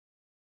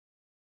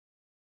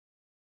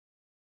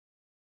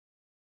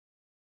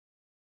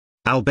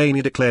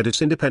Albania declared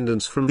its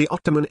independence from the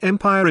Ottoman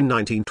Empire in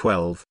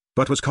 1912,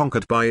 but was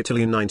conquered by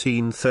Italy in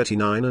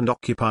 1939 and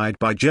occupied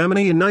by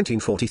Germany in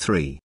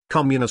 1943.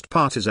 Communist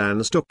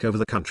partisans took over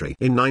the country.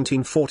 In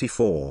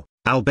 1944,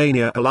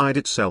 Albania allied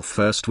itself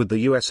first with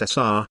the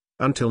USSR,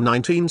 until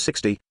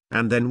 1960,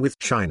 and then with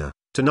China,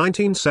 to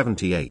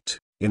 1978.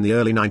 In the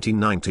early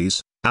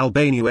 1990s,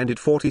 Albania ended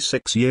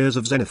 46 years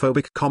of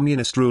xenophobic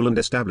communist rule and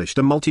established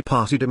a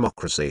multi-party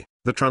democracy.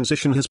 The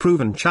transition has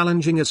proven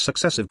challenging as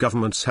successive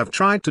governments have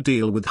tried to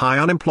deal with high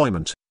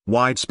unemployment,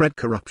 widespread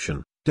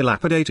corruption,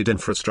 dilapidated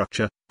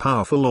infrastructure,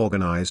 powerful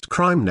organized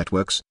crime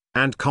networks,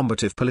 and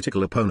combative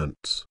political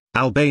opponents.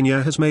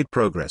 Albania has made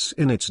progress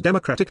in its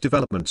democratic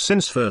development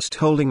since first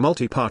holding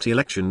multi-party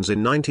elections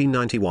in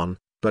 1991,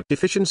 but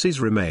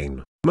deficiencies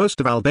remain. Most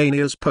of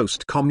Albania's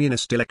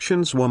post-communist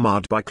elections were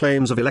marred by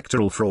claims of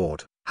electoral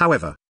fraud.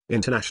 However,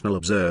 international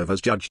observers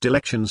judged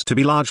elections to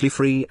be largely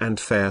free and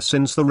fair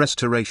since the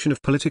restoration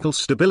of political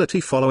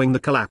stability following the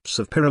collapse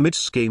of pyramid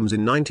schemes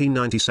in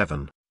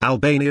 1997.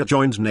 Albania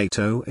joined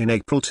NATO in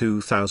April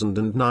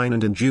 2009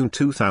 and in June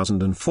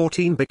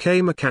 2014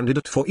 became a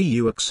candidate for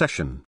EU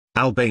accession.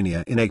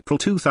 Albania in April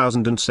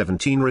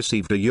 2017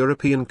 received a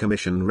European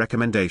Commission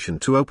recommendation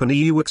to open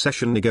EU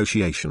accession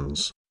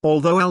negotiations.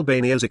 Although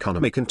Albania's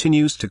economy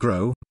continues to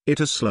grow, it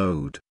has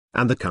slowed,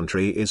 and the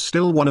country is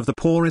still one of the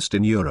poorest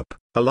in Europe.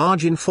 A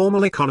large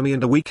informal economy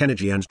and a weak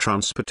energy and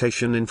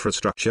transportation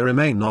infrastructure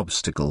remain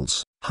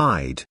obstacles.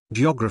 Hide.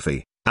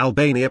 Geography.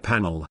 Albania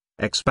panel.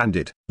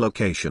 Expanded.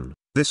 Location.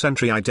 This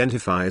entry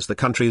identifies the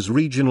country's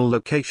regional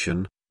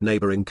location,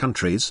 neighboring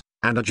countries,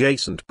 and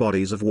adjacent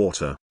bodies of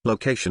water.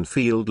 Location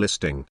field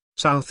listing.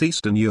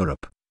 Southeastern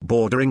Europe,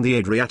 bordering the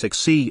Adriatic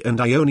Sea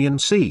and Ionian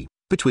Sea,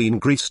 between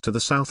Greece to the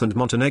south and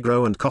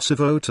Montenegro and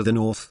Kosovo to the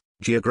north.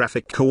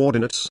 Geographic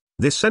coordinates.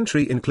 This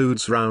entry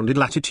includes rounded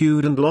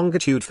latitude and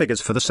longitude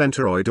figures for the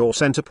centroid or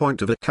center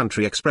point of a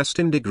country expressed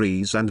in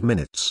degrees and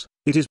minutes.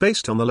 It is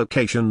based on the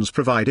locations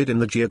provided in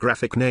the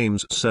Geographic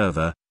Names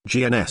Server,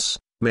 GNS,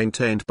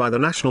 maintained by the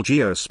National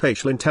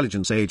Geospatial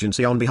Intelligence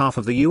Agency on behalf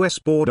of the U.S.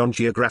 Board on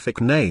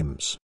Geographic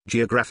Names.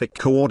 Geographic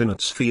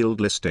coordinates field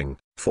listing,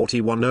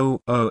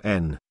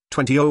 4100N,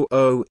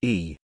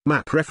 2000E.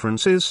 Map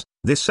references.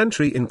 This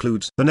entry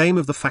includes the name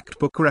of the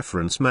factbook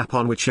reference map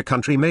on which a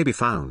country may be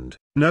found.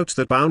 Note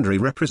that boundary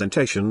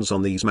representations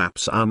on these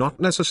maps are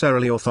not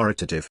necessarily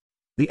authoritative.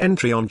 The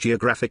entry on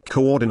geographic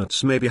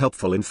coordinates may be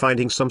helpful in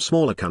finding some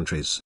smaller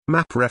countries.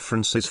 Map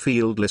references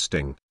field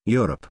listing,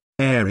 Europe,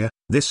 area.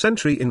 This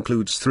entry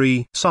includes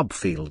 3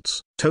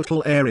 subfields.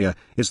 Total area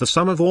is the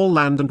sum of all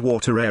land and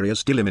water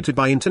areas delimited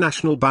by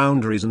international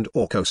boundaries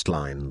and/or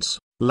coastlines.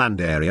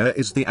 Land area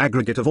is the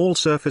aggregate of all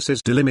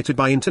surfaces delimited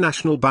by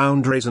international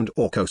boundaries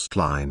and/or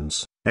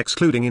coastlines,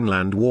 excluding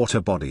inland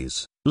water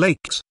bodies,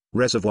 lakes,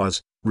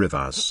 reservoirs,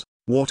 rivers.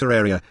 Water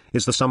area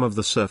is the sum of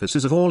the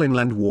surfaces of all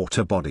inland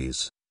water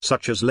bodies,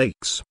 such as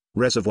lakes,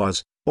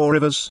 reservoirs, or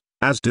rivers,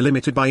 as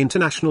delimited by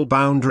international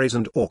boundaries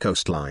and/or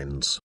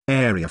coastlines.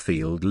 Area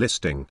field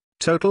listing.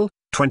 Total,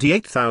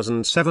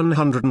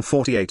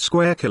 28,748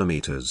 square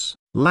kilometers.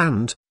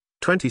 Land,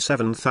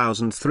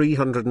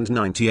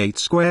 27,398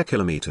 square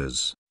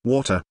kilometers.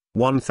 Water,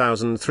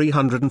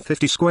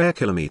 1,350 square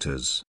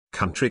kilometers.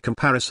 Country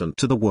comparison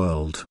to the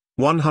world,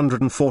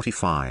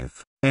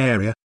 145.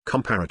 Area,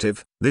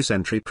 comparative. This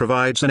entry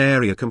provides an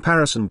area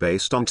comparison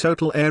based on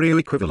total area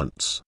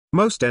equivalents.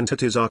 Most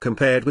entities are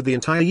compared with the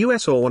entire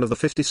US or one of the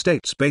 50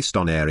 states based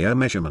on area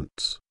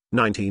measurements.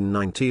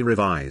 1990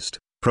 revised,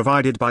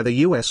 provided by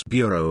the US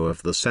Bureau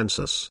of the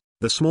Census.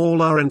 The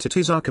smaller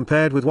entities are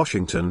compared with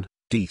Washington,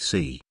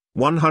 D.C.,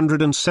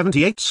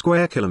 178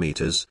 square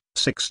kilometers,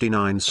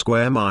 69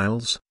 square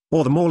miles,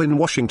 or the mall in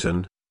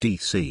Washington,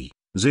 D.C.,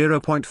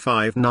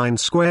 0.59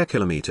 square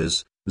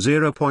kilometers,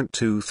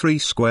 0.23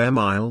 square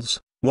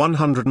miles,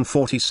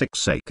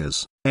 146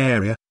 acres.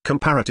 Area,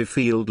 comparative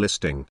field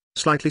listing,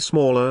 slightly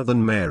smaller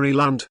than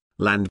Maryland.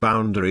 Land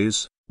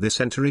boundaries.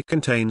 This entry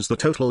contains the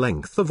total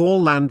length of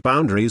all land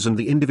boundaries and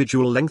the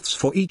individual lengths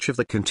for each of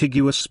the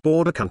contiguous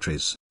border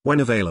countries.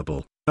 When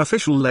available,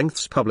 official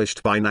lengths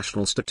published by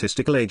national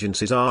statistical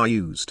agencies are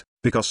used.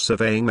 Because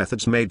surveying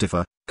methods may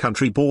differ,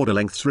 country border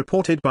lengths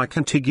reported by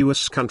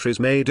contiguous countries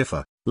may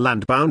differ.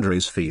 Land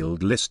boundaries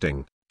field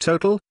listing.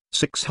 Total,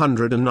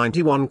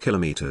 691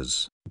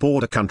 kilometers.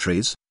 Border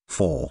countries,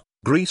 4.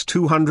 Greece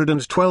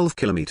 212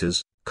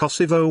 kilometers,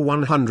 Kosovo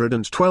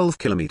 112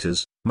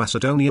 kilometers,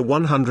 Macedonia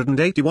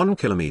 181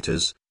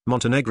 kilometers,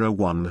 Montenegro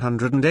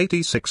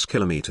 186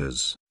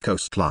 kilometers.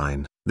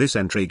 Coastline. This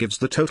entry gives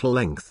the total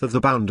length of the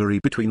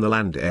boundary between the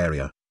land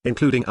area,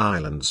 including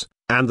islands,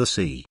 and the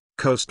sea.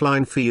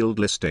 Coastline field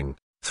listing,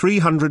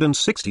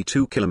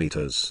 362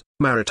 kilometers.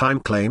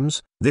 Maritime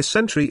claims. This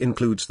entry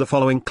includes the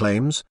following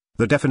claims,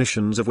 the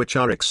definitions of which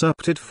are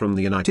excerpted from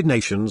the United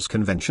Nations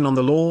Convention on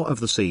the Law of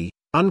the Sea,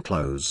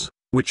 UNCLOS,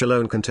 which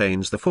alone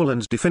contains the full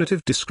and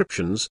definitive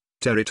descriptions.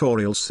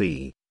 Territorial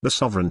sea. The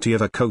sovereignty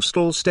of a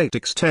coastal state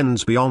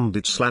extends beyond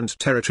its land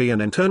territory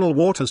and internal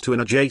waters to an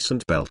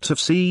adjacent belt of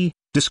sea,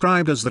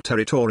 described as the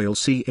territorial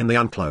sea in the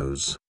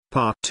UNCLOS.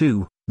 Part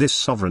 2, this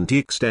sovereignty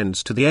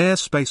extends to the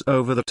airspace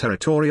over the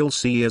territorial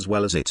sea as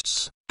well as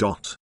its.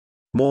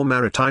 More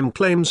maritime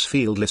claims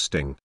field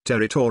listing,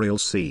 territorial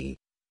sea.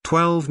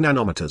 12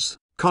 nanometers,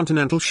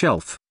 continental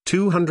shelf,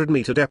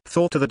 200-meter depth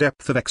or to the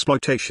depth of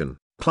exploitation.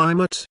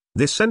 Climate,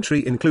 this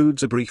entry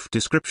includes a brief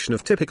description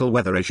of typical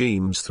weather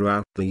regimes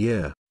throughout the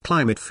year.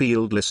 Climate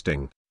field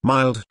listing,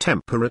 mild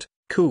temperate,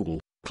 cool,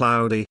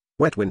 cloudy,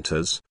 wet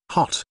winters,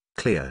 hot,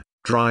 clear,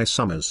 dry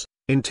summers.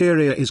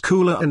 Interior is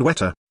cooler and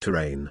wetter.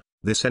 Terrain,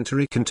 this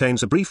entry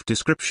contains a brief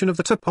description of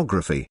the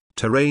topography.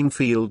 Terrain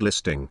field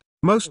listing,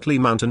 mostly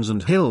mountains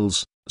and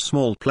hills,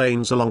 small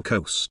plains along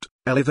coast.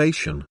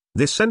 Elevation,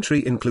 this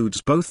entry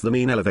includes both the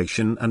mean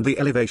elevation and the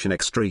elevation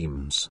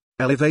extremes.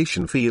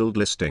 Elevation field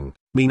listing,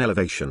 mean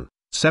elevation,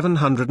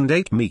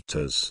 708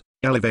 meters,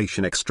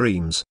 elevation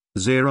extremes,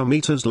 0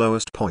 meters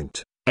lowest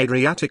point,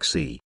 Adriatic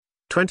Sea.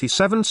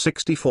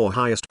 2764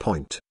 highest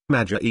point,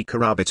 Maja-e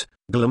Karabit,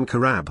 Glam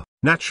Karab.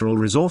 Natural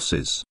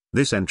resources,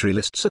 this entry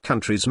lists a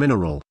country's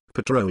mineral,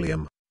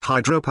 petroleum,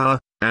 hydropower,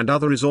 and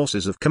other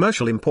resources of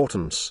commercial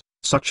importance,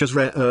 such as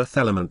rare earth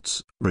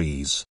elements,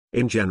 REs.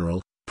 In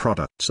general,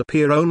 products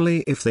appear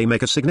only if they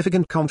make a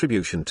significant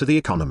contribution to the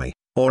economy,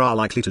 or are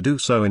likely to do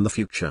so in the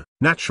future.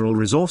 Natural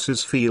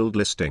resources field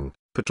listing,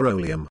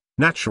 petroleum,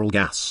 natural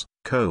gas,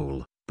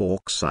 coal,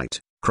 bauxite,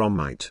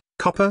 chromite,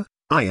 copper,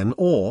 iron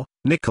ore,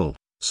 nickel,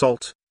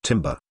 salt,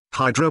 timber,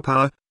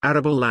 hydropower,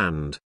 arable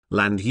land,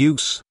 land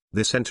use.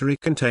 This entry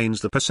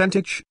contains the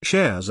percentage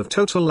shares of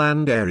total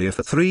land area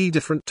for 3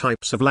 different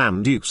types of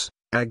land use: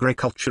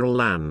 agricultural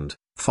land,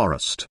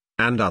 forest,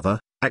 and other.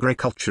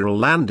 Agricultural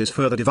land is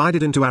further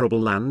divided into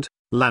arable land,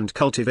 land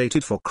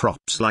cultivated for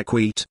crops like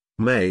wheat,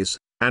 maize,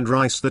 and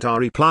rice that are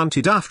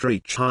replanted after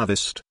each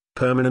harvest,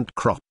 permanent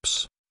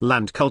crops,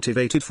 land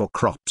cultivated for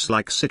crops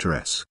like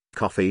citrus,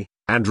 coffee,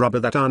 and rubber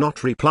that are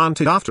not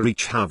replanted after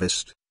each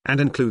harvest,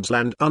 and includes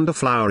land under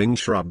flowering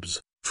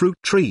shrubs, fruit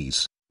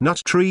trees,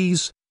 nut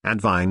trees,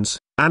 and vines,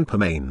 and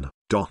permain.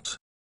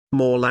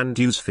 More land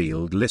use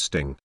field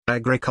listing,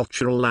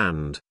 agricultural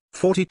land,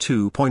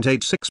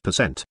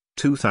 42.86%,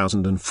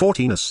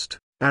 2014 est,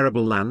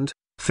 arable land,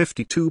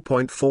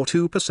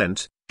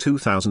 52.42%,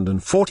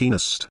 2014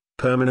 est,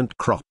 permanent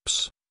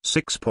crops,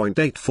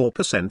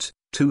 6.84%,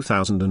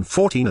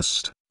 2014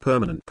 est,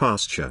 permanent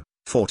pasture,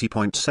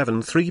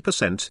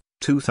 40.73%,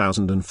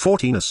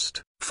 2014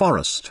 est,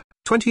 forest,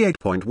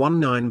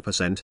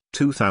 28.19%,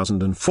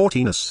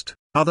 2014 est,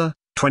 other,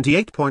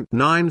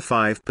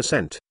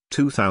 28.95%,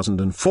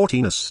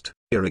 2014 est,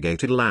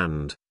 irrigated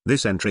land.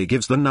 This entry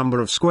gives the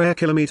number of square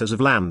kilometers of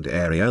land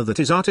area that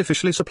is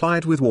artificially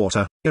supplied with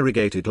water.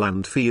 Irrigated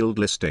land field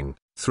listing,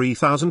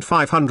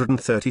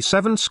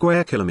 3,537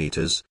 square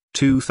kilometers,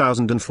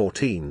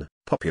 2014.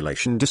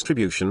 Population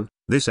distribution,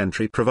 this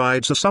entry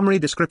provides a summary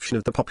description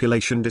of the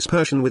population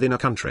dispersion within a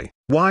country.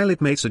 While it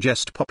may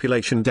suggest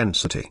population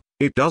density,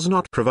 it does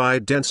not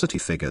provide density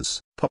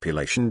figures.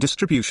 Population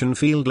distribution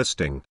field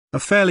listing, a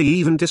fairly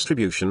even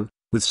distribution,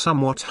 with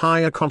somewhat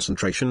higher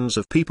concentrations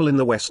of people in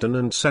the western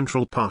and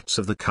central parts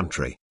of the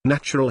country.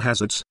 Natural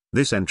hazards,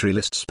 this entry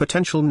lists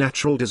potential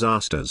natural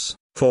disasters.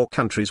 For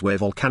countries where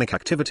volcanic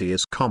activity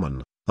is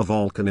common, a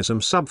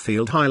volcanism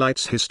subfield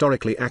highlights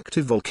historically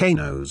active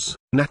volcanoes.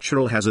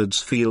 Natural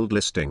hazards field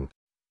listing.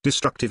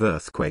 Destructive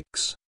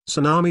earthquakes,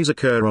 tsunamis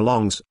occur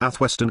along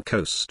southwestern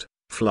coast,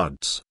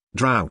 floods,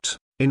 drought,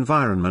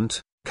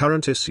 environment,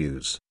 current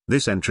issues.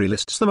 This entry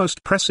lists the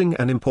most pressing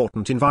and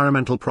important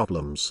environmental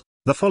problems.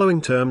 The following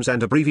terms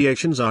and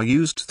abbreviations are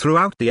used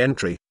throughout the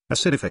entry: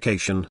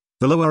 acidification,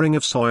 the lowering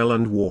of soil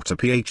and water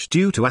pH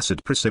due to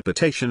acid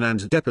precipitation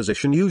and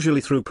deposition,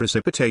 usually through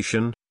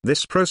precipitation.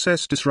 This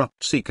process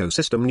disrupts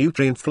ecosystem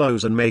nutrient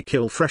flows and may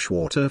kill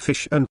freshwater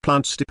fish and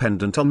plants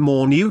dependent on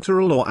more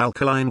neutral or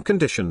alkaline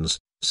conditions.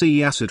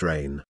 See acid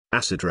rain.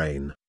 Acid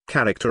rain,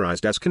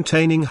 characterized as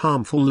containing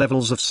harmful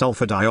levels of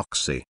sulfur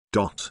dioxide.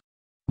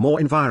 More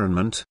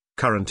environment,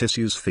 current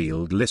issues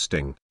field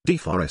listing,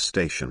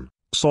 deforestation,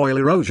 soil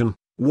erosion,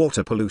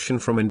 water pollution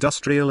from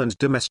industrial and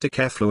domestic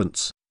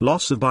effluents,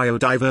 loss of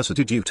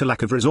biodiversity due to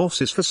lack of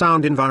resources for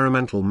sound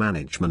environmental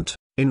management.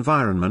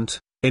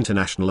 Environment,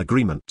 international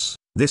agreements.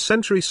 This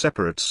entry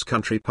separates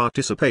country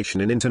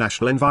participation in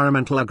international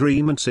environmental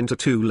agreements into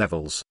 2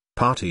 levels: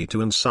 party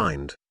to and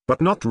signed,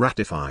 but not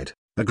ratified.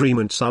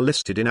 Agreements are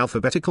listed in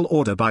alphabetical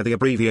order by the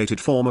abbreviated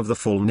form of the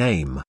full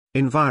name.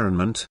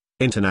 Environment,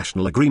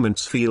 international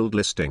agreements field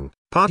listing,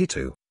 party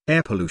to,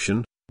 air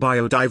pollution,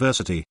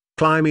 biodiversity,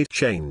 climate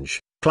change,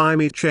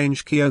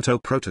 Kyoto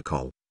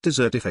Protocol,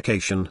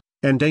 desertification,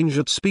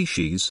 endangered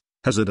species,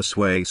 hazardous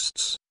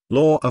wastes,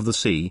 law of the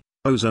sea,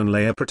 ozone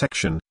layer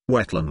protection,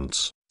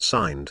 wetlands,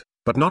 signed,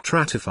 but not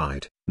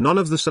ratified, none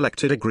of the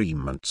selected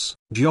agreements.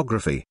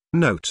 Geography,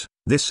 note,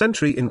 this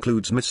entry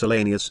includes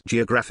miscellaneous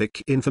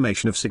geographic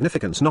information of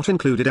significance not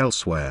included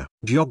elsewhere.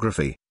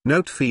 Geography,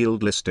 note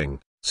field listing,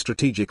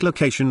 strategic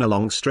location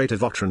along Strait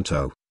of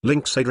Otranto,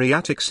 links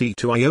Adriatic Sea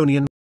to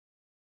Ionian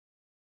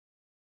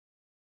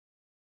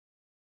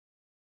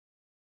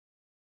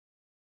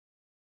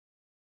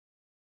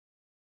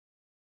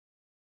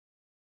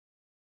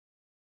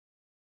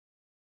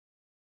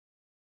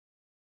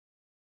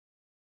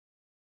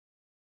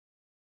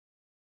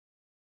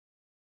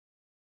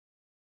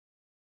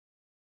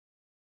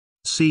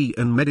Sea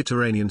and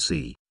Mediterranean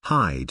Sea.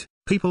 Hide,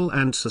 People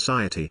and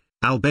Society,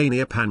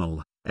 Albania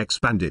panel,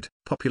 expanded,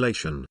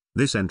 population.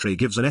 This entry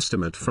gives an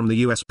estimate from the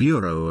U.S.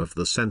 Bureau of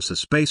the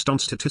Census based on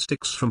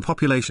statistics from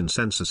population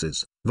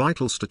censuses,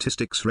 vital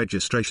statistics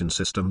registration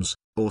systems,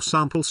 or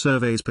sample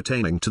surveys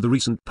pertaining to the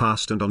recent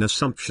past and on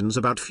assumptions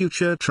about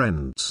future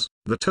trends.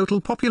 The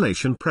total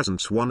population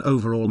presents one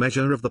overall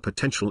measure of the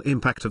potential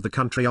impact of the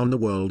country on the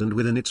world and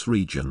within its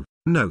region.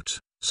 Note,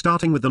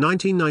 starting with the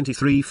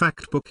 1993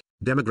 Fact Book,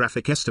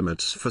 demographic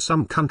estimates for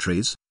some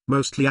countries,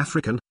 mostly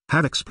African,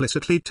 have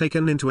explicitly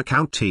taken into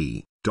account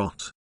T.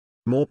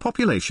 More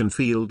population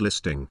field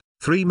listing,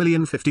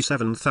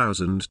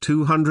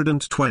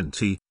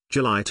 3,057,220,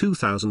 July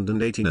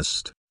 2018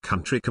 list,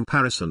 country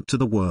comparison to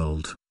the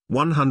world,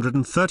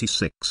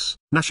 136.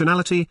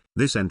 Nationality,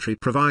 this entry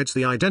provides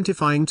the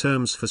identifying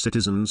terms for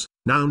citizens,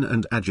 noun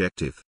and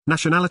adjective.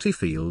 Nationality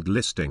field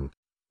listing.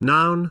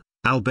 Noun,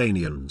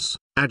 Albanians.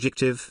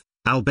 Adjective,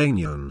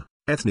 Albanian.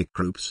 Ethnic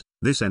groups,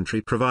 this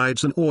entry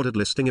provides an ordered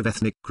listing of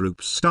ethnic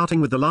groups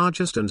starting with the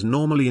largest and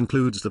normally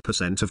includes the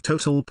percent of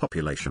total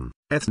population.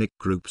 Ethnic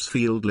groups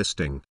field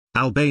listing,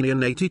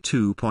 Albanian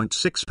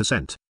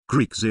 82.6%,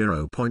 Greek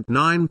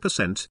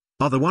 0.9%,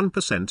 other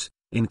 1%,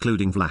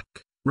 including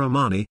Vlach,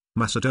 Romani,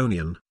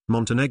 Macedonian,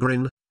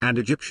 Montenegrin, and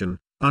Egyptian,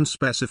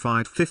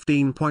 unspecified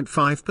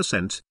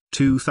 15.5%,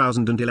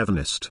 2011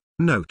 list.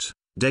 Note,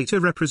 data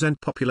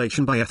represent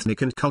population by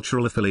ethnic and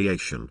cultural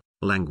affiliation.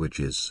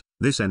 Languages.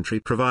 This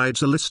entry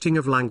provides a listing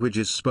of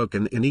languages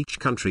spoken in each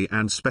country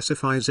and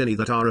specifies any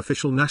that are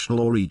official national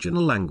or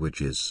regional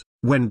languages.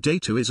 When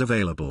data is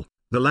available,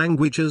 the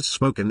languages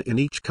spoken in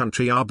each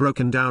country are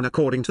broken down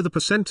according to the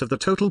percent of the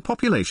total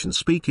population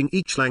speaking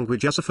each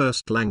language as a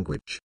first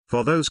language.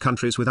 For those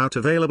countries without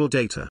available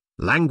data,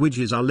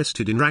 languages are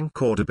listed in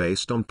rank order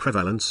based on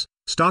prevalence,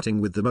 starting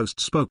with the most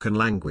spoken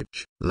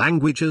language.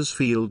 Languages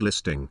field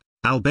listing,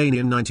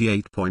 Albanian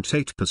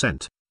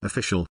 98.8%,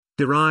 official,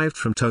 derived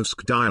from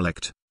Tosk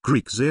dialect,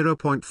 Greek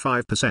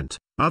 0.5%,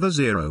 other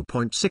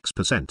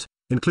 0.6%,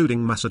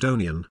 including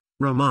Macedonian,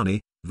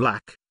 Romani,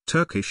 Vlach,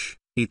 Turkish,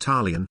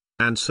 Italian,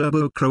 and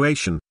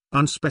Serbo-Croatian,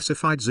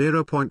 unspecified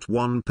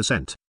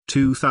 0.1%,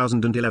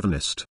 2011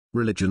 list.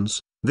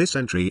 Religions, this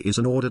entry is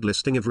an ordered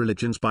listing of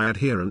religions by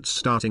adherents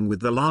starting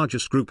with the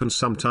largest group and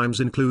sometimes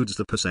includes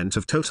the percent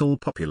of total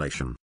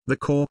population. The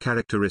core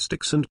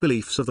characteristics and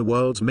beliefs of the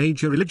world's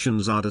major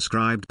religions are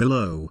described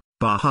below.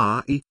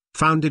 Baha'i,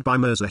 founded by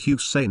Mirza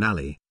Hussein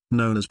Ali,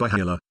 known as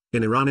Baha'u'llah,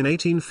 in Iran in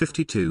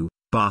 1852,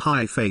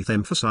 Baha'i faith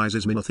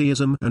emphasizes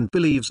monotheism and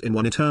believes in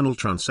one eternal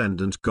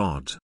transcendent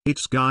God.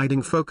 Its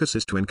guiding focus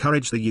is to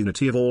encourage the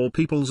unity of all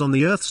peoples on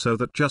the earth so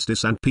that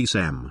justice and peace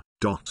m.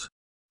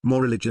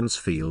 More religions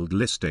field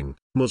listing,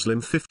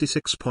 Muslim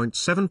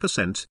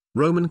 56.7%,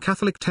 Roman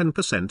Catholic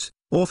 10%,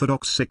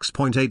 Orthodox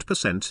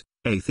 6.8%,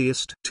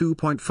 Atheist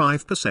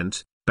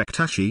 2.5%,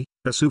 Bektashi,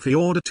 a Sufi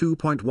order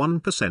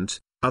 2.1%,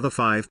 other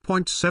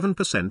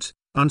 5.7%,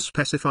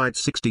 unspecified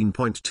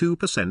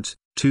 16.2%,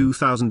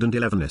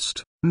 2011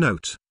 list.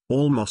 Note,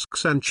 all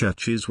mosques and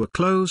churches were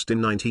closed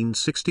in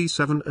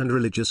 1967 and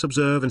religious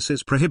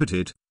observances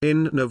prohibited.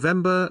 In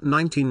November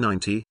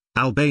 1990,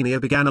 Albania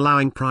began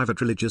allowing private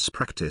religious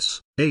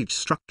practice. Age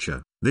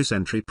structure, this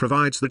entry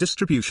provides the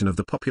distribution of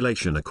the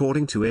population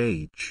according to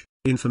age.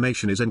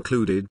 Information is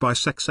included by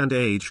sex and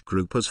age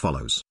group as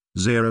follows: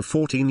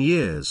 0-14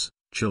 years,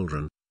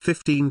 children,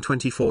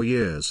 15-24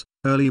 years,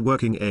 early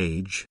working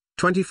age,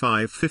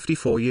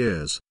 25-54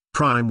 years,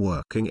 prime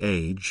working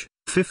age,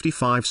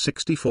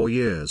 55-64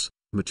 years,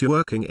 mature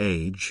working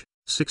age,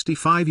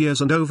 65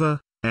 years and over,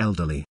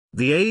 elderly.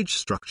 The age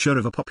structure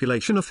of a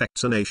population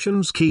affects a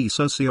nation's key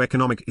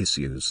socio-economic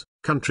issues.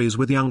 Countries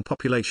with young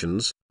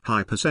populations,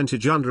 high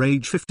percentage under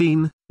age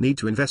 15, need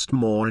to invest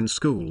more in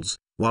schools,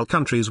 while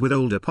countries with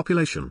older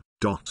population.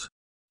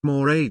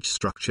 More age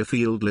structure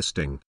field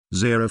listing,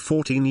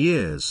 0-14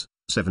 years,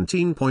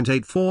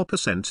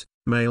 17.84%,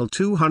 male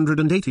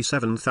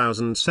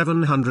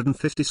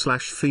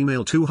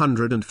 287,750/female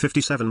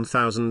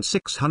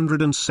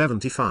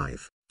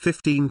 257,675,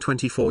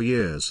 15-24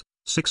 years,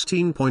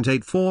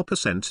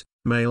 16.84%,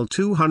 male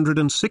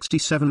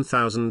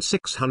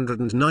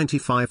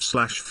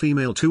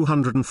 267,695/female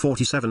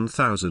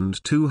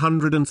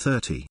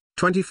 247,230,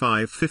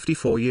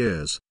 25-54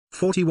 years,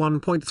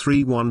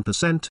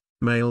 41.31%,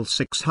 male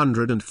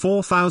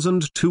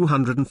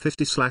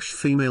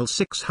 604,250/female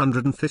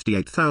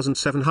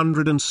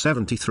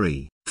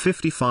 658,773,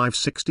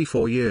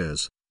 55-64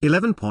 years,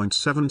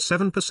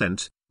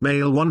 11.77%,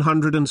 male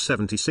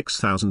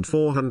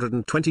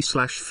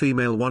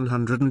 176,420/female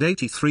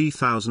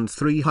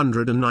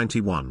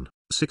 183,391,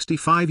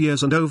 65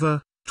 years and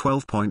over,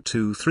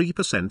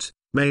 12.23%,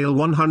 male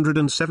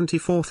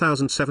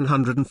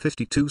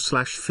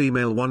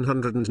 174,752/female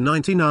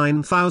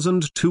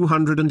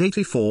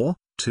 199,284,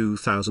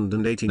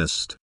 2018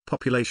 list.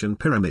 Population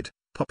pyramid.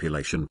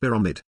 Population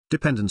pyramid.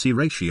 Dependency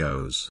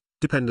ratios.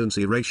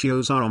 Dependency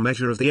ratios are a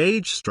measure of the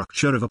age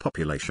structure of a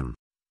population.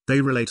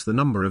 They relate the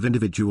number of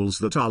individuals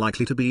that are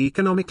likely to be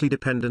economically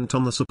dependent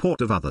on the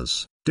support of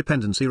others.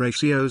 Dependency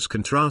ratios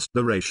contrast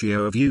the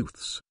ratio of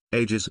youths,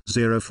 ages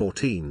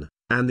 0-14,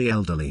 and the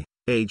elderly,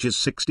 ages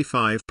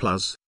 65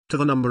 plus, to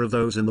the number of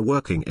those in the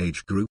working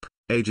age group,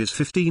 ages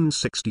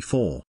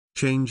 15-64.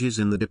 Changes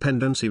in the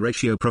dependency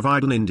ratio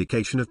provide an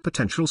indication of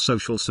potential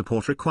social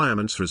support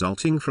requirements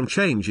resulting from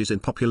changes in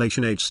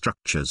population age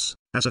structures,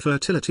 as a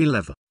fertility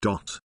level.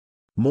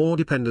 More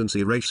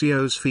dependency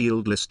ratios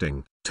field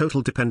listing.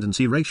 Total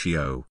dependency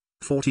ratio,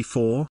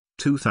 44,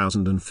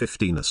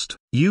 2015.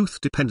 Youth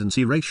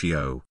dependency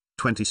ratio,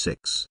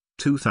 26,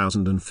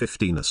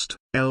 2015.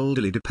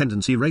 Elderly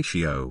dependency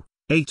ratio,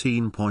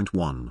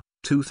 18.1,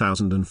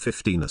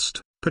 2015.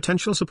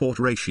 Potential support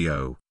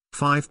ratio,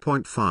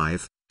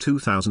 5.5,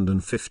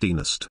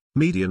 2015.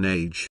 Median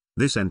age.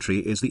 This entry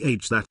is the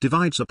age that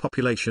divides a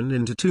population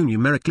into two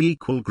numerically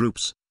equal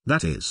groups,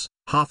 that is,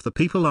 half the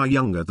people are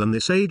younger than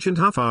this age and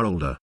half are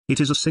older. It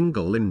is a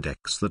single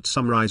index that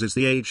summarizes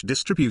the age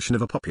distribution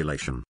of a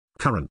population.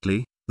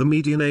 Currently, the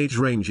median age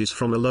ranges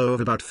from a low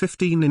of about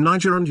 15 in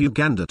Niger and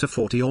Uganda to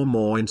 40 or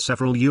more in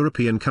several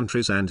European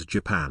countries and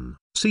Japan.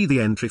 See the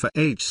entry for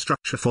age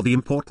structure for the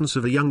importance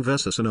of a young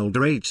versus an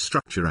older age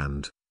structure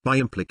and, by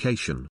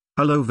implication,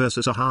 a low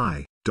versus a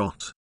high.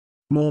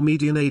 More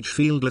median age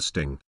field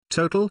listing.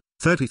 Total,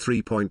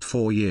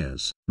 33.4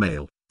 years.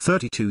 Male,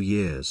 32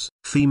 years.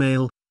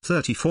 Female,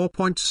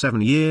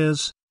 34.7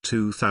 years.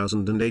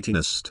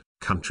 2018.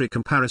 Country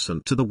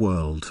comparison to the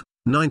world.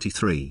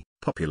 93.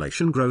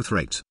 Population growth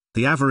rate.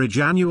 The average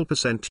annual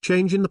percent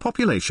change in the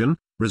population,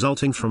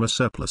 resulting from a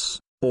surplus,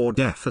 or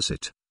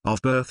deficit,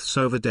 of births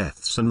over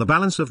deaths and the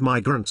balance of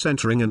migrants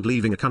entering and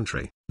leaving a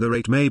country. The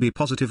rate may be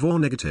positive or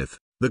negative.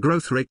 The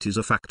growth rate is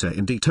a factor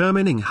in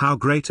determining how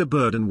great a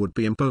burden would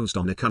be imposed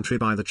on a country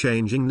by the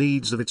changing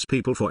needs of its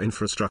people for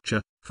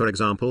infrastructure, for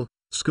example,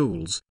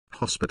 schools,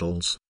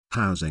 hospitals,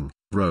 housing,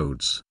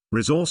 roads,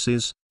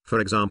 resources, for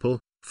example,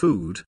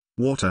 food,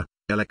 water,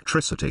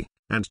 electricity,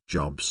 and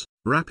jobs.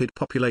 Rapid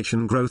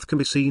population growth can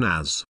be seen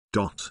as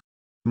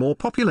more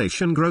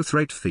population growth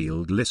rate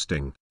field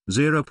listing,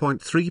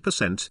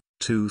 0.3%,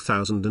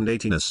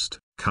 2018.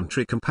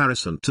 Country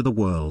comparison to the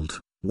world,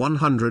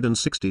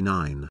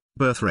 169.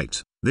 Birth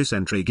rate. This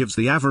entry gives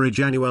the average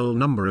annual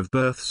number of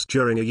births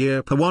during a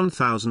year per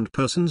 1,000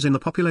 persons in the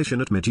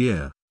population at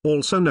mid-year,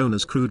 also known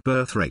as crude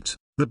birth rate.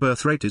 The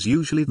birth rate is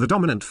usually the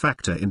dominant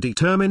factor in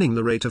determining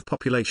the rate of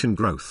population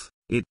growth.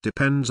 It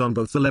depends on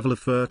both the level of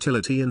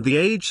fertility and the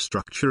age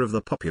structure of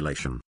the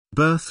population.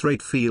 Birth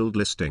rate field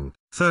listing,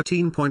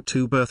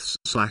 13.2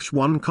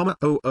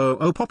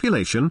 births/1,000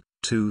 population,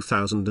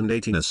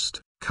 2018.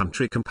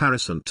 Country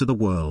comparison to the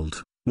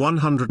world,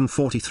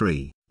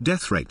 143.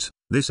 Death rate.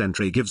 This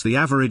entry gives the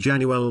average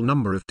annual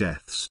number of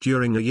deaths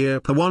during a year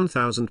per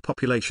 1,000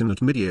 population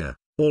at mid-year,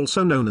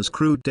 also known as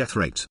crude death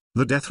rate.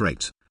 The death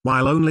rate,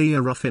 while only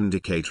a rough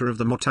indicator of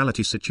the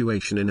mortality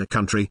situation in a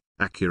country,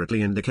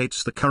 accurately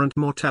indicates the current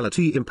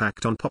mortality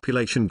impact on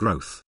population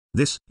growth.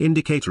 This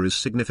indicator is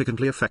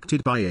significantly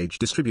affected by age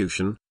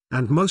distribution,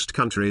 and most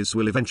countries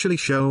will eventually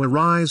show a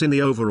rise in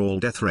the overall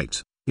death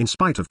rate, in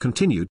spite of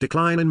continued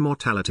decline in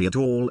mortality at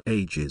all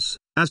ages,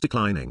 as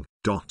declining.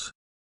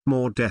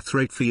 More death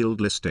rate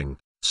field listing,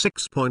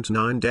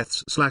 6.9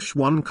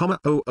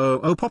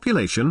 deaths/1,000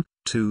 population,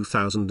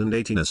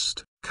 2018.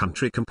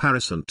 Country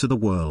comparison to the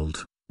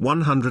world,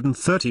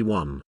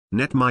 131.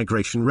 Net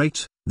migration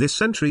rate.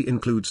 This entry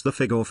includes the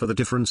figure for the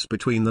difference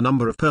between the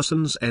number of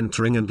persons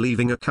entering and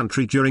leaving a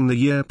country during the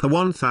year per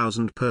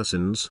 1,000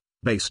 persons,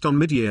 based on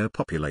mid-year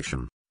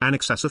population. An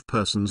excess of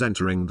persons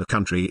entering the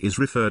country is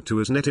referred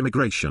to as net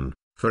immigration.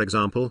 For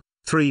example,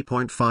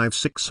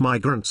 3.56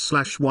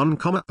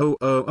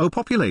 migrants/1,000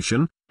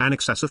 population. An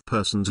excess of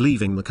persons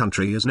leaving the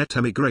country is net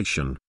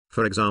emigration.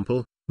 For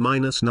example,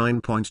 minus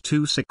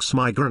 9.26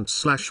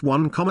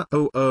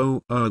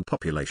 migrants/1,000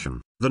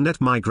 population. The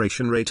net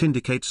migration rate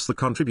indicates the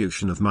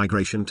contribution of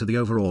migration to the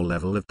overall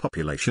level of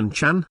population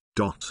Chan.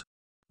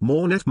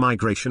 More net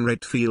migration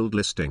rate field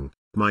listing,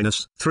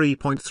 minus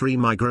 3.3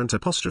 migrant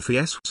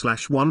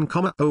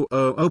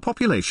S/1,000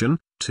 population,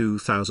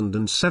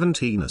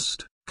 2017.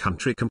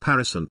 Country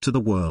comparison to the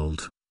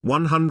world,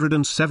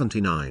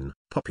 179.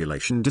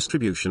 Population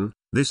distribution.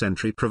 This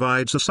entry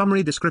provides a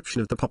summary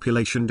description of the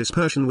population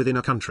dispersion within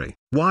a country.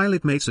 While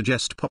it may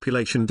suggest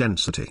population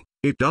density,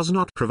 it does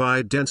not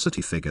provide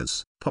density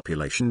figures.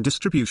 Population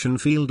distribution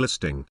field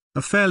listing,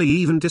 a fairly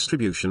even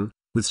distribution,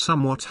 with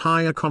somewhat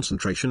higher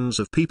concentrations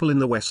of people in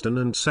the western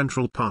and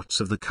central parts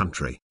of the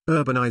country.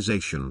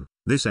 Urbanization.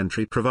 This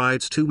entry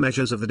provides two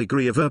measures of the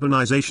degree of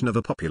urbanization of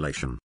a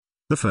population.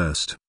 The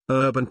first,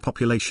 urban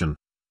population,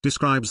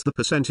 describes the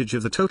percentage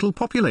of the total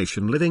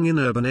population living in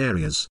urban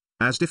areas,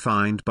 as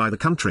defined by the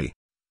country.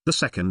 The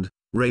second,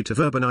 rate of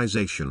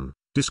urbanization,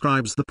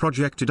 describes the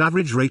projected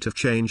average rate of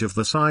change of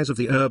the size of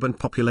the urban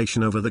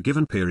population over the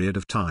given period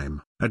of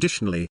time.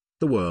 Additionally,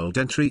 the world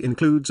entry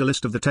includes a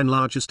list of the 10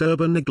 largest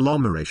urban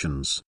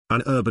agglomerations.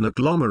 An urban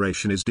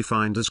agglomeration is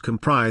defined as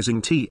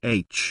comprising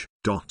th.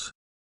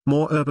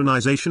 More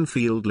urbanization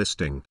field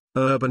listing,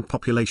 urban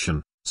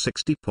population.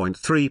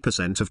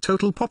 60.3% of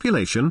total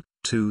population,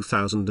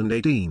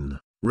 2018.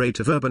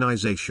 Rate of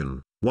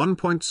urbanization,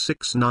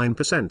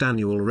 1.69%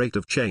 annual rate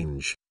of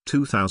change,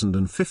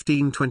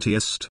 2015.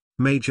 20th,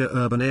 major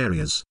urban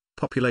areas,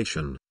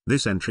 population.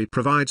 This entry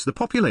provides the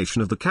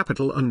population of the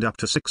capital and up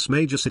to 6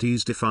 major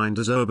cities defined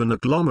as urban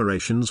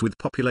agglomerations with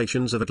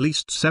populations of at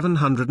least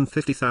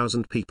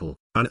 750,000 people.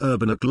 An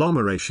urban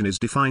agglomeration is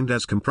defined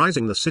as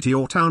comprising the city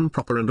or town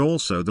proper and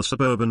also the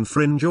suburban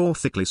fringe or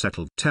thickly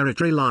settled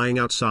territory lying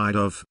outside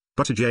of,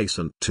 but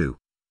adjacent to,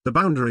 the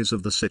boundaries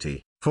of the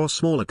city. For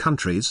smaller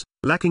countries,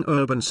 lacking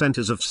urban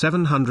centers of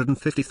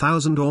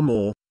 750,000 or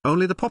more,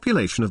 only the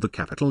population of the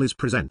capital is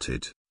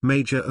presented.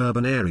 Major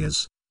urban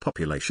areas,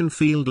 population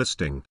field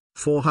listing,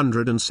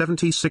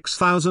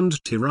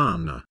 476,000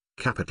 Tirana,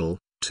 capital,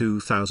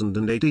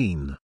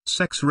 2018.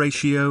 Sex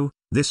ratio,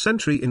 this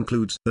entry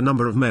includes the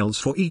number of males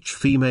for each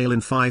female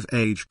in 5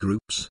 age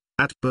groups,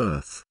 at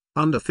birth,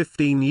 under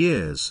 15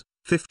 years,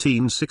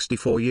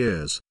 15-64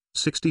 years,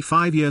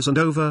 65 years and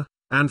over,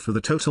 and for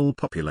the total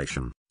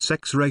population.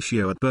 Sex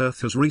ratio at birth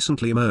has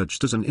recently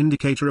emerged as an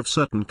indicator of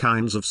certain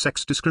kinds of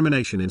sex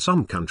discrimination in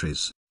some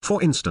countries.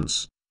 For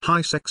instance,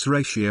 high sex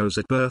ratios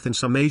at birth in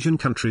some Asian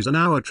countries are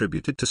now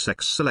attributed to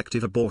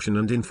sex-selective abortion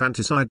and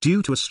infanticide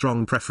due to a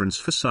strong preference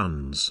for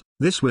sons.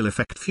 This will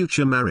affect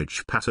future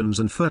marriage patterns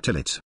and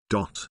fertility.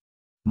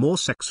 More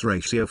sex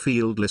ratio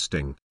field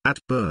listing, at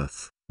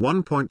birth,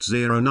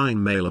 1.09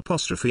 male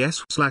apostrophe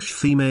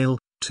s/female,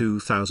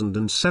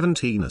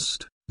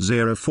 2017est.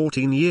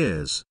 0-14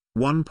 years,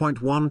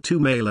 1.12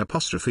 male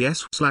apostrophe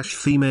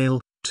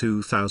s/female,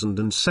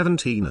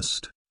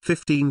 2017est.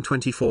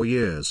 15-24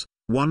 years,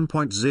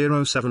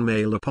 1.07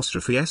 male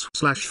apostrophe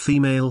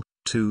s/female,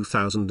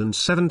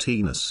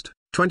 2017est.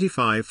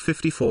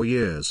 25-54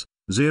 years,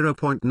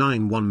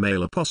 0.91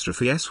 male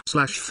apostrophe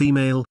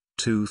s/female,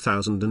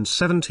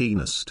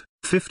 2017est.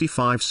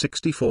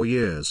 55-64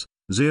 years,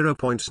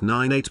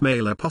 0.98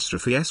 male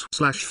apostrophe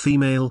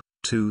s/female,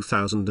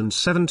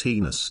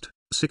 2017est.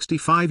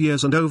 65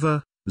 years and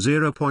over,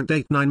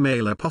 0.89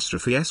 male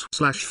apostrophe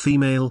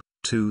s/female,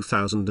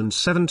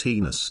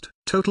 2017est.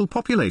 Total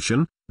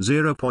population,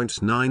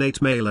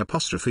 0.98 male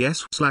apostrophe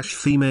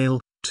s/female,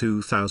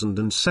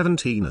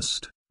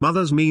 2017est.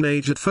 Mother's mean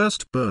age at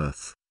first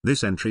birth.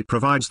 This entry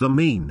provides the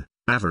mean,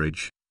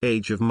 average,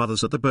 age of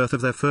mothers at the birth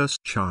of their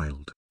first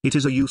child. It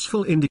is a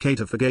useful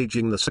indicator for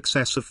gauging the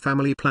success of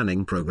family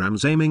planning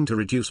programs aiming to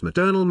reduce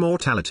maternal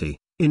mortality,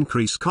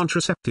 increase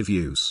contraceptive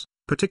use,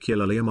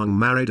 particularly among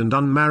married and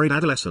unmarried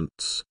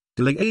adolescents,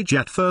 delay age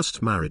at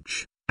first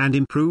marriage, and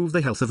improve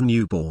the health of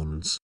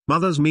newborns.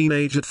 Mother's mean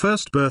age at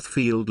first birth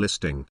field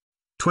listing,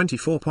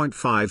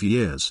 24.5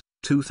 years,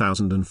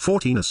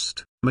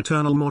 2014est.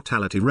 Maternal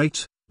mortality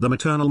rate. The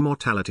maternal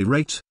mortality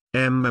rate,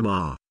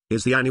 MMR,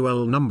 is the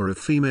annual number of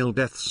female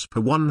deaths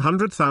per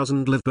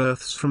 100,000 live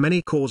births from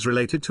any cause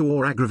related to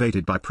or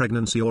aggravated by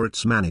pregnancy or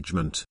its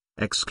management,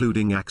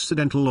 excluding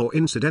accidental or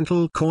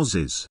incidental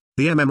causes.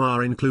 The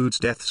MMR includes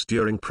deaths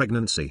during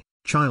pregnancy,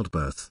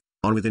 childbirth,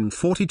 on within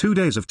 42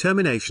 days of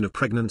termination of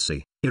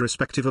pregnancy,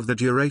 irrespective of the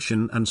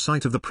duration and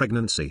site of the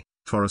pregnancy,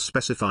 for a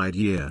specified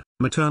year.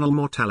 Maternal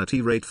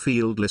mortality rate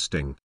field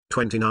listing,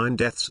 29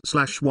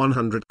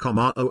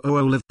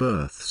 deaths/100,000 live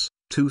births,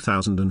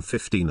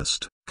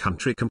 2015est.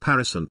 Country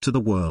comparison to the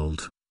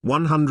world,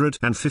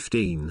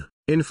 115.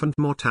 Infant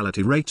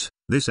mortality rate.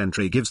 This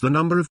entry gives the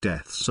number of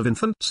deaths of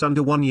infants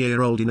under 1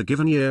 year old in a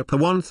given year per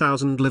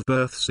 1,000 live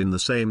births in the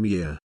same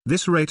year.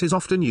 This rate is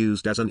often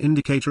used as an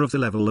indicator of the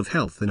level of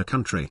health in a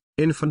country.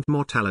 Infant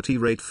mortality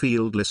rate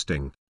field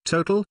listing.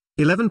 Total,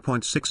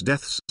 11.6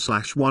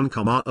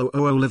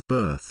 deaths/1,000 live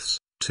births,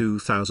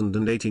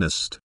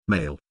 2018est.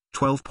 Male,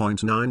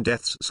 12.9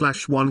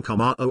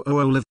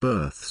 deaths/1,000 live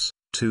births,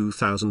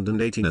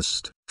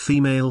 2018est.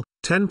 Female,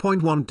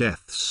 10.1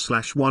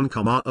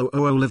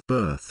 deaths/1,000 live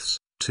births,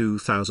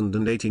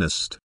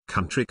 2018est.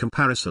 Country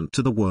comparison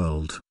to the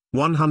world,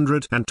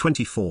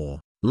 124.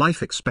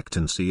 Life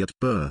expectancy at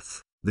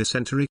birth. This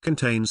entry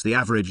contains the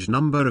average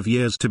number of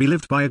years to be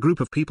lived by a group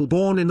of people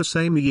born in the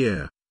same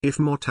year, if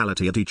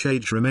mortality at each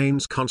age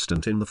remains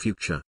constant in the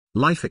future.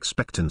 Life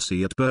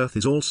expectancy at birth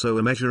is also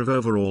a measure of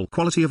overall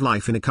quality of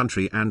life in a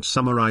country and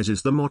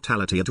summarizes the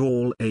mortality at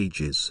all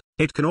ages.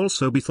 It can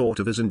also be thought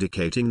of as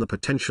indicating the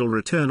potential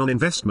return on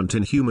investment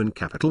in human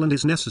capital and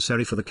is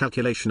necessary for the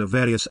calculation of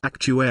various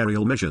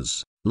actuarial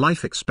measures.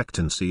 Life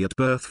expectancy at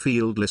birth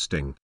field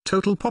listing.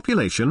 Total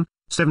population,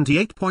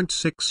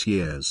 78.6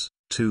 years,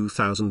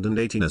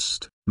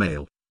 2018est.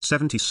 Male,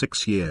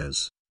 76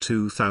 years,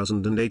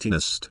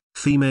 2018est.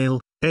 Female,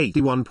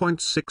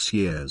 81.6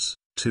 years,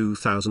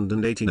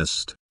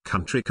 2018est.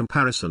 Country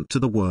comparison to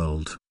the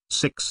world,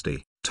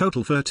 60.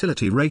 Total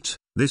fertility rate.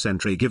 This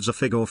entry gives a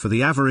figure for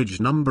the average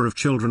number of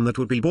children that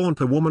would be born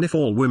per woman if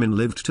all women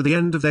lived to the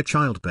end of their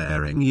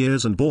childbearing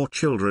years and bore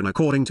children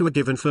according to a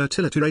given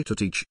fertility rate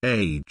at each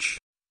age.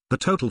 The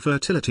total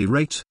fertility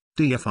rate,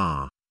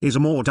 DFR, is a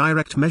more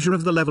direct measure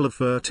of the level of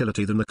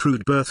fertility than the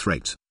crude birth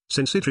rate,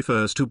 since it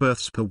refers to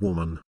births per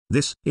woman.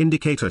 This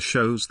indicator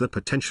shows the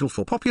potential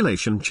for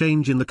population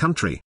change in the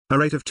country. A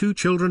rate of 2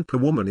 children per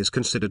woman is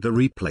considered a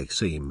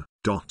replacement.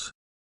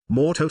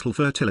 More total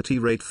fertility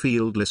rate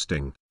field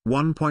listing,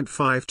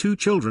 1.52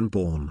 children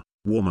born,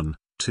 woman,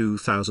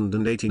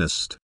 2018.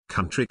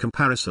 Country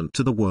comparison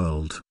to the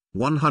world,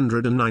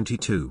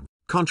 192.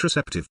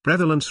 Contraceptive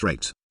prevalence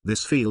rate,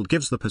 this field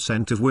gives the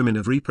percent of women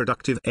of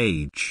reproductive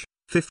age,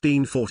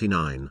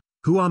 1549,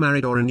 who are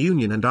married or in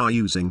union and are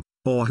using,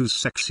 or whose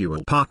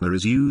sexual partner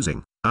is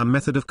using, a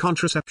method of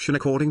contraception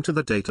according to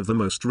the date of the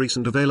most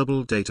recent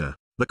available data.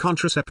 The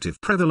contraceptive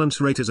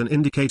prevalence rate is an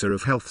indicator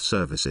of health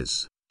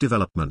services,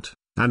 development,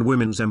 and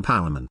women's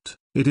empowerment.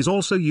 It is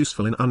also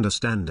useful in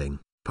understanding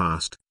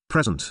past,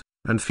 present,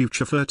 and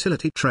future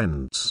fertility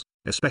trends,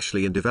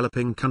 especially in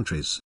developing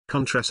countries.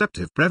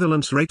 Contraceptive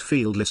prevalence rate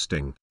field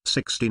listing,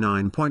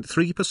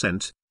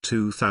 69.3%,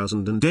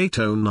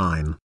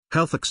 2008-09.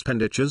 Health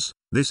expenditures,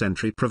 this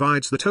entry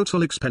provides the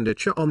total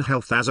expenditure on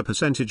health as a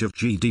percentage of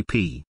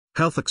GDP.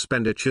 Health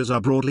expenditures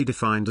are broadly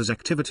defined as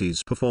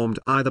activities performed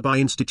either by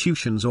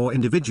institutions or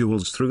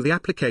individuals through the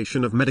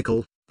application of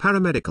medical,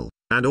 paramedical,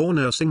 and/or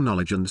nursing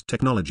knowledge and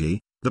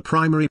technology, the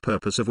primary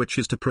purpose of which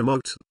is to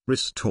promote,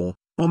 restore,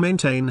 or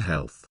maintain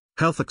health.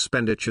 Health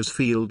expenditures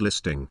field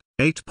listing,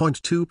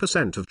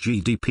 8.2% of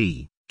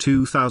GDP,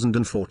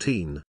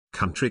 2014.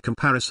 Country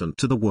comparison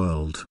to the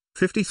world,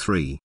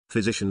 53.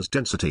 Physicians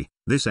density,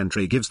 this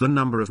entry gives the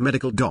number of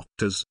medical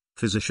doctors,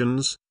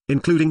 physicians,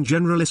 including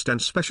generalist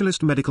and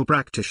specialist medical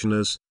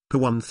practitioners, per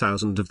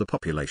 1,000 of the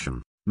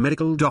population.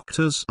 Medical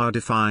doctors are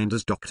defined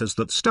as doctors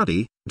that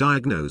study,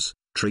 diagnose,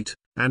 treat,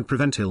 and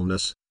prevent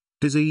illness,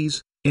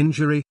 disease,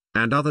 injury,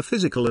 and other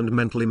physical and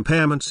mental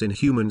impairments in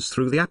humans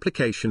through the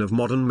application of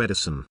modern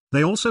medicine.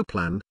 They also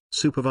plan,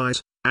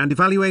 supervise, and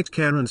evaluate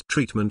care and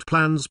treatment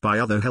plans by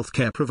other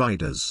healthcare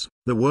providers.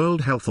 The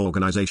World Health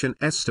Organization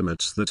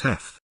estimates that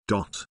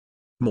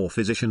more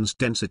physicians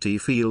density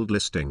field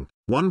listing,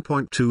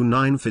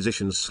 1.29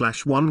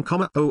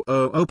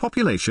 physicians/1,000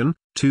 population,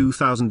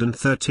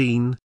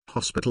 2013.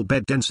 Hospital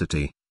bed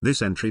density,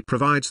 this entry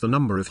provides the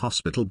number of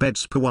hospital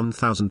beds per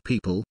 1,000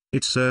 people.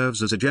 It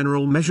serves as a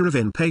general measure of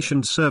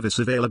inpatient service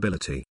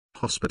availability.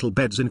 Hospital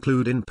beds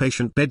include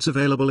inpatient beds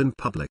available in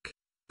public,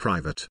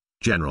 private,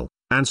 general,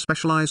 and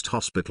specialized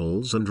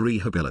hospitals and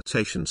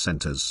rehabilitation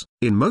centers.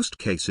 In most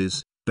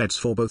cases, beds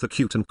for both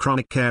acute and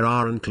chronic care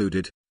are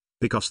included.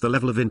 Because the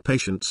level of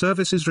inpatient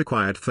services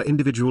required for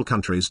individual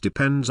countries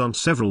depends on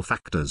several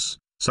factors,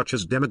 such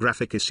as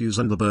demographic issues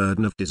and the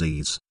burden of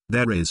disease,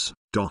 there is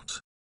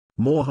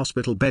more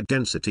hospital bed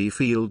density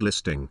field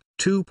listing,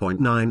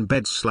 2.9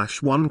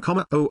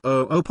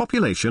 beds/1,000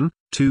 population,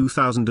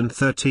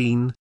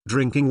 2013.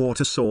 Drinking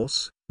water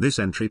source, this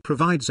entry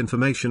provides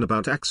information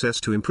about access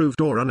to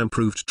improved or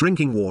unimproved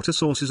drinking water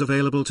sources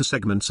available to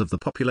segments of the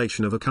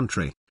population of a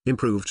country.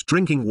 Improved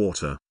drinking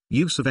water,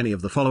 use of any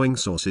of the following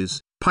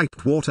sources: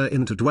 piped water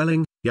into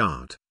dwelling,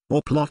 yard,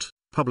 or plot,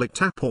 public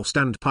tap or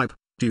standpipe,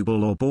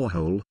 tubal or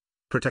borehole,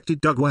 protected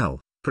dug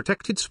well,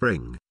 protected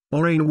spring,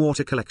 or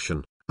rainwater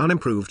collection.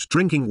 Unimproved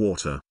drinking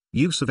water,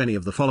 use of any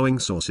of the following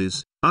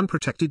sources: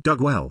 unprotected dug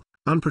well,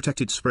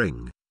 unprotected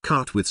spring,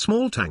 cart with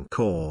small tank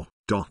or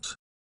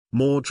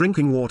More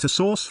drinking water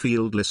source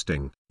field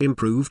listing,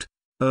 improved,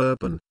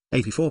 urban,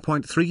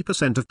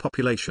 84.3% of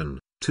population,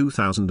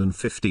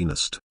 2015.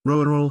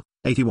 Rural,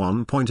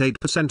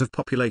 81.8% of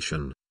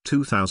population,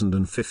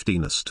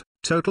 2015.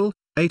 Total,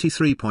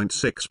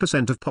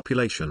 83.6% of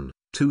population,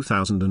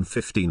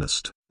 2015.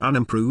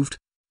 Unimproved,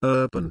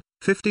 urban,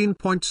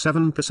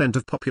 15.7%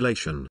 of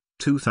population,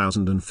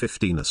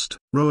 2015.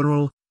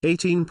 Rural,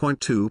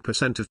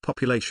 18.2% of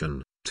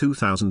population,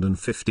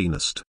 2015.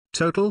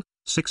 Total,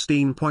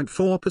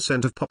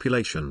 16.4% of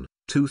population,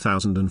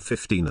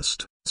 2015.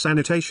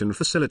 Sanitation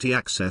facility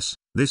access,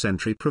 this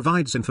entry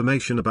provides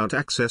information about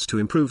access to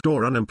improved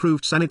or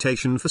unimproved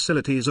sanitation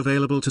facilities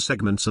available to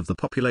segments of the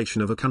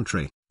population of a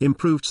country.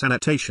 Improved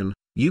sanitation,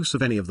 use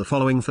of any of the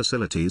following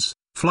facilities: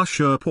 flush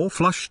up or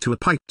flush to a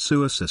piped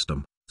sewer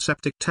system,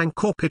 septic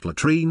tank or pit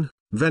latrine,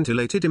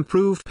 ventilated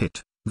improved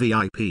pit,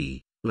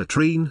 VIP,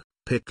 latrine,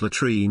 pit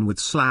latrine with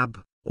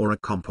slab, or a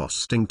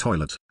composting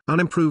toilet.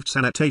 Unimproved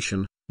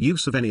sanitation,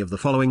 use of any of the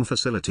following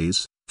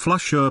facilities: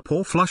 flush up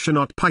or flush a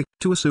not pipe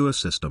to a sewer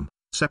system,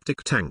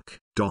 septic tank.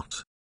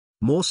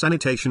 More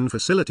sanitation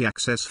facility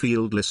access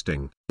field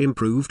listing,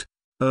 improved,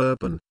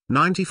 urban,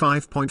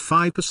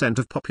 95.5%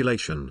 of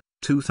population,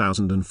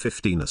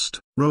 2015.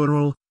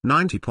 Rural,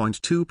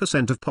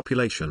 90.2% of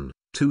population,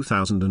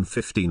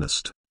 2015.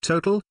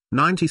 Total,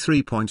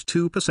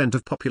 93.2%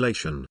 of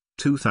population,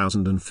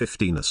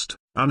 2015.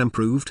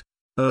 Unimproved,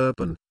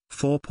 urban,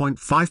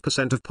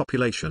 4.5% of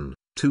population,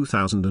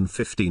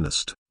 2015.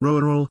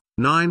 Rural,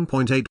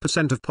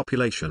 9.8% of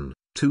population,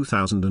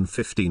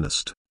 2015.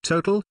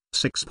 Total,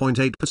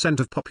 6.8%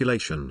 of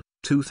population,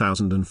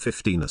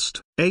 2015.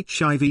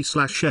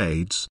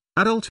 HIV/AIDS,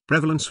 adult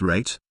prevalence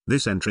rate,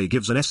 this entry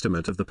gives an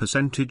estimate of the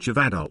percentage of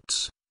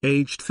adults,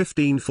 aged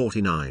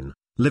 15-49,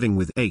 living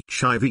with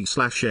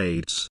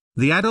HIV/AIDS.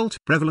 The adult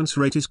prevalence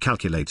rate is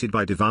calculated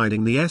by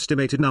dividing the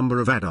estimated number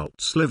of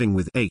adults living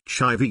with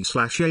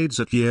HIV/AIDS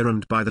at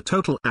year-end by the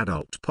total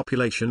adult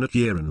population at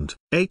year-end.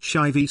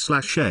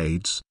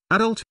 HIV/AIDS,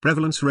 adult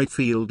prevalence rate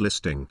field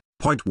listing,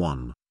 point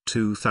 1,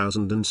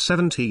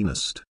 2017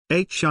 est.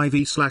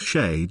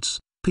 HIV/AIDS,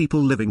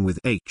 people living with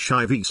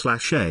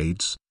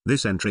HIV/AIDS,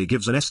 this entry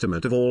gives an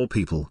estimate of all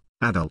people,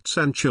 adults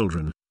and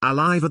children,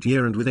 alive at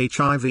year-end with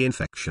HIV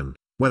infection,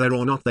 whether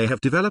or not they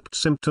have developed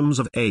symptoms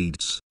of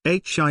AIDS.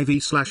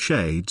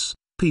 HIV/AIDS,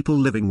 people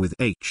living with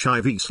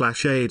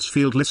HIV/AIDS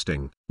field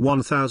listing,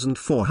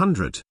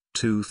 1400,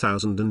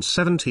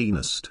 2017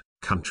 est.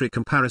 Country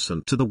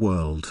comparison to the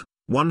world,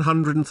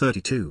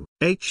 132.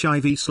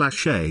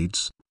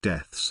 HIV/AIDS,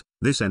 deaths,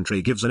 this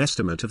entry gives an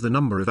estimate of the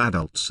number of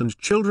adults and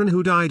children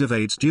who died of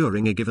AIDS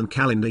during a given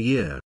calendar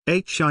year.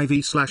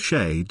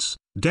 HIV/AIDS,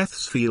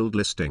 deaths field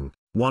listing,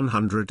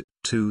 100,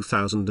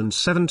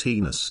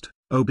 2017 est.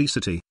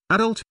 Obesity,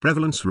 adult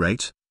prevalence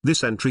rate,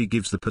 this entry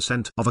gives the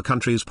percent of a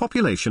country's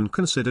population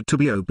considered to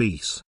be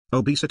obese.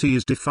 Obesity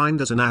is defined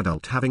as an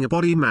adult having a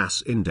body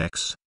mass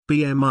index,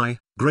 BMI,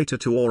 greater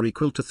to or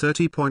equal to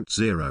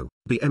 30.0.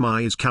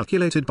 BMI is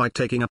calculated by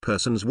taking a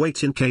person's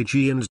weight in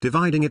kg and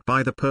dividing it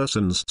by the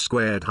person's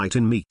squared height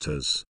in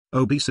meters.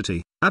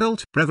 Obesity,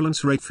 adult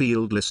prevalence rate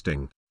field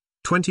listing,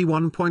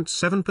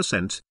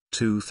 21.7%,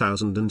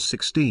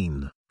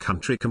 2016.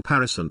 Country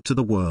comparison to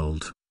the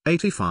world,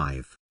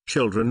 85.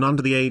 Children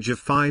under the age of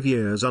 5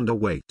 years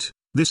underweight.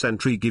 This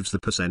entry gives the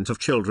percent of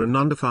children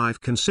under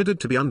 5 considered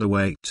to be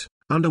underweight.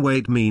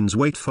 Underweight means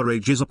weight for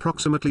age is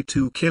approximately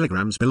 2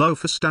 kilograms below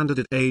for standard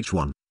at age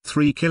 1,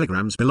 3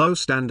 kilograms below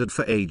standard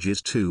for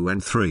ages 2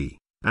 and 3,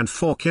 and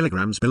 4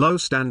 kilograms below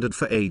standard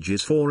for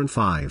ages 4 and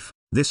 5.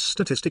 This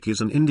statistic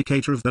is an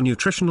indicator of the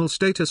nutritional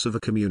status of a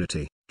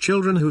community.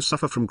 Children who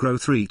suffer from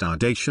growth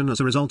retardation as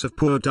a result of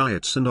poor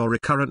diets and or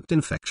recurrent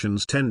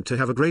infections tend to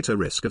have a greater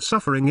risk of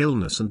suffering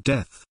illness and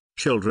death.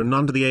 Children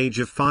under the age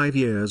of 5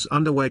 years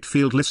underweight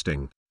field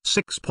listing,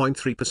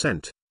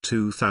 6.3%,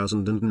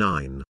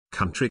 2009.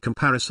 Country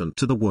comparison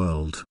to the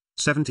world,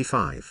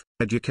 75.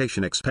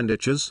 Education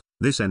expenditures,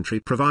 this entry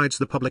provides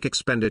the public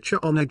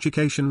expenditure on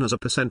education as a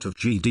percent of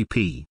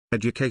GDP.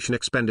 Education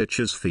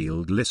expenditures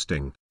field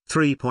listing,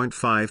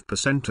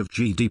 3.5% of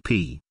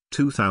GDP,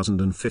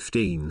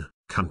 2015.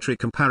 Country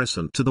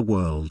comparison to the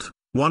world,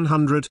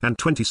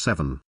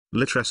 127.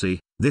 Literacy,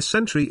 this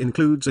entry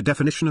includes a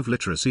definition of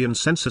literacy and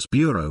Census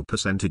Bureau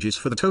percentages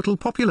for the total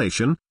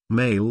population,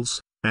 males,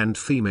 and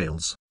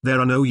females. There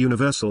are no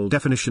universal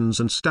definitions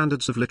and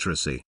standards of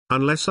literacy,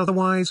 unless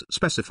otherwise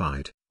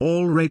specified.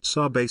 All rates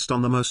are based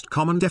on the most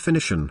common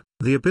definition,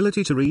 the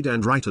ability to read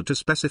and write at a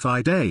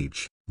specified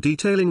age.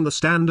 Detailing the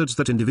standards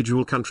that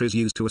individual countries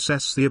use to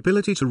assess the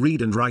ability to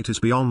read and write is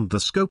beyond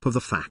the scope of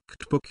the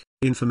fact book.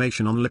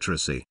 Information on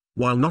literacy,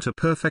 while not a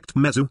perfect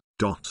measure.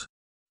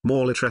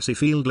 More literacy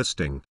field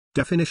listing,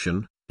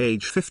 definition,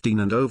 age 15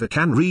 and over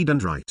can read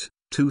and write,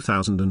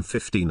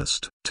 2015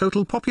 est.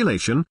 Total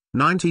population,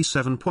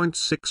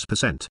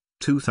 97.6%,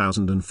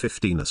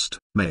 2015 est.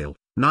 Male,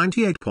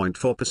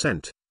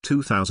 98.4%,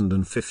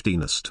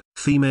 2015 est.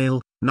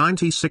 Female,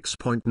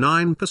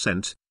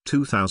 96.9%,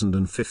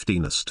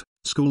 2015 est.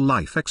 School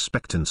life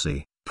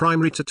expectancy,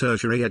 primary to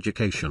tertiary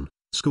education,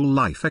 school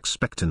life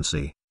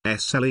expectancy,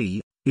 SLE,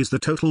 is the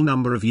total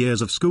number of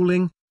years of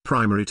schooling,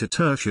 primary to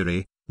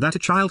tertiary, that a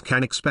child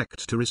can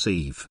expect to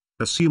receive,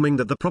 assuming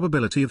that the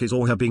probability of his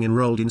or her being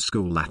enrolled in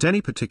school at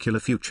any particular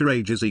future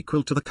age is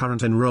equal to the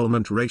current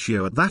enrollment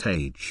ratio at that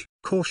age.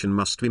 Caution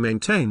must be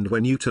maintained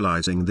when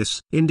utilizing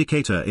this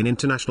indicator in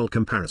international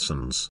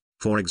comparisons.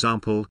 For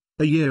example,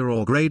 a year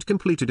or grade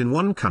completed in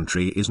one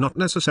country is not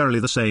necessarily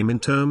the same in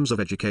terms of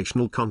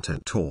educational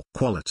content or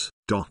quality.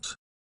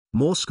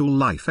 More school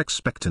life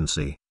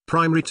expectancy,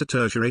 primary to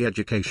tertiary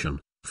education,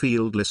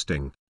 field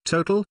listing,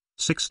 total,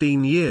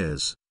 16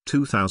 years,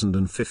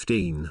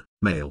 2015,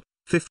 male,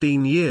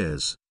 15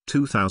 years,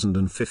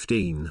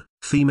 2015,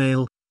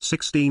 female,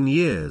 16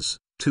 years,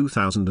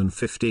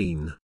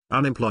 2015,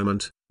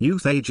 unemployment,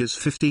 youth ages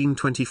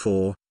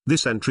 15-24,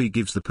 this entry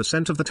gives the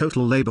percent of the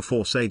total labor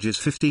force ages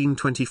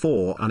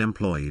 15-24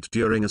 unemployed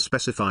during a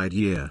specified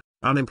year.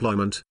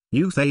 Unemployment,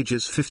 youth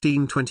ages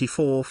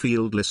 15-24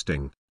 field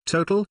listing,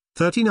 total,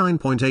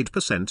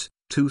 39.8%,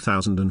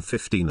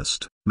 2015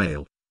 est,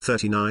 male,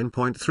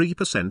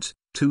 39.3%,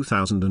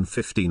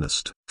 2015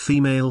 est,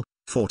 female,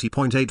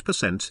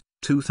 40.8%,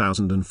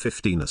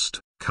 2015 est.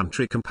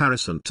 Country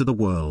comparison to the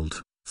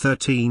world,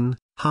 13,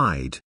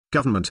 Hyde,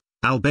 Government,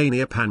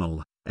 Albania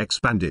Panel,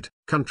 expanded,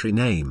 country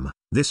name.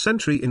 This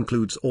entry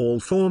includes all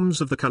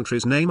forms of the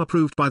country's name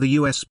approved by the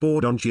U.S.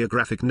 Board on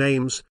Geographic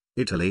Names.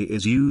 Italy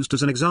is used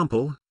as an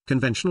example,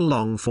 conventional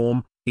long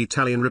form,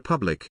 Italian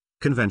Republic,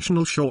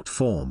 conventional short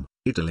form,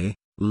 Italy,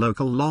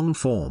 local long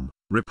form,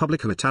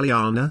 Repubblica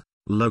Italiana,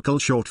 local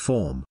short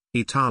form,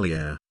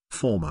 Italia,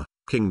 former,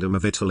 Kingdom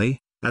of Italy,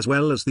 as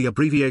well as the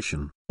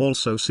abbreviation.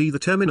 Also see the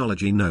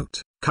terminology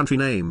note. Country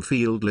name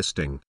field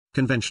listing,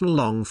 conventional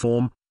long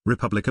form,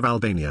 Republic of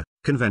Albania,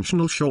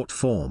 conventional short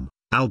form,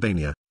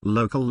 Albania,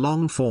 local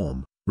long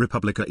form,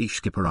 Republika e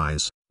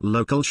Shqipërisë,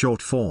 local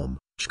short form,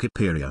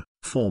 Shqiperia,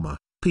 former,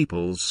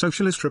 People's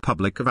Socialist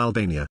Republic of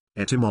Albania.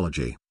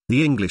 Etymology: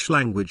 the English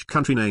language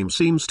country name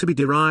seems to be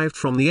derived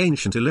from the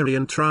ancient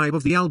Illyrian tribe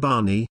of the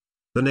Albani.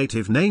 The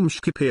native name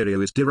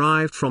Shqiperia is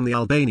derived from the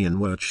Albanian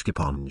word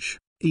shqiponj,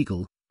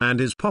 eagle,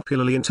 and is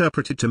popularly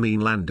interpreted to mean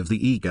land of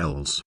the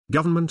eagles.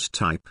 Government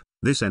type: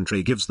 this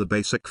entry gives the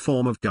basic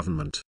form of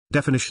government.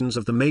 Definitions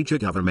of the major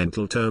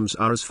governmental terms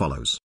are as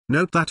follows.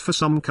 Note that for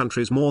some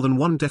countries more than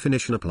one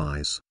definition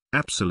applies.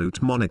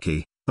 Absolute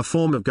monarchy, a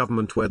form of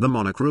government where the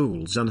monarch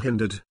rules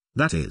unhindered,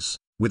 that is,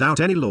 without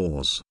any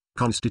laws,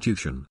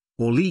 constitution,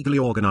 or legally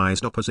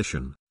organized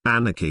opposition.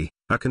 Anarchy,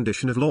 a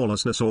condition of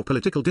lawlessness or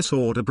political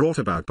disorder brought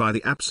about by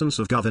the absence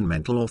of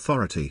governmental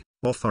authority.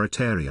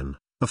 Authoritarian,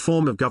 a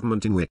form of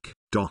government in which.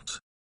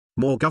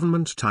 More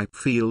government type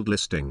field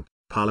listing.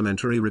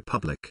 Parliamentary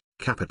republic.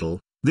 Capital: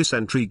 this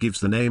entry gives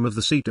the name of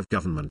the seat of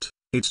government,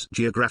 its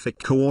geographic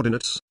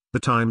coordinates, the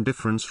time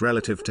difference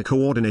relative to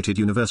Coordinated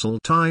Universal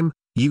Time,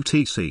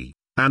 UTC,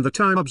 and the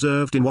time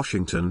observed in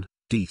Washington,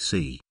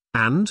 D.C.,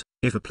 and,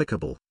 if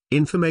applicable,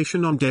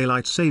 information on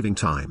daylight saving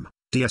time,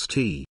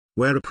 DST,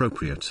 where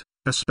appropriate.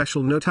 A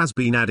special note has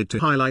been added to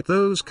highlight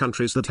those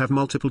countries that have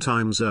multiple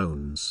time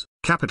zones.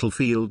 Capital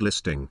field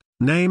listing.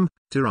 Name: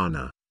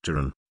 Tirana,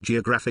 Tiran.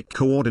 Geographic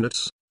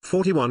coordinates: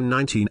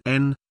 4119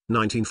 N,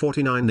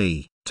 1949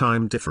 E.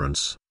 Time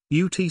difference: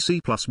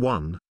 UTC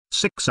 +1,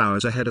 6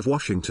 hours ahead of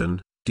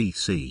Washington,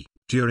 D.C.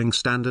 During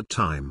standard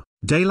time,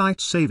 daylight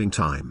saving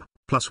time,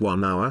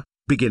 +1 hour,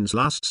 begins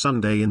last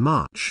Sunday in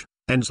March,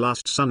 ends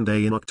last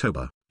Sunday in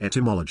October.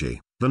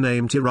 Etymology: the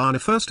name Tirana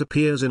first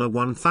appears in a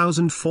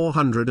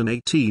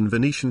 1418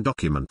 Venetian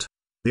document.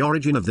 The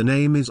origin of the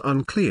name is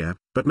unclear,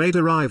 but may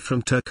derive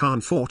from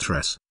Turkan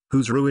fortress,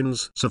 whose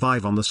ruins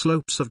survive on the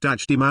slopes of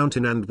Dajdi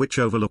mountain and which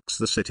overlooks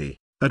the city.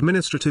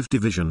 Administrative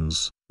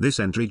divisions: this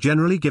entry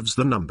generally gives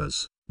the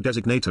numbers,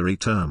 designatory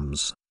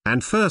terms,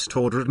 and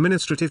first-order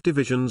administrative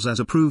divisions as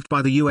approved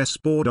by the U.S.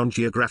 Board on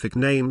Geographic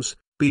Names,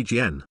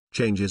 BGN.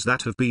 Changes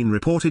that have been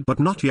reported but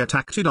not yet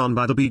acted on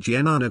by the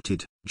BGN are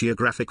noted.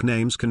 Geographic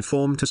names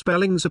conform to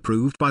spellings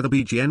approved by the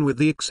BGN with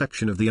the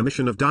exception of the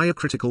omission of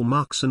diacritical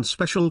marks and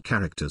special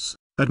characters.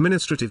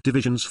 Administrative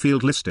divisions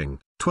field listing: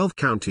 12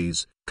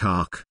 counties: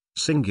 Kark,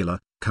 singular,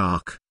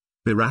 Kark,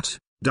 Berat,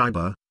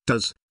 Diba,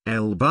 Duz,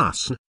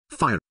 Elbasan,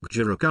 Fire,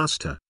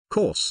 Gjirokasta,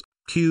 Kors,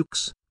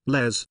 Kukes,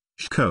 Les,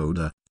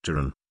 Shkoda,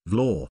 Tiran,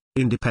 Vlor.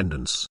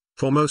 Independence: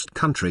 for most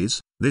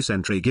countries, this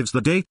entry gives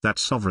the date that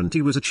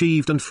sovereignty was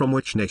achieved and from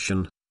which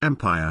nation,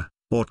 empire,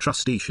 or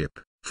trusteeship.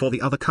 For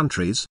the other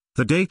countries,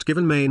 the date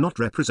given may not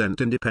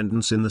represent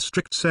independence in the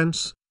strict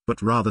sense,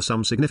 but rather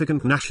some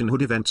significant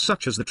nationhood event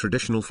such as the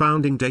traditional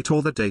founding date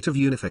or the date of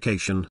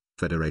unification,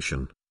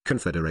 federation,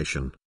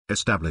 confederation,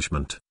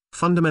 establishment,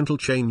 fundamental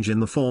change in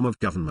the form of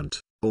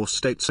government, or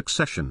state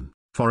succession.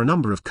 For a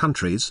number of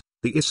countries,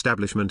 the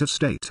establishment of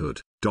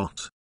statehood.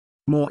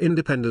 More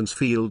independence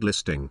field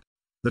listing.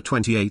 The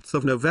 28th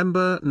of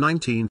November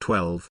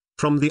 1912,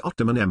 from the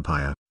Ottoman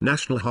Empire.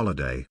 National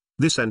holiday: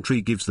 this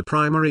entry gives the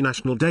primary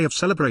national day of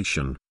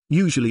celebration,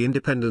 usually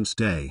Independence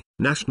Day.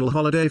 National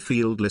holiday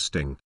field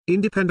listing.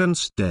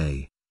 Independence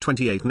Day,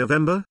 28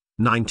 November,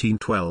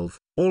 1912,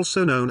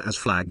 also known as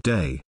Flag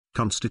Day.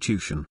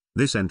 Constitution: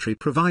 this entry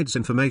provides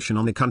information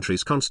on the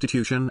country's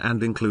constitution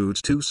and includes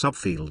two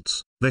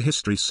subfields. The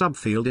history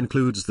subfield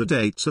includes the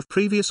dates of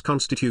previous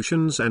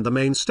constitutions and the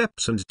main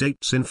steps and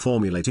dates in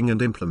formulating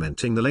and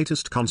implementing the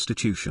latest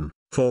constitution.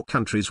 For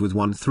countries with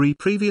 1-3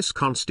 previous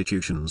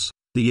constitutions,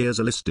 the years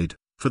are listed.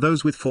 For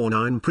those with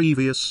 4-9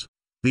 previous,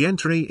 the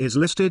entry is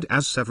listed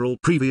as several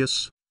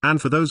previous,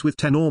 and for those with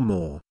 10 or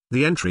more,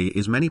 the entry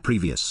is many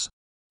previous.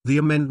 The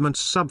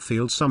amendments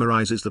subfield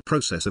summarizes the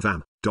process of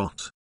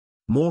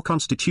More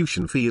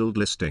constitution field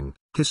listing.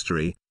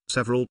 History: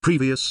 several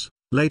previous,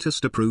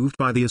 latest approved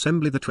by the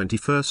Assembly the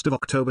 21st of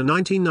October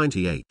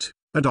 1998,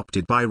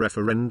 adopted by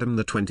referendum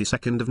the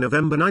 22nd of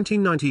November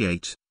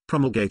 1998,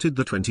 promulgated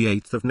the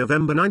 28th of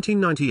November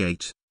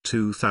 1998,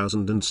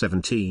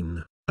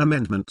 2017.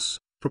 Amendments,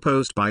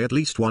 proposed by at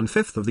least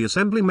 1/5 of the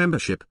Assembly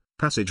membership.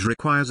 Passage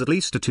requires at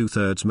least a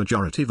 2/3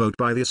 majority vote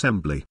by the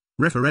Assembly.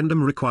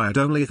 Referendum required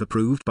only if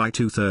approved by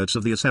 2/3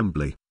 of the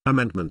Assembly.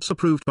 Amendments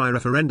approved by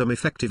referendum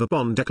effective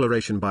upon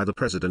declaration by the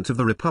President of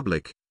the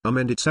Republic,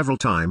 amended several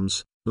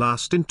times,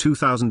 last in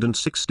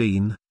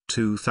 2016,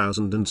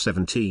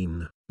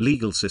 2017.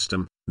 Legal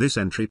system: this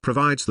entry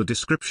provides the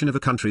description of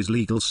a country's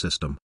legal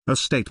system. A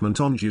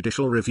statement on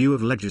judicial review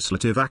of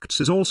legislative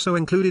acts is also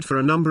included for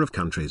a number of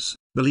countries.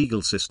 The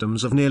legal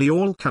systems of nearly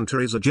all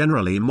countries are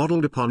generally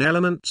modeled upon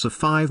elements of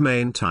 5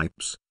 main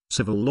types: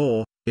 civil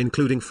law,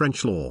 including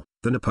French law,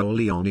 the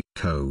Napoleonic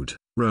Code,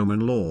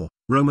 Roman law,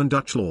 Roman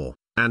Dutch law,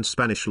 and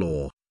Spanish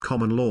law,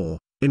 common law,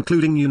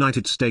 including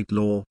United States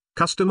law,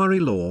 customary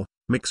law,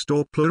 mixed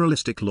or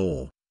pluralistic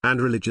law,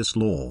 and religious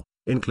law,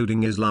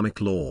 including Islamic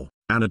law.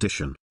 An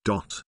addition.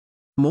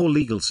 More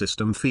legal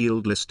system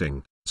field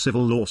listing.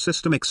 civil law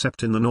system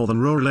except in the northern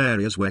rural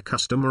areas where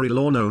customary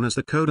law known as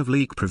the Code of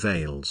League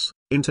prevails.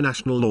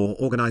 International law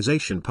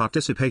organization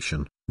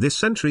participation.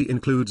 This entry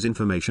includes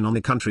information on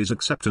the country's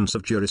acceptance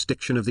of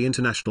jurisdiction of the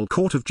International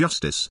Court of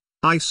Justice,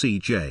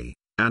 ICJ,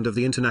 and of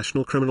the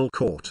International Criminal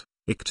Court,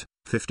 ICT.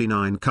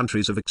 59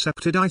 countries have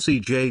accepted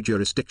ICJ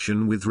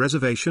jurisdiction with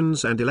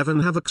reservations and 11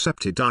 have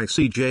accepted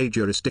ICJ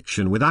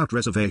jurisdiction without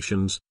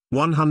reservations.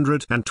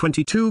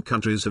 122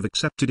 countries have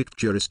accepted ICT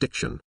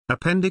jurisdiction.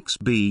 Appendix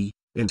B,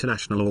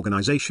 International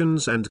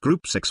Organizations and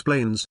Groups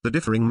explains the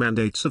differing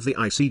mandates of the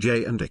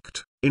ICJ and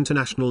ICT.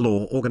 International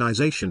Law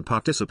Organization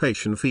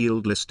Participation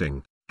Field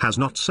Listing has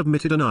not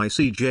submitted an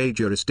ICJ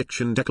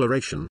jurisdiction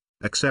declaration,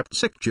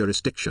 accepts ICT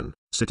jurisdiction.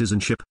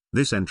 Citizenship.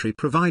 This entry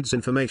provides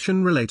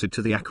information related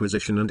to the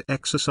acquisition and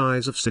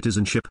exercise of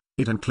citizenship.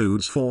 It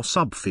includes 4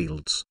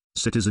 subfields.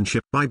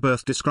 Citizenship by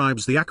birth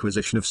describes the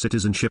acquisition of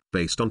citizenship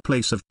based on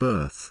place of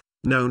birth,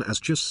 known as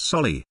jus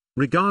soli,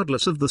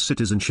 regardless of the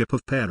citizenship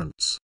of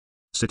parents.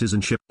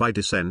 Citizenship by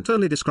descent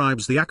only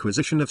describes the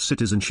acquisition of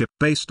citizenship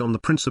based on the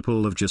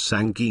principle of jus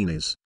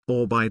sanguinis,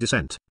 or by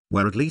descent,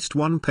 where at least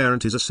one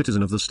parent is a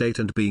citizen of the state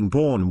and being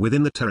born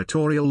within the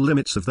territorial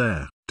limits of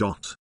their.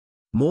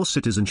 More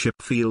citizenship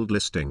field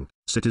listing.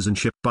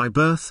 Citizenship by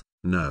birth,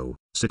 no.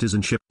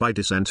 Citizenship by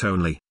descent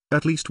only.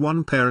 At least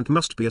one parent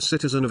must be a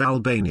citizen of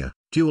Albania.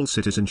 Dual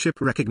citizenship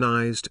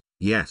recognized,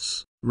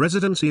 yes.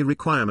 Residency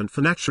requirement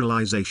for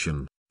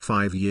naturalization,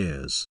 5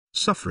 years.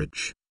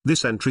 Suffrage.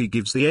 This entry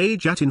gives the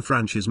age at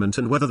enfranchisement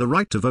and whether the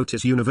right to vote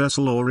is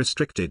universal or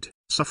restricted.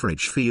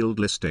 Suffrage field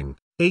listing.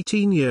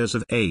 18 years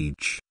of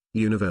age,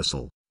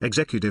 universal.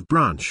 Executive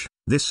branch.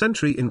 This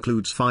entry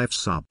includes 5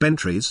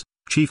 sub-entries: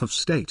 Chief of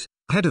State,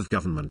 Head of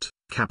Government,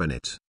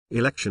 Cabinet,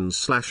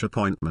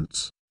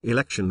 Elections/Appointments,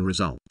 Election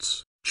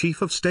Results.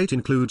 Chief of State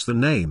includes the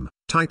name,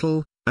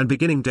 title, and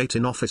beginning date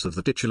in office of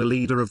the titular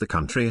leader of the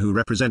country who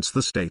represents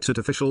the state at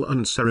official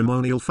and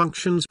ceremonial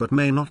functions but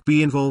may not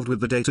be involved with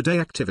the day-to-day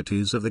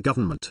activities of the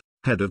government.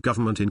 Head of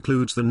Government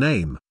includes the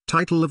name,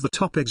 title of the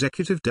top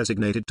executive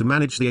designated to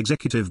manage the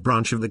executive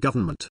branch of the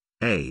government.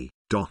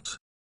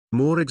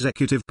 More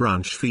executive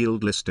branch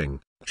field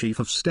listing. Chief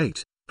of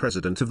State,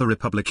 President of the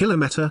Republic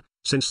Ilameta,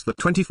 since the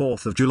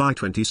 24th of July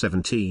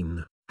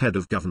 2017. Head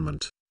of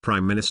Government,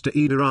 Prime Minister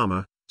Edi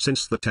Rama,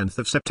 since the 10th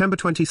of September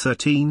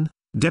 2013.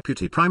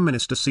 Deputy Prime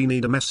Minister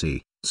Sinida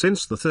Messi,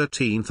 since the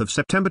 13th of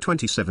September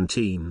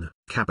 2017.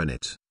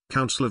 Cabinet,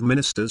 Council of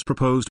Ministers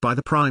proposed by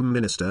the Prime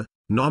Minister,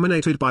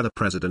 nominated by the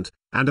President,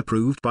 and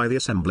approved by the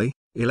Assembly.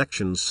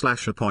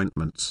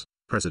 Elections/Appointments.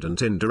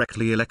 President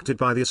indirectly elected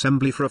by the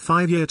Assembly for a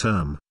 5-year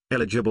term,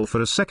 eligible for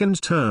a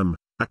second term.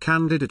 A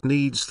candidate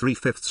needs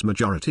 3/5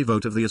 majority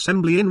vote of the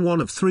Assembly in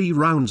one of 3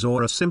 rounds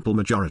or a simple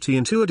majority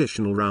in 2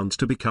 additional rounds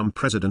to become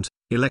president.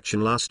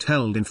 Election last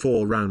held in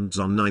 4 rounds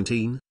on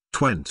 19,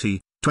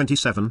 20,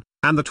 27,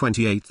 and the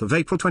 28th of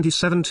April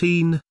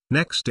 2017.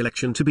 Next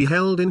election to be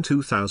held in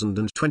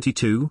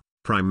 2022.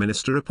 Prime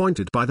Minister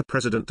appointed by the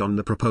President on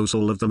the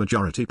proposal of the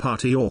majority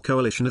party or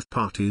coalition of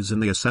parties in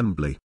the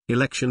Assembly.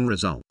 Election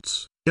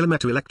results.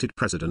 Ilameta elected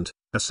President.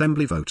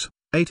 Assembly vote,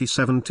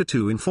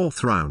 87-2 in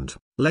 4th round.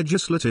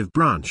 Legislative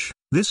branch.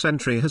 This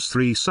entry has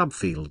 3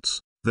 subfields.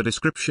 The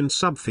description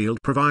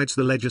subfield provides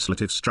the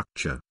legislative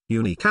structure: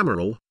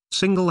 unicameral,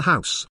 single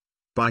house;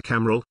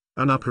 bicameral,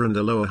 an upper and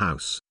a lower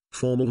house;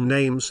 formal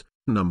names,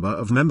 number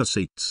of member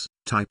seats,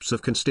 types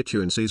of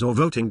constituencies or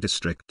voting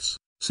districts,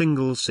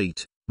 single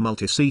seat,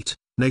 multi-seat,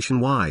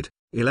 nationwide,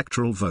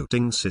 electoral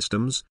voting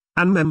systems,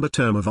 and member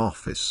term of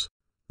office.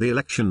 The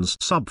elections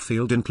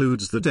subfield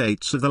includes the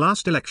dates of the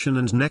last election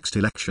and next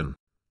election.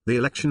 The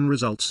election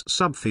results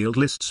subfield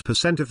lists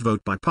 % of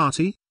vote by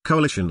party,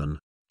 coalition and.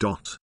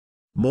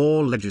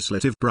 More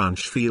legislative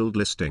branch field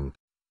listing.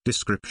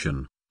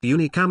 Description: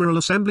 unicameral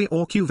assembly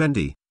or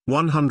QVENDI,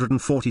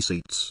 140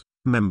 seats.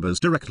 Members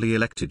directly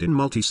elected in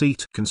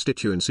multi-seat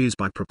constituencies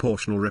by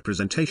proportional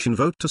representation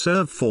vote to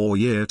serve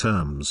 4-year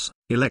terms.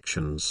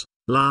 Elections,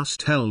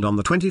 last held on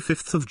the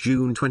 25th of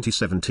June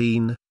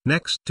 2017,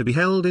 next to be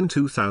held in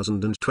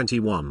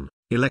 2021.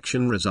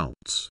 Election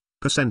results,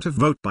 % of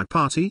vote by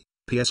party,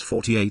 PS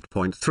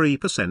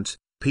 48.3%,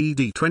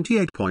 PD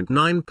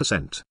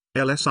 28.9%,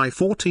 LSI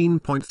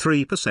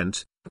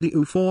 14.3%,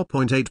 DU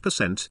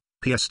 4.8%,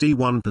 PSD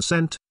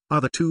 1%,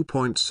 other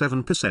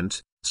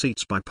 2.7%,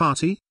 seats by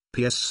party,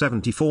 PS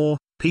 74,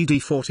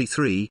 PD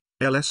 43,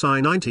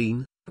 LSI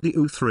 19,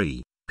 DU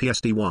 3,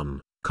 PSD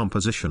 1.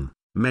 Composition: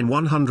 men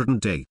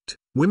 108,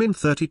 women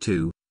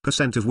 32,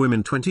 % of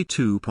women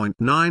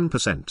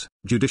 22.9%.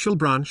 Judicial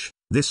branch.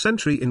 This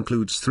entry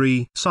includes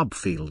 3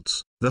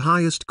 subfields. The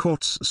highest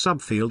courts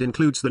subfield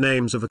includes the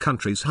names of a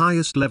country's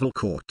highest level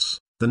courts,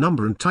 the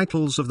number and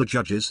titles of the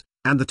judges,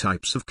 and the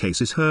types of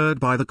cases heard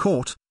by the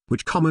court,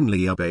 which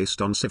commonly are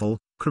based on civil,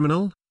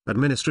 criminal,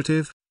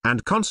 administrative,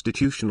 and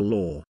constitutional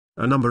law.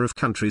 A number of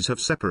countries have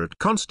separate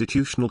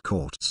constitutional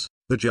courts.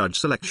 The judge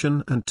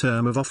selection and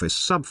term of office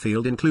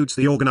subfield includes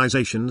the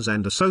organizations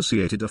and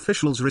associated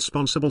officials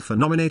responsible for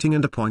nominating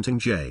and appointing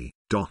J.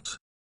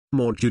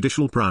 More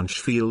judicial branch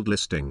field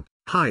listing.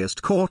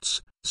 Highest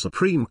courts,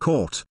 Supreme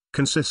Court,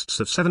 consists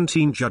of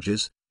 17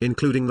 judges,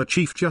 including the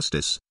Chief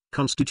Justice.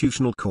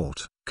 Constitutional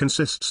Court,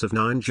 consists of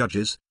 9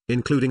 judges,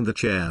 including the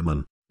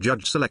chairman.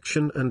 Judge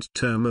selection and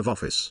term of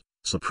office.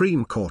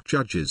 Supreme Court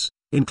judges,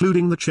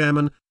 including the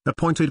chairman,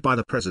 appointed by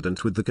the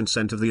President with the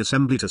consent of the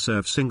Assembly to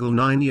serve single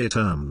 9-year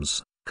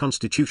terms.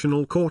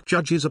 Constitutional Court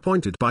judges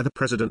appointed by the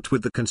President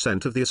with the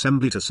consent of the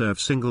Assembly to serve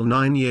single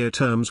 9-year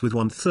terms with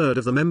 1/3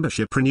 of the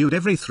membership renewed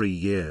every 3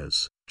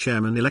 years.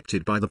 Chairman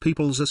elected by the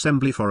People's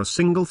Assembly for a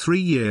single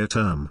 3-year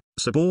term.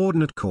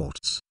 Subordinate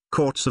courts,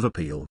 courts of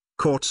appeal,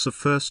 courts of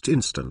first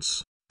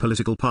instance.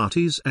 Political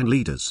parties and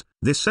leaders.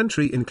 This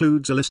entry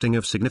includes a listing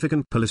of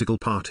significant political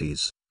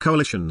parties,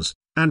 coalitions,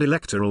 and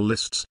electoral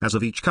lists as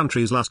of each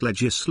country's last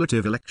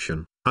legislative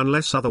election,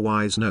 unless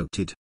otherwise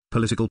noted.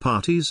 Political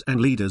parties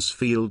and leaders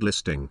field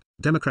listing.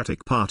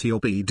 Democratic Party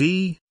or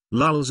BD,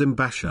 Lul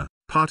Zimbabwe,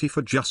 Party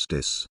for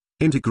Justice,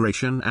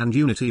 Integration and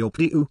Unity or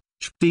PDU,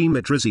 Chdi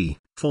Medrizi,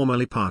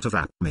 formerly part of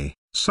APMI,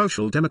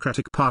 Social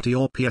Democratic Party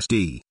or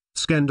PSD,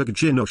 Skenda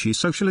Gajinoshi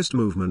Socialist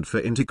Movement for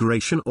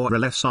Integration or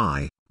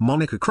LSI,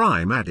 Monica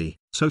Crime Addy,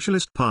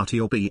 Socialist Party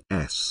or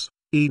BS,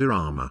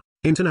 Idarama,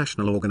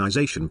 International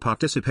Organization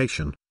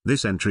Participation.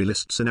 This entry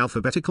lists in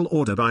alphabetical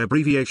order by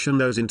abbreviation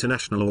those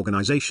international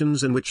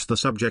organizations in which the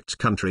subject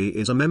country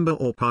is a member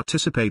or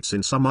participates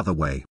in some other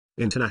way.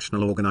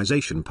 International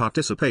Organization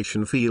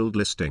Participation Field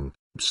Listing,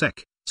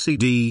 PSEC,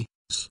 CD,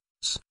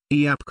 SS,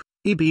 EAPC,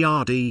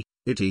 EBRD,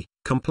 ITI,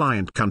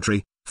 Compliant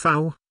Country,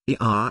 FAO,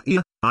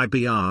 ERIA,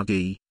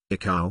 IBRD,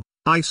 ICAO,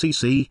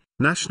 ICC,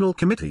 National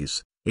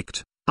Committees,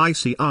 ICT,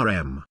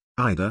 ICRM,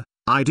 IDA,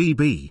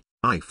 IDB,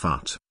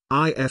 IFAT,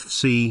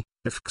 IFC,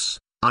 IFCS,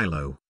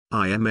 ILO,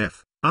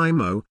 IMF,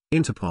 IMO,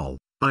 Interpol,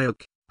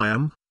 IOC,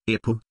 IAM,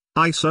 IPU,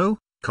 ISO,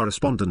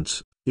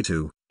 Correspondent,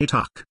 ITU,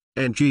 ITAC,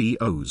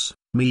 NGOs,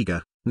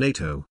 MEGA,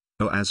 NATO,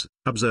 OAS,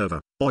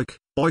 Observer, OIC,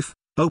 OIF,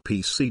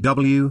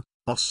 OPCW,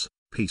 OS,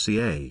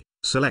 PCA,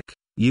 SELEC,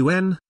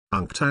 UN,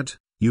 UNCTAD,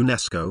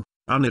 UNESCO,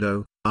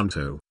 UNIDO,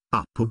 UNTO,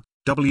 APU,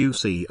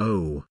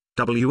 WCO,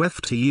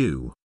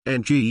 WFTU,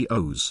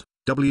 NGOs,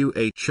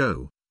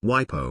 WHO,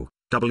 WIPO,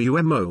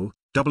 WMO,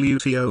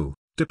 WTO,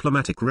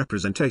 Diplomatic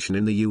Representation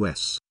in the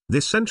U.S.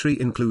 This entry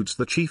includes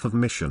the Chief of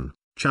Mission,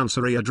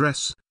 Chancery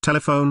address,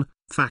 telephone,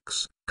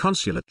 fax,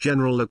 consulate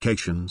general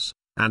locations,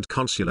 and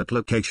consulate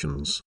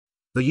locations.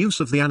 The use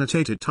of the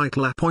annotated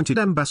title appointed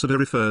ambassador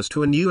refers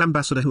to a new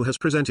ambassador who has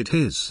presented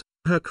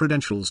her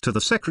credentials to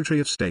the Secretary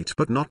of State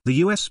but not the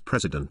U.S.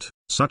 President.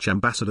 Such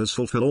ambassadors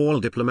fulfill all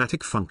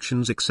diplomatic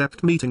functions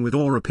except meeting with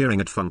or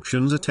appearing at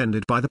functions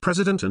attended by the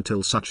President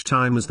until such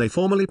time as they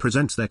formally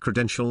present their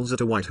credentials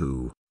at a White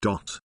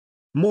House.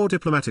 More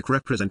diplomatic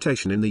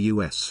representation in the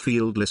U.S.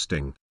 field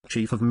listing.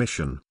 Chief of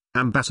Mission,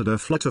 Ambassador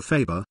Flutter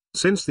Faber,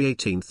 since the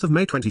 18th of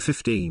May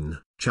 2015,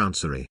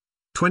 Chancery.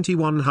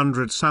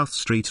 2100 South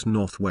Street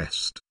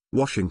Northwest,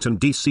 Washington,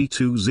 D.C.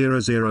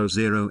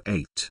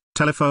 20008.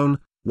 Telephone,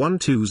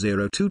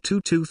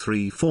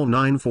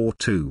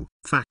 12022234942.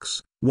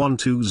 Fax,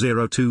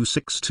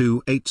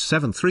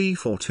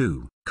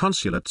 12026287342.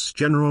 Consulates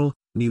General,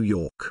 New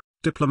York.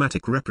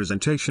 Diplomatic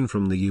representation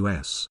from the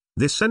U.S.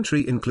 This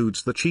entry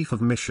includes the Chief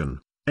of Mission,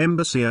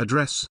 Embassy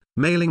address,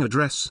 mailing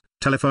address,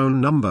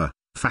 telephone number,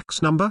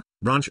 fax number,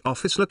 branch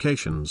office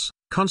locations,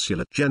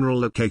 Consulate General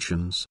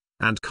locations,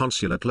 and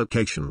consulate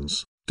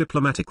locations.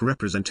 Diplomatic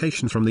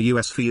representation from the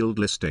U.S. field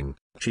listing.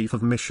 Chief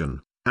of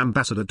Mission,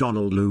 Ambassador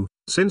Donald Liu,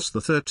 since the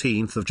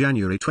 13th of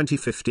January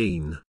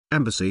 2015.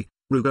 Embassy,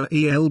 Ruga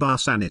El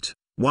Barsanit,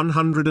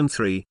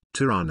 103,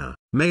 Tirana.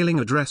 Mailing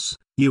address,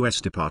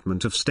 U.S.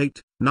 Department of State,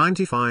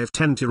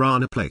 9510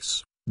 Tirana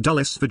Place,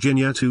 Dulles,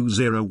 Virginia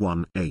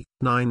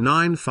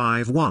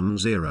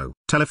 201899510.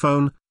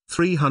 Telephone,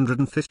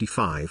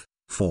 355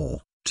 4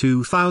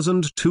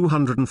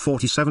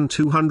 2247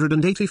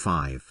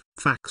 285.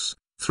 Fax,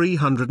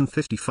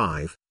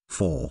 355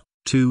 4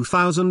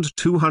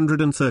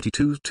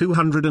 2232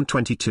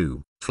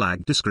 222.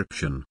 Flag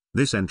description.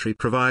 This entry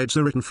provides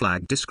a written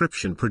flag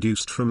description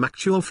produced from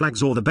actual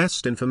flags or the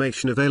best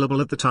information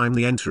available at the time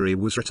the entry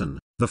was written.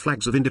 The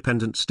flags of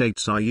independent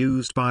states are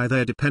used by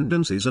their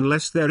dependencies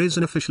unless there is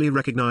an officially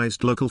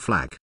recognized local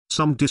flag.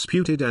 Some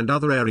disputed and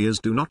other areas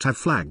do not have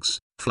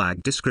flags.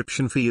 Flag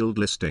description field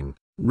listing.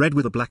 Red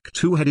with a black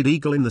two-headed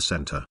eagle in the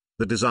center.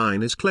 The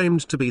design is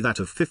claimed to be that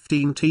of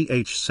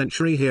 15th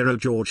century hero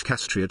George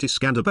Kastriot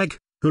Skanderbeg,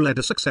 who led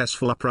a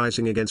successful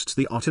uprising against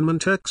the Ottoman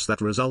Turks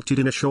that resulted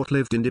in a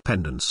short-lived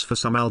independence for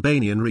some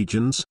Albanian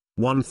regions,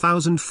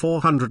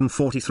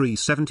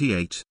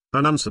 1443-78.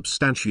 An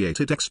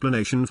unsubstantiated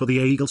explanation for the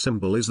eagle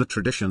symbol is the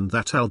tradition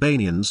that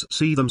Albanians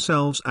see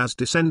themselves as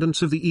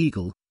descendants of the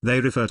eagle.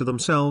 They refer to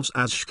themselves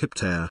as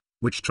Shqiptar,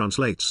 which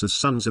translates as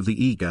sons of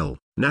the eagle.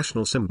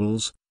 National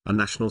symbols. A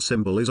national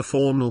symbol is a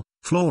formal,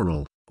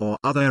 floral, or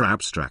other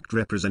abstract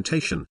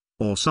representation,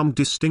 or some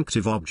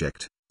distinctive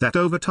object, that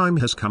over time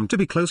has come to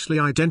be closely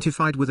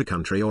identified with a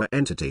country or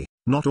entity.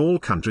 Not all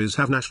countries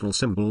have national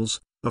symbols,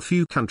 a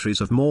few countries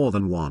have more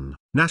than one.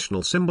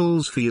 National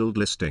symbols field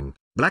listing.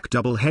 Black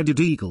double-headed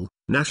eagle.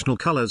 National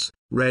colors,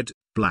 red,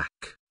 black,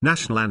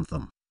 National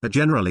anthem, a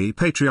generally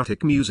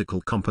patriotic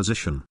musical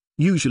composition,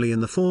 usually in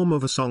the form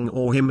of a song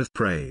or hymn of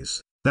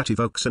praise, that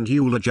evokes and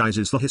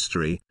eulogizes the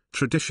history,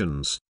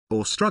 traditions,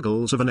 or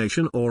struggles of a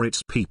nation or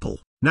its people.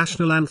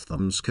 National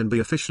anthems can be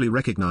officially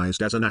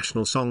recognized as a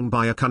national song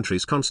by a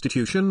country's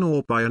constitution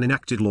or by an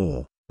enacted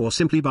law, or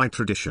simply by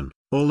tradition.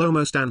 Although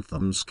most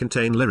anthems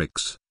contain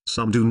lyrics,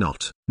 some do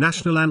not.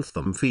 National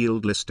anthem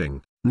field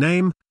listing: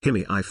 name,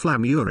 Hymn I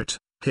Flamurit,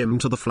 hymn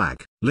to the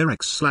flag.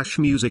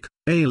 Lyrics/music,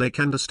 Ale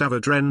Kandastava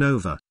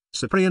Drenova,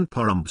 Cyprian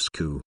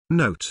Porumsku.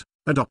 Note,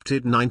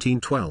 adopted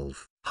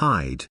 1912.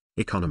 Hide,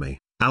 economy.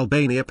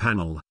 Albania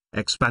panel,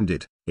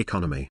 expanded,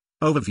 economy.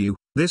 Overview.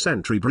 This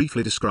entry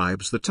briefly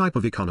describes the type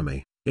of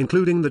economy,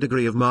 including the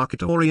degree of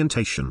market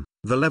orientation,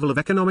 the level of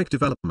economic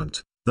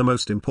development, the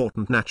most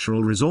important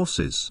natural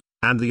resources,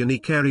 and the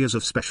unique areas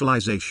of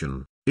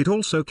specialization. It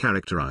also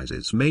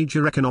characterizes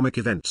major economic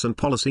events and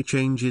policy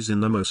changes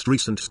in the most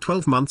recent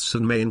 12 months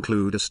and may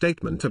include a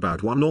statement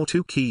about one or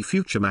two key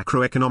future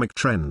macroeconomic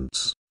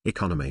trends.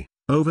 Economy.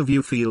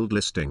 Overview field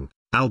listing.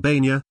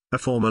 Albania, a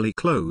formerly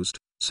closed,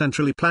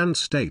 centrally planned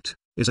state,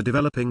 is a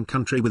developing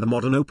country with a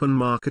modern open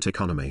market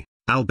economy.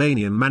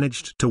 Albania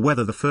managed to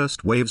weather the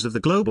first waves of the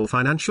global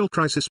financial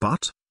crisis,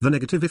 but the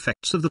negative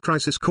effects of the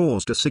crisis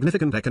caused a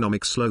significant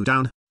economic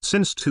slowdown.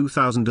 Since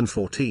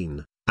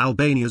 2014,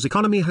 Albania's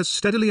economy has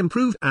steadily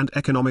improved and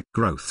economic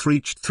growth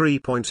reached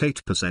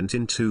 3.8%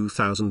 in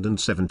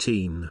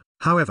 2017.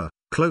 However,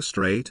 close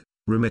trade,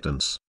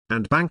 remittance,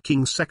 and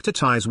banking sector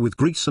ties with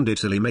Greece and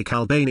Italy make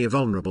Albania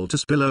vulnerable to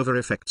spillover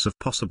effects of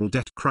possible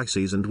debt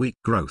crises and weak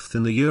growth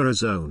in the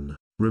Eurozone.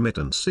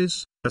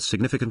 Remittances, a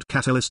significant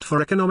catalyst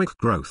for economic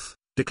growth,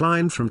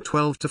 declined from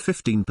 12 to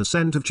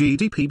 15% of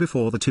GDP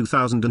before the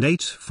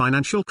 2008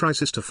 financial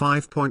crisis to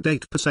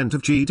 5.8%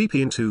 of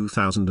GDP in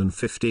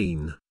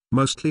 2015,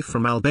 mostly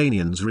from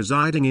Albanians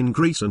residing in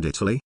Greece and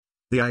Italy.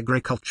 The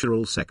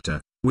agricultural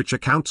sector, which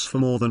accounts for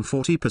more than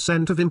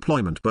 40% of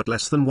employment but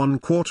less than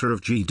 1/4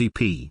 of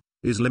GDP,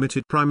 is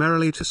limited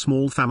primarily to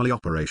small family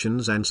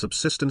operations and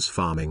subsistence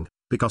farming,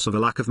 because of a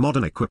lack of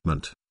modern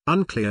equipment,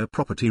 unclear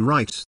property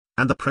rights,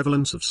 and the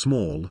prevalence of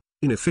small,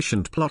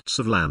 inefficient plots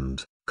of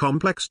land,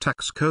 complex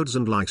tax codes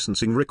and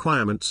licensing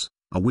requirements,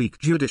 a weak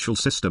judicial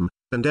system,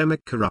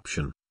 endemic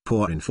corruption,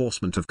 poor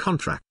enforcement of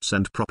contracts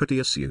and property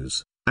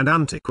issues, and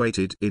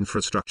antiquated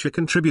infrastructure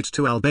contribute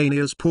to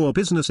Albania's poor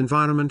business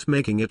environment,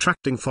 making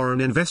attracting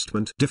foreign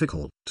investment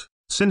difficult.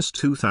 Since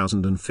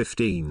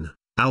 2015,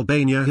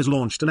 Albania has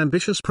launched an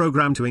ambitious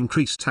program to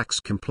increase tax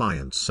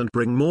compliance and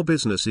bring more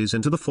businesses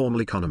into the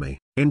formal economy.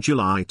 In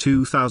July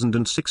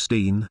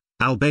 2016,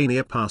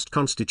 Albania passed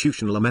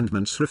constitutional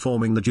amendments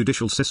reforming the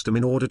judicial system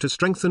in order to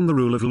strengthen the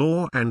rule of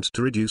law and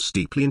to reduce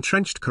deeply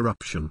entrenched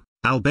corruption.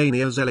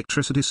 Albania's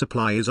electricity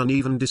supply is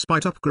uneven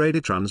despite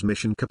upgraded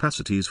transmission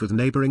capacities with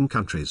neighboring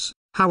countries.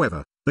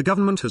 However, the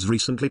government has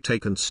recently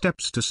taken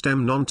steps to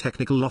stem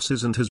non-technical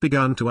losses and has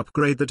begun to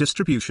upgrade the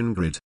distribution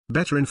grid.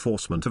 Better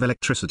enforcement of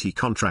electricity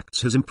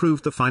contracts has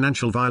improved the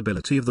financial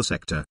viability of the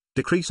sector,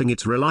 decreasing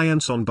its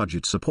reliance on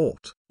budget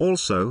support.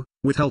 Also,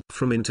 with help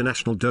from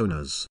international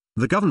donors,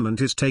 the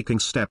government is taking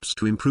steps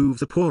to improve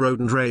the poor road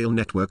and rail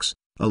networks,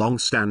 a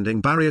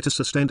long-standing barrier to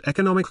sustained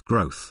economic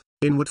growth.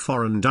 Inward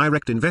foreign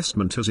direct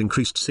investment has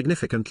increased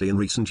significantly in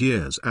recent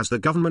years as the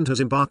government has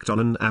embarked on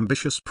an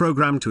ambitious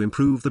program to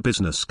improve the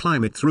business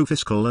climate through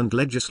fiscal and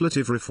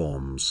legislative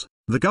reforms.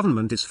 The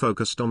government is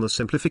focused on the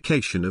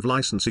simplification of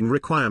licensing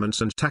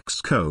requirements and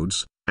tax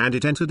codes, and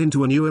it entered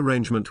into a new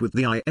arrangement with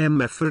the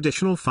IMF for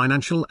additional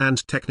financial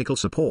and technical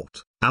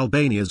support.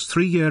 Albania's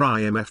 3-year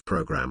IMF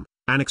program,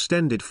 an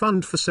extended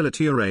fund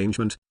facility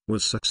arrangement,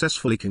 was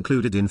successfully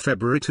concluded in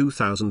February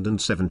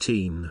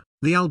 2017.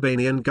 The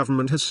Albanian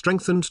government has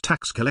strengthened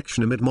tax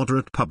collection amid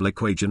moderate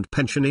public wage and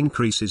pension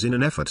increases in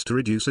an effort to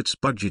reduce its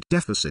budget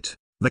deficit.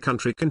 The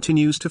country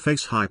continues to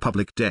face high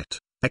public debt,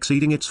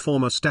 exceeding its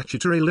former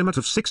statutory limit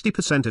of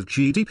 60% of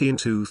GDP in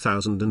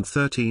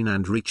 2013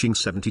 and reaching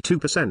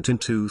 72% in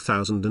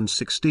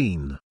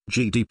 2016.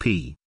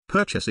 GDP,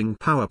 purchasing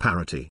power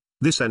parity.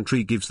 This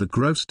entry gives the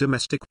gross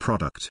domestic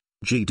product,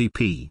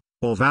 GDP,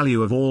 or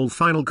value of all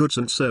final goods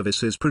and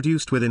services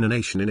produced within a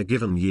nation in a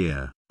given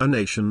year. A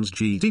nation's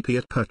GDP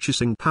at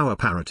purchasing power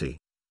parity,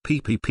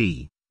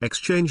 PPP,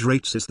 exchange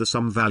rates is the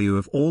sum value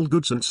of all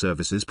goods and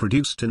services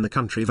produced in the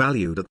country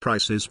valued at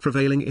prices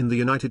prevailing in the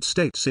United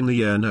States in the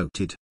year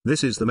noted.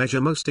 This is the measure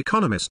most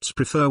economists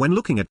prefer when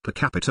looking at per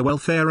capita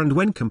welfare and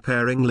when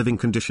comparing living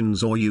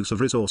conditions or use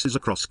of resources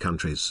across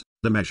countries.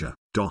 The measure.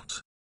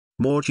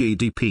 More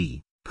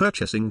GDP,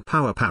 purchasing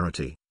power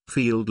parity,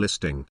 field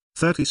listing.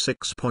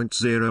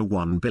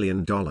 $36.01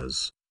 billion,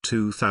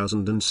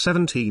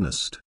 2017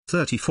 est,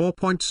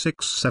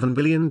 $34.67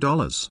 billion,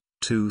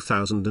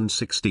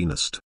 2016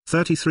 est,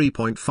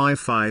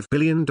 $33.55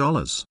 billion,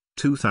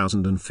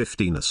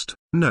 2015 est.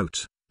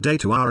 Note,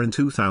 data are in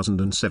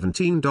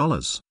 2017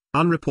 dollars.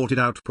 Unreported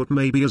output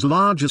may be as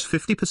large as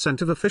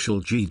 50% of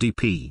official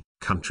GDP.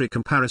 Country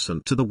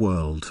comparison to the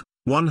world.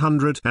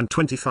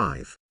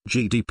 125,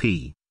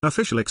 GDP,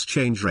 official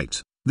exchange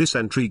rate. This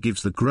entry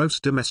gives the gross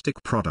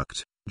domestic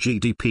product,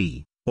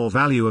 GDP, or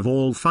value of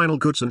all final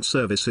goods and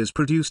services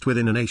produced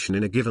within a nation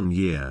in a given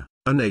year.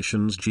 A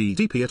nation's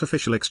GDP at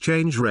official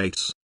exchange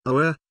rates,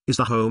 OER, is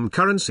the home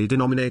currency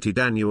denominated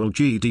annual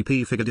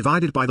GDP figure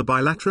divided by the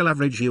bilateral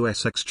average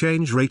US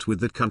exchange rate with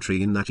that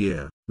country in that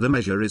year. The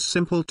measure is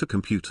simple to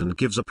compute and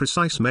gives a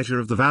precise measure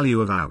of the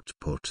value of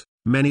output.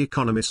 Many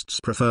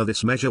economists prefer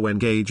this measure when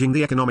gauging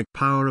the economic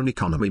power an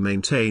economy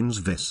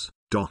maintains.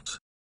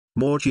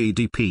 More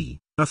GDP,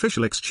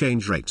 official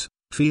exchange rate,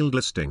 field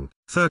listing,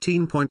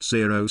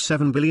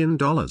 $13.07 billion,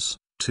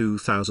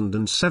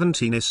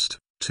 2017 ist,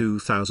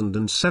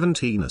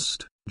 2017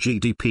 ist,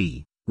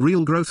 GDP,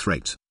 real growth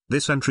rate.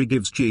 This entry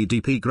gives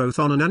GDP growth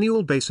on an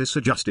annual basis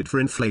adjusted for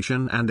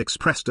inflation and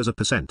expressed as a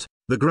percent.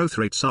 The growth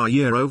rates are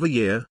year over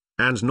year,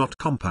 and not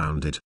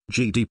compounded.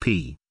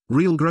 GDP,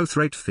 real growth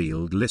rate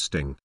field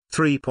listing,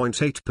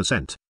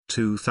 3.8%,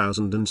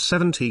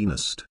 2017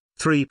 ist,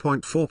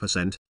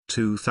 3.4%,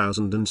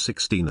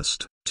 2016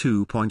 ist,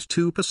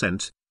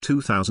 2.2%,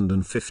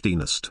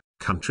 2015 ist.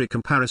 Country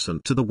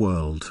comparison to the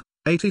world,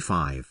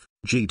 85,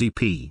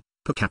 GDP,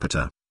 per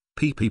capita,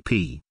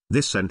 PPP.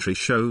 This entry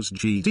shows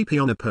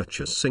GDP on a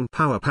purchasing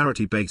power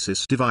parity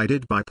basis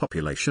divided by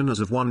population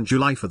as of 1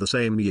 July for the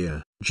same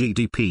year.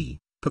 GDP,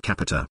 per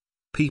capita,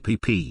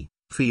 PPP,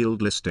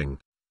 field listing,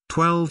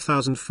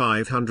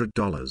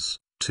 $12,500,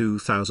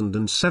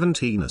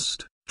 2017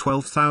 ist,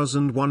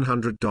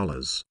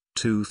 $12,100,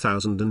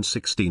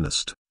 2016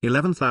 ist,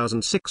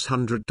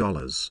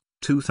 $11,600,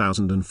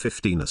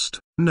 2015 ist.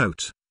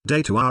 Note,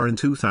 data are in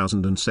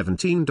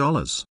 2017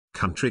 dollars.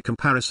 Country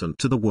comparison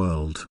to the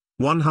world,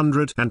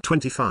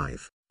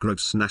 125.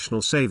 Gross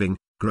national saving.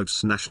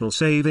 Gross national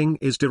saving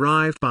is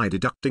derived by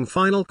deducting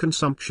final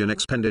consumption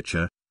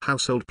expenditure,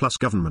 household plus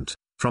government,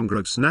 from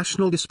gross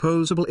national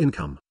disposable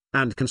income,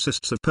 and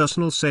consists of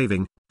personal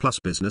saving, plus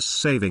business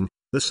saving,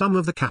 the sum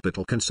of the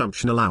capital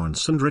consumption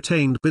allowance and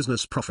retained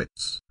business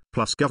profits,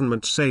 plus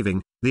government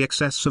saving, the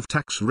excess of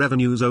tax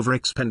revenues over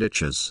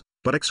expenditures,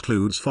 but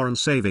excludes foreign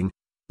saving,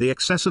 the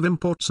excess of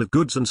imports of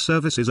goods and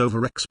services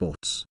over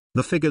exports.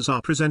 The figures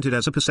are presented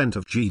as a percent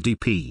of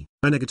GDP,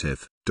 a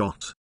negative.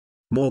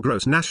 More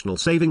gross national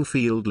saving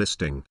field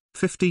listing,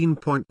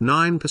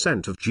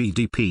 15.9% of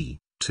GDP,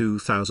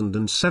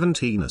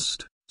 2017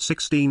 ist,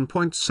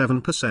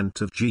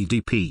 16.7% of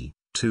GDP,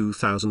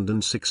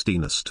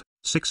 2016 ist,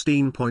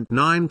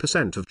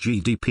 16.9% of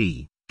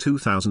GDP,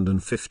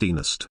 2015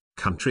 ist.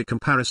 Country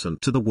comparison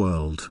to the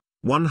world,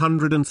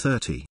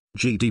 130.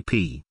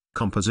 GDP,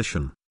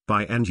 composition,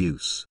 by end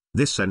use.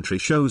 This entry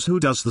shows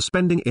who does the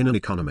spending in an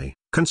economy: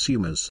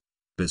 consumers,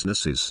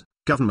 businesses,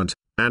 government,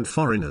 and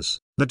foreigners.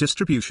 The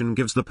distribution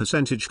gives the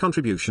percentage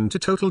contribution to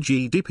total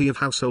GDP of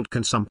household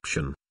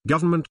consumption,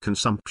 government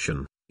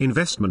consumption,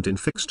 investment in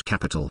fixed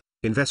capital,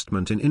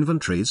 investment in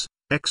inventories,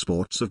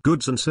 exports of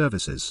goods and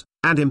services,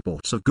 and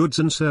imports of goods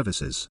and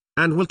services,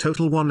 and will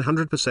total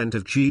 100%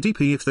 of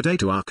GDP if the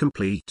data are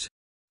complete.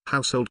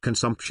 Household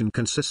consumption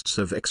consists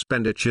of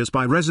expenditures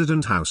by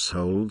resident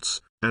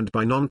households, and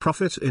by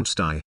non-profit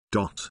insti.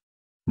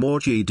 More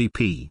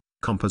GDP,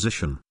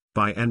 composition,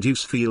 by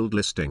end-use field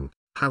listing,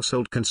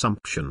 household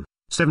consumption,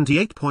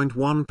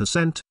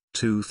 78.1%,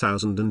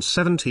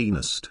 2017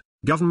 ist,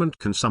 government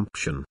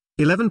consumption,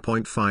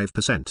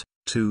 11.5%,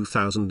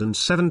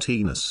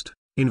 2017 ist,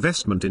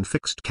 investment in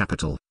fixed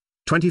capital,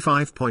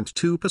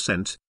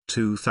 25.2%,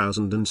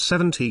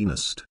 2017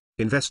 ist,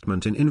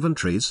 investment in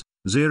inventories,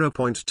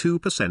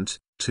 0.2%,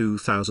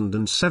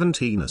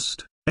 2017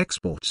 ist,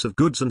 exports of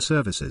goods and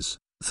services,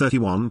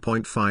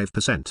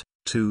 31.5%,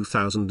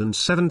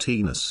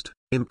 2017 ist,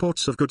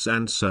 imports of goods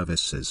and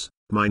services,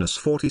 minus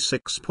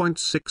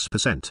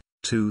 46.6%,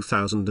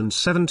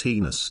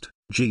 2017 ist.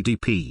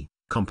 GDP,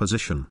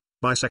 composition,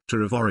 by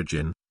sector of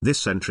origin.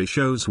 This entry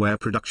shows where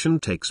production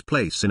takes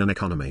place in an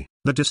economy.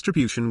 The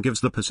distribution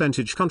gives the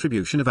percentage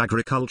contribution of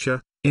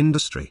agriculture,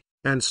 industry,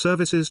 and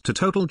services to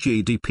total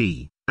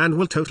GDP, and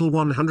will total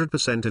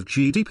 100% of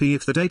GDP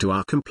if the data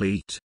are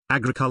complete.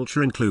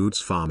 Agriculture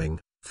includes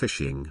farming,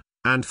 fishing,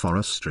 and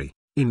forestry.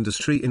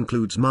 Industry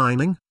includes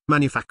mining,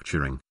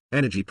 manufacturing,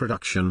 energy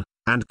production,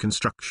 and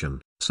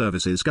construction.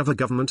 Services cover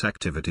government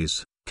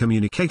activities,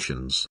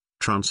 communications,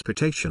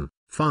 transportation,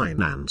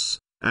 finance,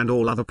 and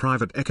all other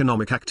private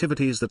economic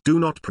activities that do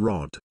not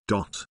prod.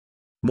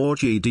 More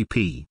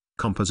GDP,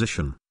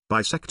 composition,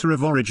 by sector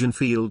of origin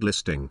field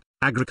listing,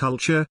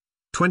 agriculture,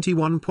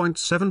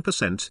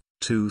 21.7%,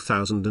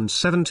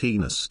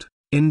 2017 ist,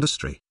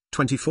 industry,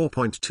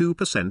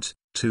 24.2%,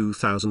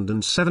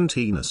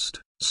 2017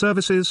 ist,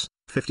 services,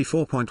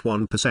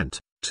 54.1%,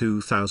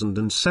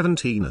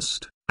 2017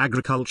 ist,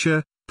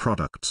 agriculture,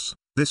 products.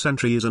 This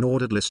entry is an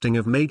ordered listing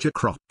of major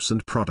crops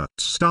and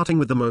products starting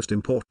with the most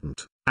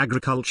important,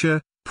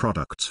 agriculture,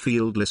 products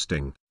field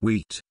listing,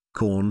 wheat,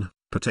 corn,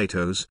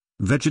 potatoes,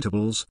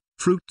 vegetables,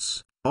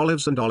 fruits,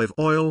 olives and olive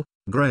oil,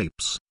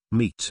 grapes,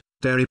 meat,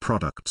 dairy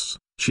products,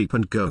 sheep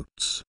and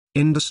goats.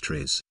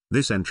 Industries.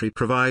 This entry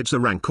provides a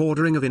rank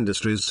ordering of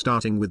industries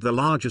starting with the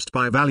largest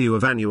by value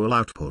of annual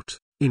output.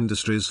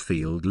 Industries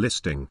field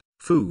listing,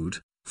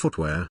 food,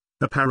 footwear,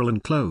 apparel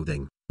and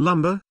clothing,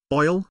 lumber,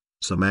 oil,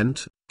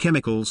 cement,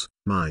 chemicals,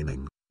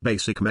 mining,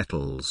 basic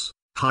metals,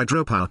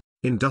 hydropower,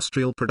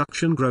 industrial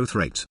production growth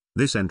rate.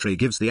 This entry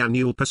gives the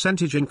annual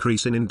percentage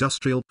increase in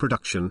industrial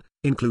production,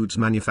 includes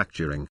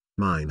manufacturing,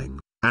 mining,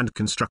 and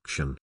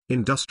construction.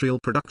 Industrial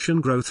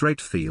production growth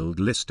rate field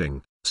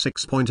listing,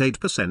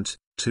 6.8%,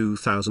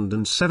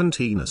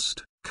 2017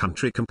 est.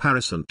 Country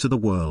comparison to the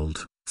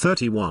world,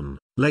 31.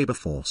 Labor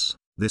force.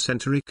 This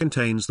entry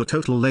contains the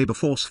total labor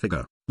force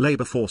figure.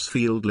 Labor force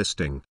field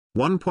listing,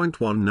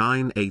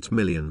 1.198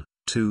 million,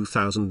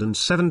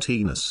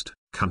 2017 est.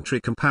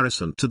 Country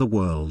comparison to the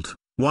world,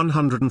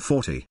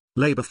 140.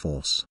 Labor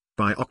force.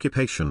 By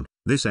occupation,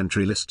 this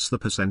entry lists the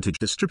percentage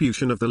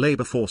distribution of the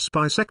labor force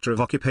by sector of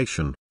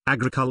occupation.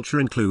 Agriculture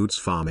includes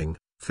farming,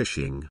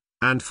 fishing,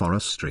 and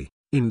forestry.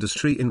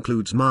 Industry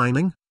includes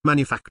mining,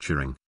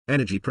 manufacturing,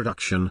 energy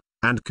production,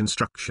 and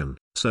construction.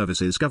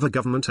 Services cover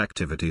government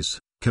activities,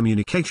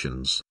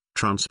 communications,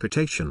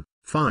 transportation,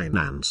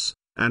 finance,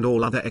 and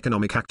all other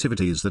economic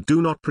activities that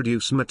do not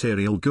produce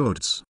material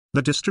goods.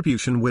 The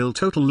distribution will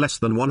total less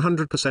than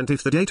 100%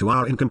 if the data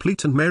are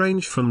incomplete and may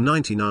range from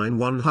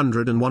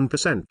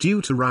 99–101% due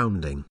to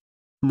rounding.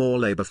 More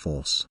labor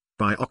force.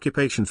 By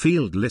occupation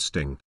field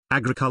listing,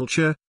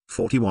 agriculture,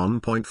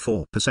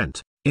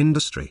 41.4%,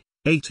 industry,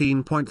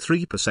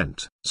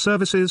 18.3%,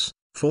 services,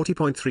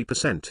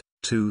 40.3%,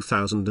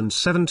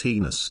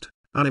 2017 est.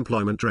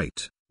 Unemployment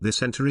rate.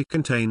 This entry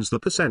contains the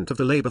percent of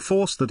the labor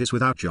force that is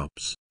without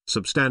jobs.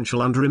 Substantial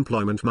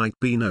underemployment might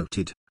be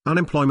noted.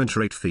 Unemployment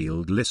rate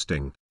field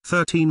listing,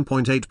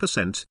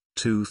 13.8%,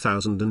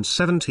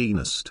 2017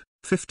 est,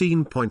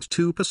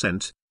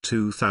 15.2%,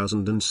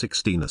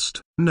 2016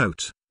 est.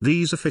 Note,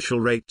 these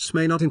official rates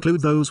may not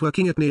include those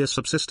working at near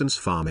subsistence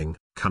farming.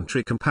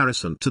 Country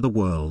comparison to the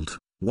world,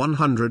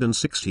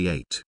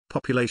 168.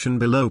 Population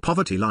below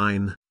poverty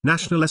line.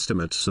 National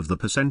estimates of the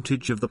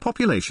percentage of the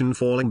population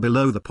falling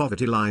below the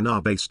poverty line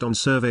are based on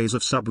surveys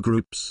of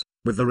subgroups,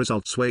 with the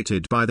results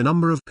weighted by the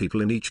number of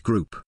people in each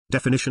group.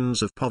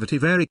 Definitions of poverty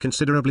vary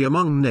considerably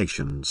among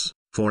nations.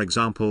 For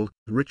example,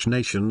 rich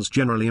nations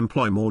generally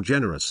employ more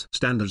generous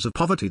standards of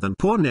poverty than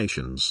poor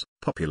nations.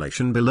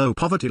 Population below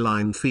poverty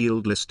line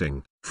field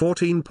listing,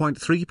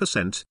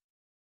 14.3%.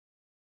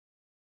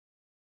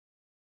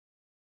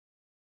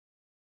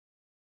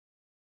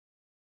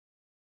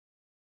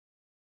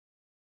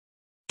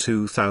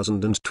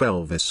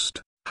 (2012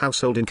 est).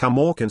 Household income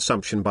or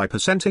consumption by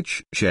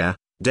percentage share.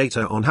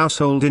 Data on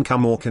household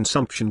income or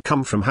consumption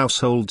come from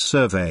household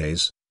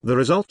surveys. The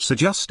results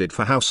adjusted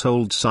for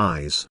household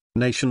size.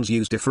 Nations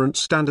use different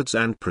standards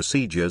and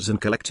procedures in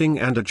collecting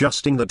and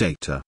adjusting the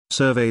data.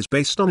 Surveys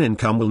based on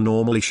income will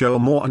normally show a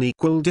more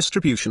unequal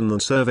distribution than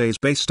surveys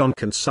based on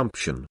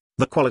consumption.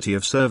 The quality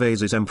of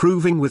surveys is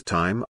improving with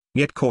time,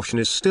 yet caution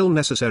is still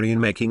necessary in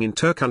making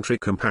inter-country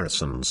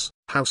comparisons.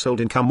 Household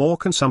income or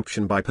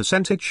consumption by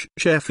percentage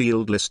share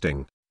field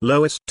listing.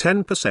 Lowest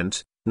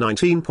 10%,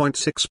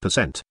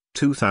 19.6%,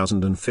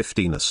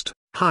 2015 est.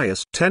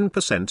 Highest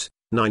 10%,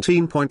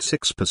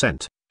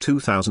 19.6%,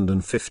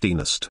 2015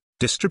 est.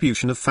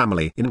 Distribution of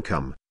family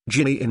income,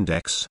 Gini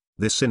index.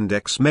 This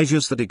index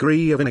measures the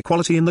degree of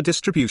inequality in the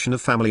distribution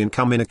of family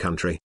income in a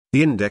country.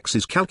 The index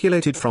is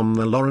calculated from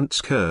the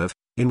Lorentz curve,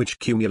 in which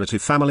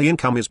cumulative family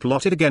income is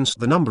plotted against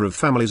the number of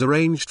families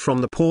arranged from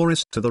the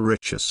poorest to the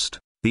richest.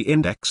 The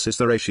index is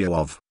the ratio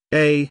of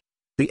A,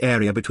 the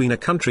area between a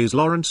country's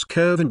Lorentz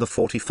curve and the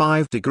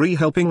 45-degree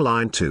helping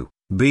line, to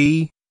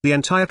B, the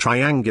entire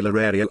triangular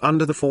area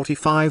under the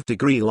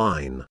 45-degree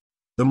line.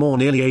 The more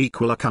nearly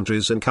equal a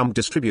country's income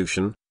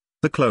distribution,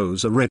 the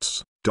closer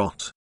its.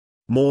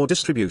 More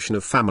distribution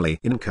of family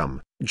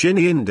income,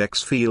 Gini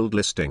index field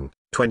listing,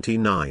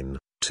 29,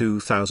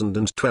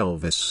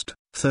 2012 est,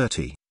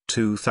 30,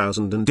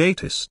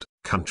 2008 est.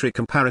 Country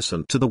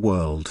comparison to the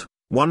world,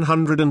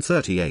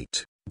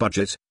 138.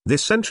 Budget.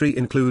 This entry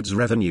includes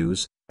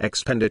revenues,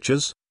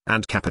 expenditures,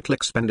 and capital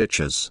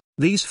expenditures.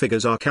 These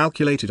figures are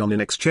calculated on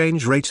an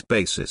exchange rate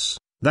basis,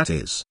 that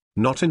is,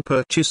 not in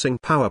purchasing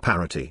power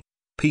parity.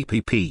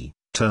 PPP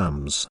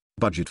terms.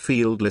 Budget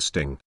field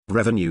listing.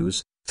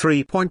 Revenues,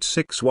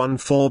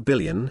 3.614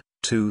 billion,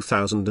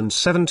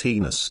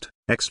 2017 est.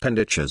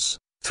 Expenditures,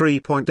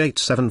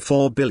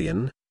 3.874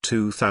 billion,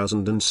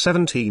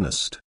 2017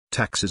 est.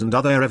 Taxes and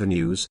other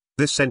revenues.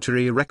 This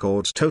entry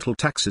records total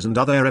taxes and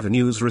other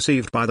revenues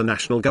received by the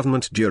national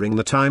government during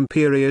the time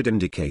period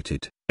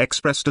indicated,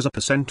 expressed as a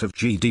percent of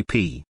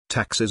GDP.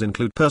 Taxes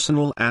include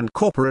personal and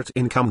corporate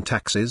income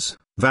taxes,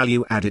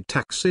 value-added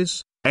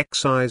taxes,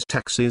 excise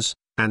taxes,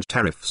 and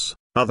tariffs.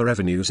 Other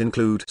revenues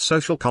include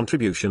social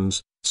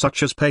contributions,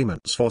 such as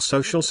payments for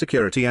social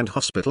security and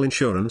hospital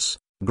insurance,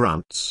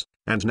 grants,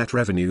 and net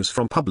revenues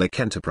from public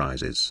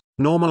enterprises.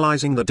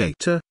 Normalizing the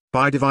data,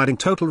 by dividing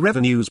total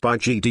revenues by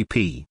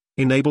GDP,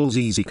 enables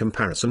easy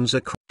comparisons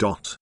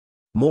across.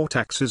 More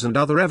taxes and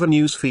other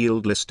revenues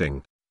field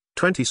listing.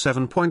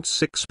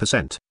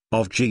 27.6%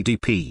 of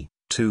GDP,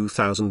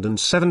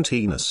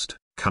 2017 est.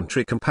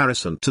 Country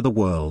comparison to the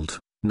world,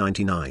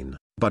 99.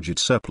 Budget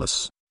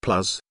surplus,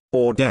 plus,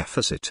 or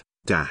deficit,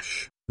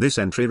 dash. This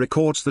entry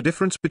records the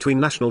difference between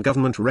national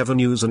government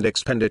revenues and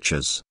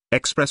expenditures,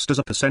 expressed as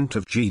a percent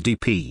of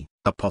GDP.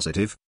 A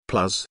positive,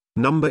 plus,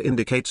 number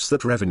indicates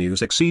that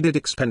revenues exceeded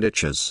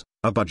expenditures,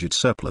 a budget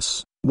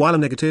surplus, while a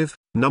negative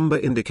number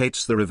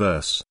indicates the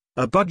reverse,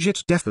 a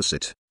budget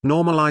deficit.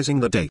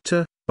 Normalizing the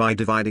data, by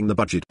dividing the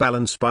budget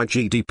balance by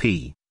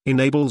GDP,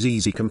 enables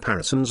easy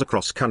comparisons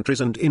across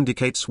countries and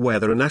indicates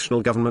whether a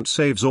national government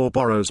saves or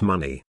borrows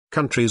money.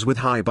 Countries with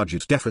high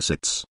budget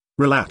deficits,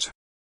 relat.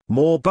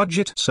 More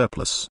budget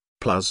surplus,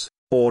 plus,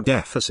 or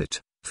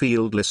deficit,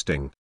 field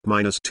listing,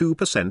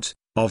 -2%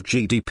 of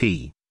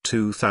GDP,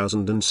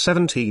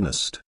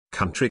 2017est,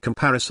 country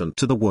comparison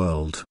to the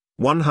world,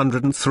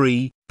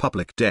 103,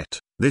 public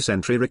debt. This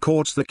entry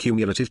records the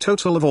cumulative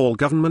total of all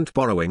government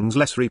borrowings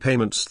less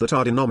repayments that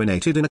are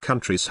denominated in a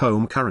country's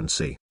home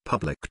currency.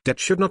 Public debt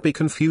should not be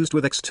confused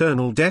with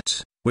external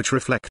debt, which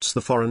reflects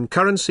the foreign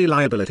currency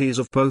liabilities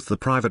of both the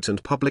private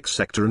and public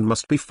sector and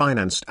must be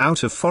financed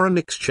out of foreign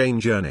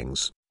exchange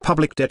earnings.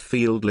 Public debt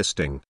field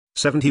listing,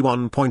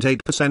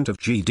 71.8% of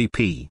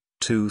GDP,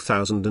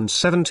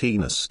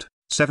 2017est,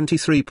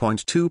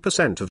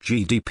 73.2% of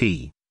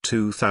GDP,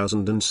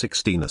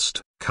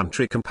 2016est,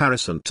 country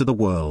comparison to the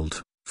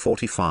world,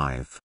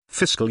 45,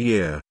 fiscal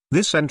year.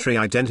 This entry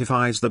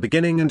identifies the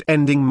beginning and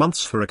ending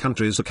months for a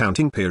country's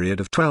accounting period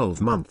of 12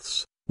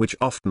 months, which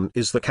often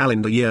is the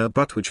calendar year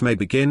but which may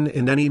begin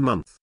in any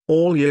month.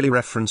 All yearly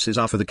references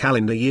are for the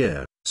calendar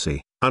year,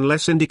 see,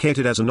 unless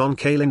indicated as a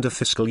non-calendar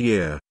fiscal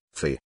year,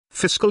 FY.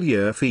 Fiscal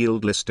year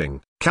field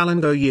listing,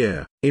 calendar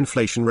year,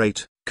 inflation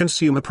rate,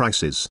 consumer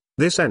prices.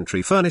 This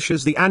entry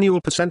furnishes the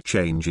annual percent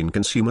change in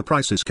consumer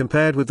prices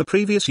compared with the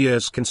previous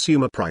year's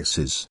consumer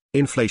prices.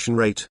 Inflation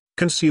rate,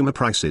 consumer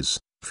prices,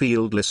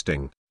 field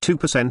listing,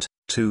 2%,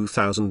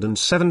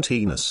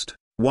 2017est,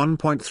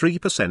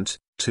 1.3%,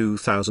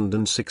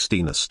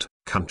 2016est,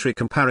 country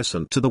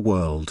comparison to the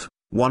world,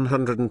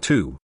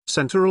 102,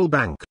 central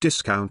bank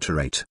discount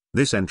rate.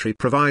 This entry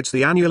provides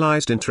the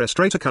annualized interest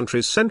rate a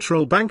country's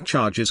central bank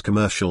charges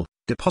commercial,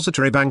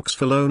 depository banks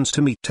for loans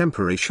to meet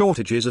temporary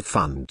shortages of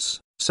funds.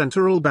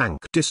 Central bank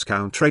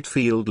discount rate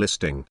field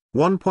listing,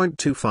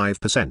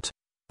 1.25%.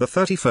 The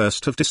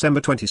 31st of December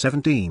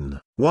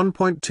 2017,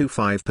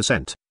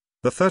 1.25%.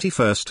 The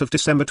 31st of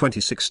December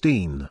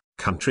 2016,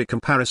 country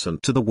comparison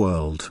to the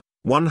world,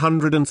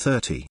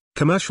 130.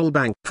 Commercial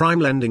bank prime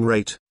lending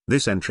rate.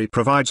 This entry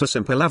provides a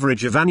simple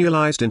average of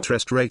annualized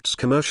interest rates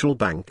commercial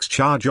banks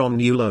charge on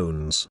new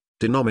loans,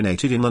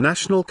 denominated in the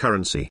national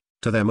currency,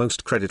 to their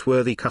most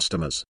creditworthy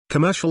customers.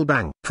 Commercial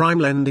bank prime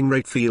lending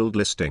rate field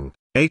listing,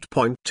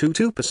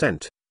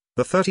 8.22%.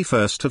 The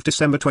 31st of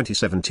December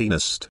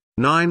 2017est,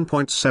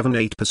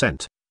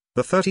 9.78%.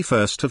 The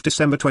 31st of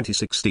December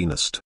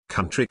 2016est,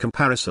 country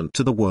comparison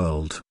to the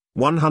world,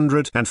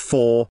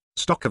 104,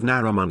 stock of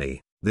naira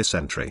money. This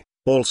entry,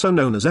 also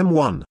known as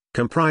M1,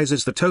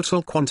 comprises the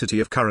total quantity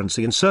of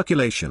currency in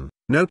circulation,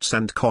 notes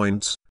and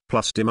coins,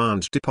 plus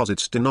demand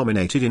deposits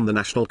denominated in the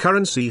national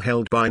currency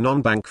held by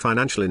non-bank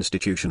financial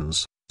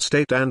institutions,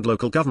 state and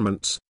local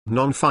governments,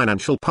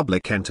 non-financial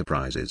public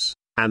enterprises,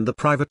 and the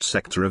private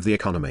sector of the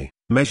economy.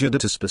 Measured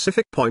at a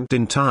specific point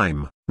in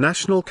time,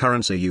 national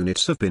currency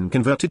units have been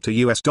converted to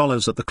US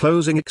dollars at the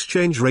closing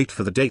exchange rate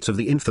for the date of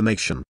the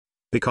information.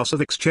 Because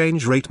of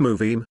exchange rate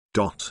moving,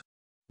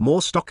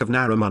 More stock of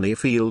naira money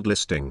field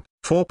listing,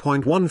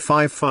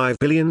 $4.155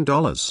 billion.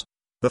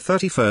 The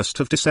 31st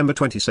of December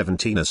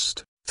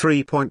 2017est,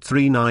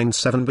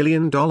 $3.397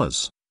 billion.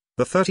 The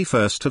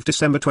 31st of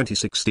December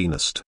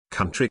 2016est,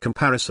 country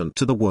comparison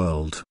to the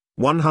world,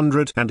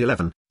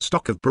 111,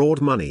 stock of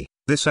broad money.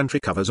 This entry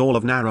covers all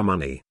of naira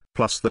money,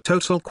 plus the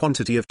total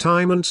quantity of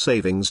time and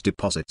savings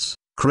deposits,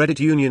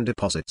 credit union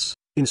deposits,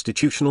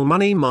 institutional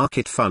money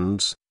market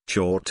funds,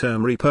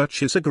 short-term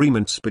repurchase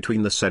agreements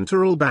between the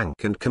central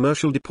bank and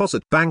commercial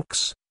deposit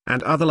banks,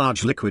 and other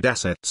large liquid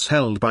assets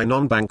held by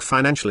non-bank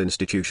financial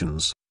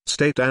institutions,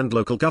 state and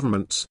local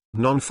governments,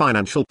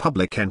 non-financial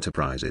public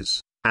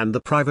enterprises, and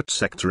the private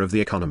sector of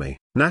the economy.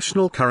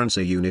 National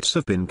currency units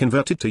have been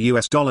converted to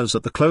US dollars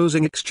at the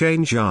closing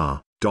exchange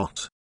R.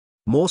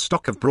 More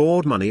stock of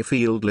broad money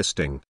field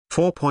listing,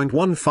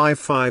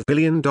 $4.155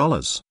 billion.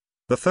 The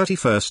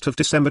 31st of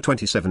December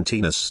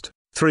 2017est,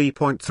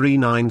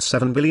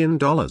 $3.397 billion.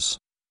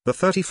 The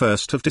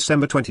 31st of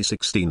December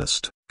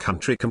 2016est,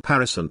 country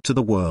comparison to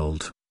the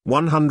world,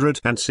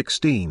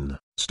 116,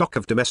 stock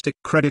of domestic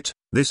credit.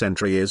 This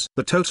entry is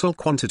the total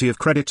quantity of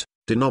credit,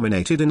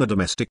 denominated in the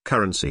domestic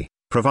currency,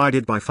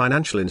 provided by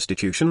financial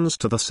institutions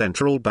to the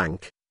central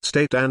bank,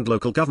 state and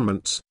local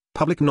governments,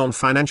 public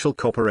non-financial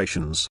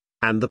corporations,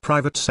 and the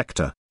private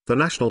sector. The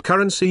national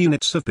currency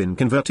units have been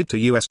converted to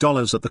US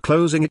dollars at the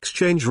closing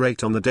exchange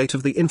rate on the date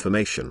of the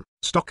information.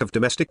 Stock of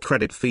domestic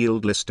credit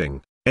field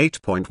listing,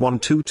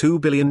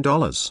 $8.122 billion.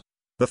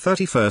 The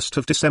 31st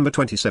of December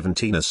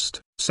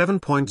 2017est,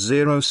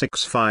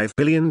 $7.065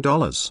 billion.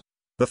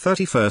 The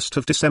 31st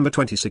of December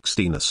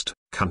 2016est,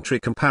 country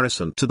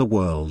comparison to the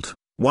world,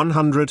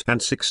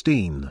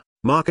 116,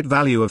 Market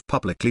value of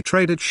publicly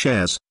traded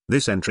shares.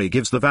 This entry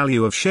gives the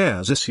value of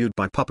shares issued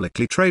by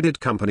publicly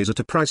traded companies at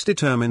a price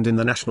determined in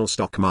the national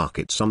stock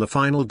markets on the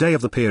final day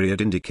of the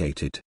period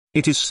indicated.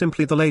 It is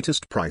simply the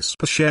latest price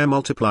per share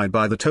multiplied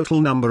by the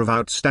total number of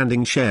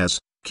outstanding shares,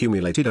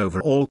 cumulated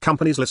over all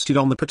companies listed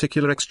on the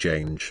particular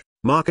exchange.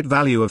 Market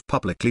value of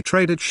publicly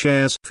traded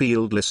shares.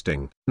 Field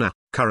listing. Now,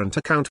 current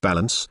account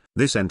balance.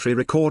 This entry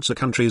records a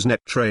country's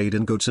net trade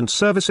in goods and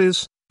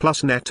services,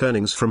 plus net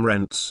earnings from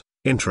rents,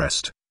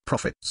 interest,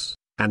 profits,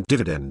 and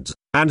dividends,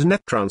 and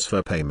net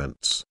transfer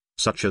payments,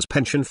 such as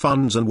pension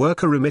funds and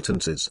worker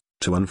remittances,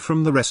 to and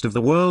from the rest of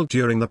the world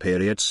during the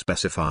period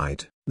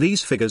specified.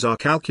 These figures are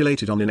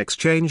calculated on an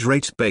exchange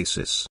rate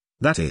basis,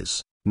 that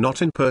is,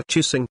 not in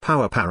purchasing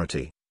power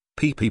parity.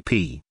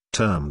 PPP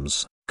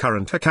terms.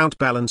 Current account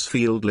balance.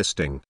 Field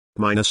listing,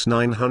 minus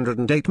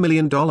 $908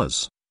 million,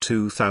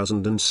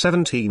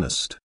 2017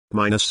 est,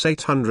 minus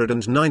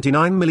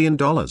 $899 million,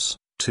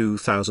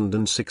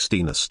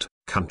 2016 est.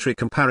 Country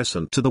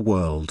comparison to the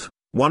world,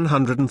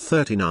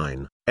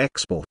 139,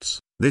 exports.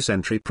 This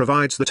entry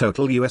provides the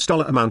total US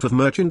dollar amount of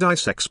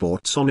merchandise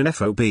exports on an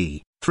FOB,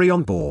 3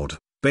 on board,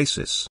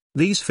 basis.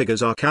 These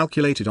figures are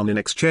calculated on an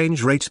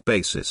exchange rate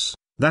basis,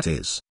 that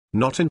is,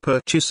 not in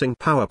purchasing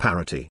power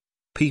parity.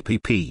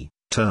 PPP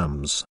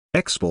terms.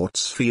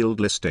 Exports.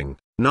 Field listing,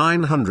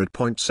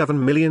 $900.7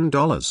 million,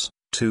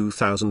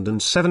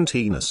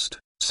 2017 est,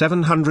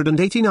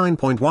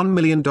 $789.1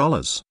 million,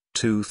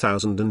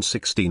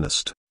 2016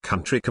 est.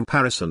 Country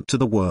comparison to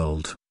the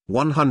world,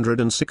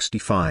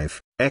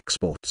 165,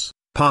 exports.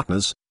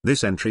 Partners.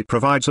 This entry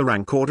provides a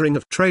rank ordering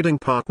of trading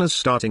partners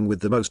starting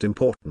with the most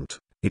important.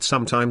 It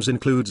sometimes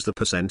includes the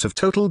percent of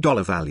total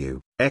dollar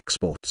value.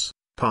 Exports.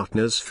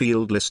 Partners.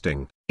 Field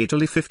listing,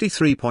 Italy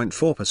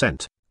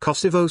 53.4%,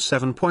 Kosovo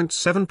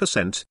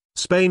 7.7%,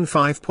 Spain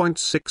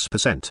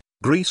 5.6%,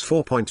 Greece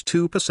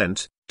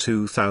 4.2%,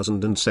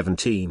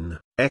 2017.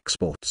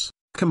 Exports.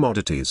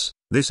 Commodities.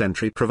 This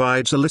entry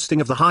provides a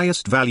listing of the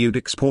highest valued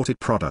exported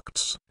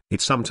products. It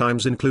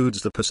sometimes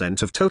includes the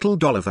percent of total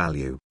dollar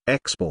value.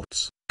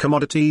 Exports.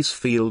 Commodities.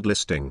 Field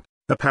listing,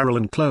 apparel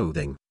and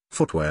clothing,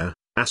 footwear,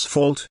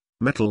 asphalt,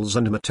 metals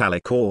and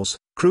metallic ores,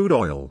 crude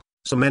oil,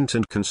 cement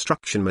and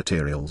construction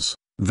materials,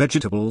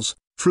 vegetables,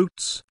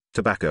 fruits,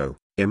 tobacco.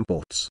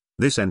 Imports.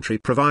 This entry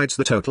provides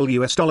the total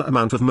US dollar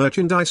amount of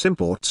merchandise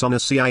imports on a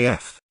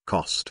CIF,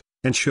 cost,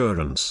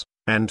 insurance,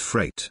 and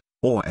freight,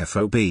 or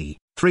FOB,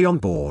 3 on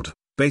board,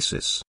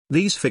 basis.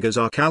 These figures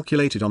are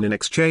calculated on an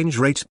exchange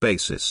rate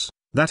basis,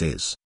 that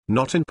is,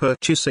 not in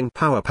purchasing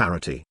power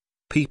parity.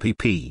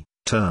 PPP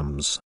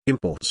terms.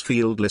 Imports.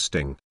 Field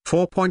listing,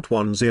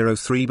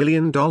 $4.103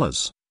 billion,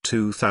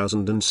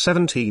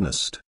 2017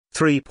 est,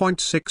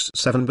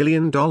 $3.67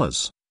 billion,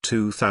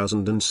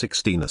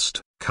 2016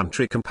 est.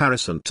 Country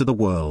comparison to the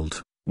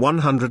world,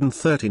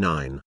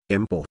 139,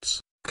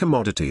 imports.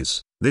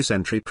 Commodities. This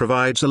entry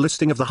provides a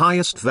listing of the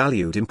highest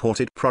valued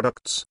imported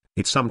products.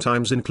 It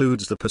sometimes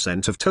includes the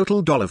percent of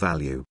total dollar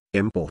value.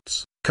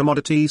 Imports.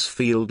 Commodities.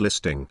 Field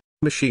listing,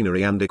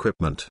 machinery and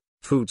equipment,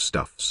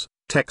 foodstuffs,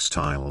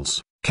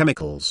 textiles,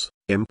 chemicals.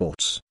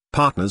 Imports.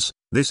 Partners.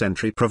 This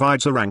entry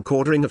provides a rank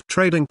ordering of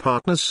trading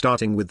partners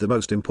starting with the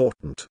most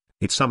important.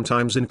 It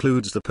sometimes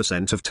includes the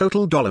percent of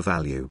total dollar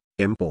value.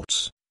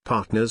 Imports.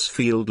 Partners.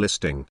 Field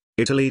listing,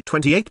 Italy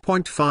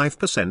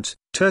 28.5%,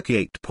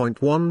 Turkey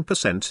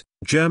 8.1%,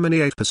 Germany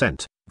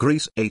 8%,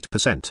 Greece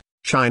 8%,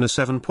 China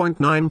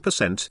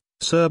 7.9%,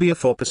 Serbia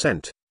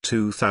 4%,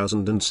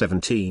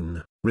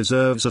 2017.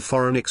 Reserves of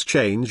foreign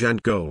exchange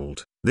and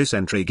gold. This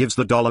entry gives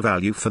the dollar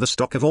value for the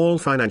stock of all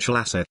financial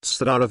assets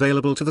that are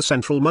available to the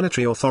Central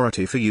Monetary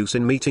Authority for use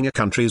in meeting a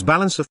country's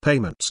balance of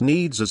payments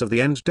needs as of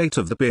the end date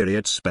of the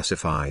period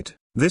specified.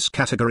 This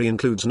category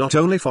includes not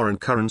only foreign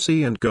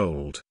currency and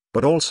gold,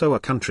 but also a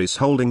country's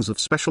holdings of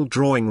special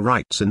drawing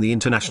rights in the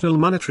International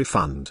Monetary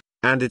Fund,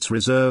 and its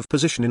reserve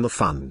position in the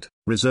fund.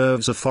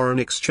 Reserves of foreign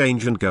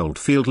exchange and gold.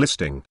 Field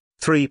listing,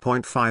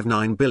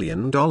 $3.59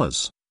 billion.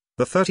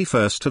 The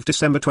 31st of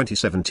December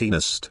 2017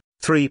 est,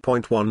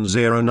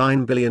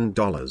 $3.109 billion.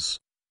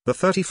 The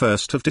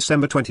 31st of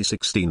December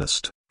 2016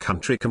 est.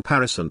 Country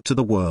comparison to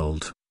the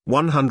world,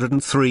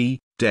 103,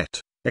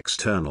 debt,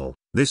 external.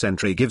 This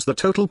entry gives the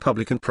total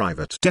public and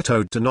private debt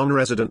owed to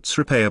non-residents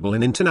repayable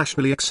in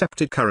internationally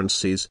accepted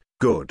currencies,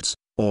 goods,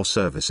 or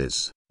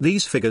services.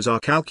 These figures are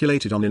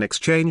calculated on an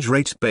exchange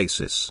rate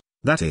basis,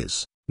 that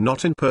is,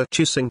 not in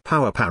purchasing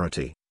power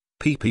parity.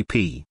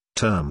 PPP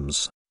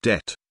terms.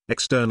 Debt,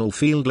 external.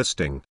 Field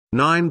listing,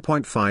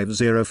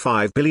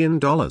 $9.505 billion.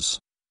 The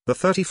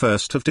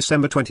 31st of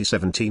December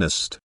 2017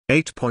 est,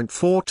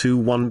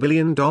 $8.421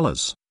 billion.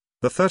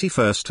 The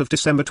 31st of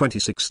December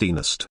 2016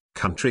 est.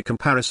 Country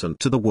comparison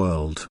to the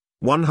world,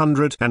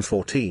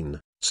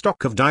 114.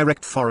 Stock of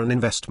direct foreign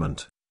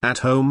investment. At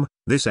home,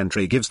 this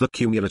entry gives the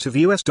cumulative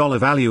US dollar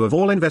value of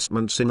all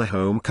investments in the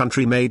home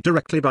country made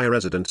directly by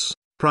residents,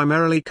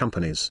 primarily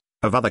companies,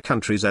 of other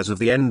countries as of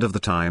the end of the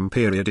time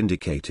period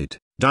indicated.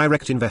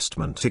 Direct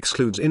investment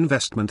excludes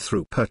investment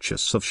through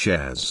purchase of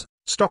shares.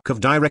 Stock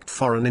of direct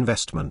foreign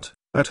investment.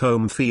 At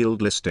home.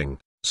 Field listing,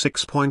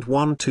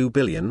 $6.12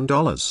 billion.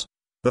 The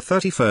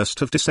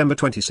 31st of December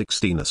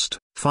 2016 est,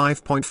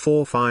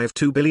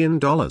 $5.452 billion.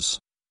 The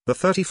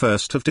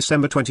 31st of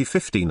December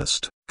 2015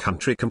 est,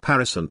 country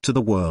comparison to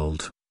the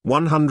world,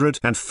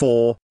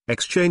 104,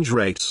 exchange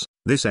rates.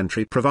 This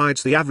entry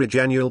provides the average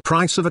annual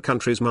price of a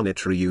country's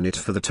monetary unit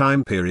for the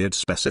time period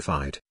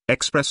specified,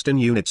 expressed in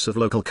units of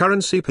local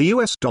currency per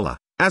US dollar,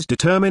 as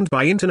determined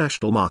by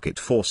international market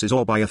forces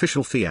or by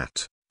official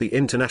fiat, the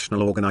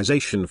International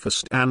Organization for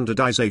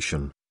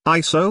Standardization,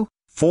 ISO,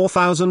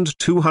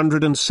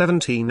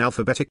 4217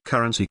 alphabetic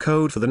currency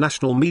code for the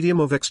national medium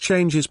of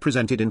exchange is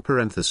presented in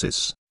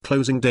parenthesis.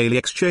 Closing daily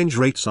exchange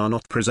rates are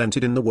not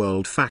presented in the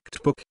World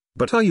Factbook,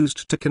 but are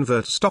used to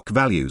convert stock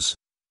values.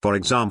 For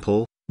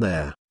example,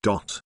 there.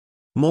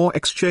 More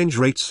exchange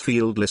rates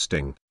field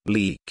listing,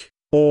 leak,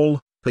 all,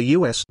 per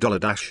US dollar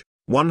dash,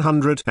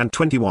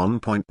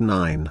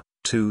 121.9,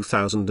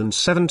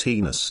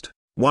 2017 est,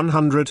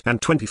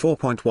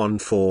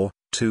 124.14,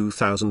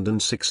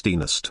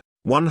 2016 est,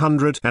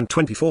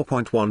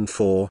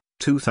 124.14,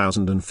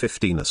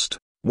 2015 est,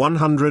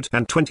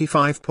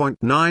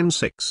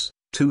 125.96,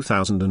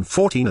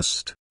 2014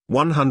 est,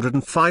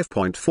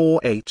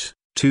 105.48,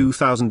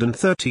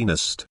 2013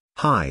 est,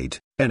 Hyde,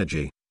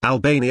 Energy,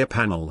 Albania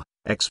panel,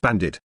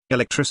 expanded,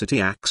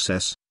 electricity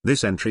access.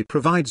 This entry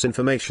provides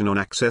information on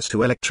access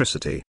to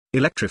electricity,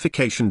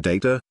 electrification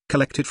data,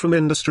 collected from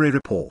industry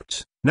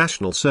reports,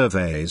 national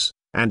surveys,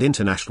 and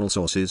international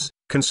sources,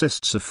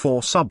 consists of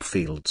 4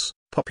 subfields.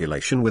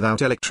 Population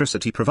without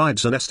electricity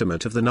provides an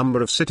estimate of the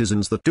number of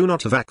citizens that do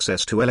not have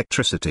access to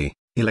electricity.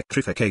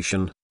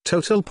 Electrification,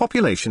 total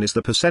population is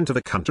the percent of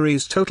a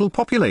country's total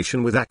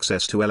population with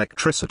access to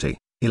electricity.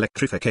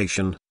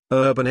 Electrification,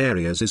 urban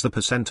areas is the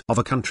percent of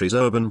a country's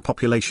urban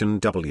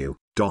population.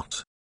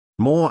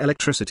 More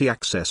electricity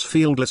access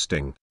field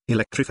listing,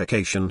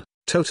 electrification,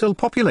 total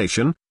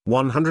population,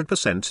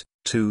 100%,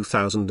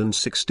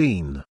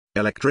 2016,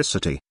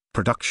 electricity,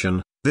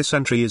 production. This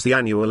entry is the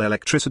annual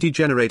electricity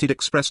generated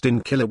expressed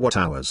in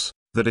kilowatt-hours.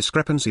 The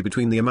discrepancy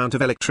between the amount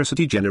of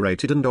electricity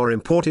generated and or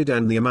imported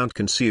and the amount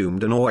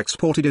consumed and or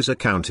exported is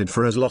accounted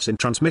for as loss in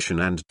transmission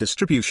and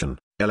distribution.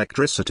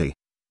 Electricity,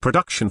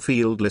 production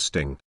field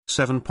listing,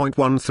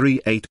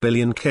 7.138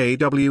 billion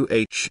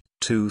kWh,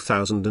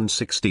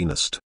 2016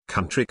 est,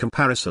 country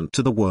comparison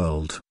to the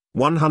world,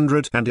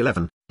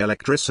 111,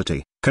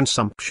 electricity,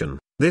 consumption.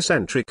 This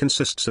entry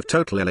consists of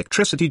total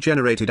electricity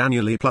generated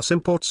annually plus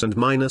imports and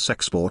minus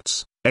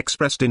exports,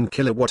 expressed in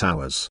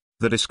kilowatt-hours.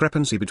 The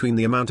discrepancy between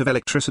the amount of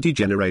electricity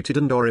generated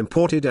and or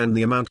imported and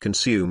the amount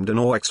consumed and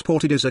or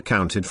exported is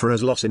accounted for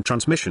as loss in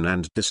transmission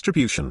and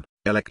distribution.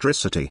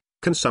 Electricity,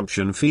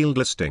 consumption field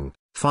listing,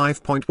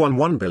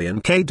 5.11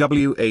 billion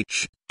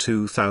kWh,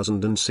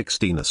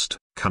 2016 est,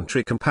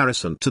 country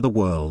comparison to the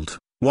world,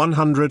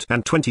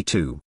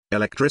 122,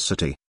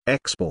 electricity,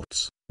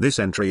 exports. This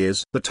entry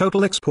is the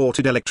total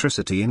exported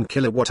electricity in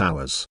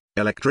kilowatt-hours.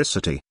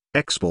 Electricity,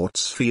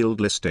 exports field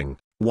listing,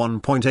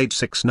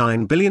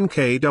 1.869 billion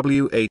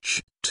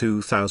kWh,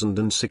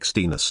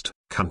 2016 est,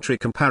 country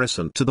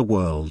comparison to the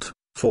world,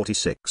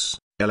 46,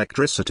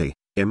 electricity,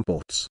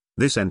 imports.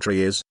 This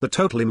entry is the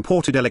total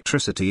imported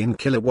electricity in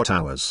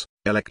kilowatt-hours.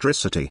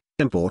 Electricity,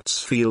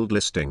 imports field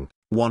listing,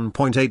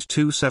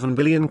 1.827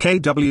 billion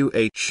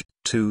kWh,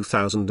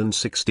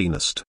 2016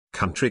 est,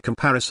 country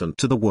comparison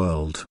to the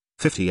world,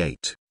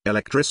 58,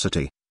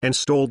 electricity,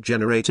 installed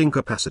generating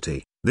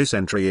capacity. This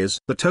entry is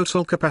the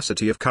total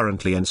capacity of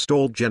currently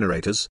installed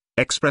generators,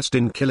 expressed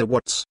in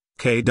kilowatts,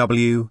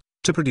 kW,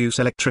 to produce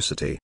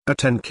electricity. A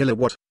 10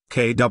 kilowatt,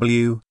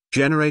 kW,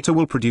 generator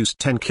will produce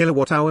 10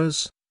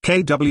 kilowatt-hours,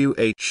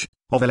 kWh,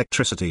 of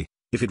electricity,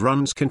 if it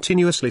runs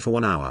continuously for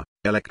 1 hour.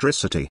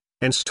 Electricity,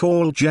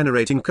 installed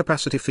generating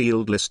capacity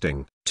field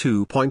listing,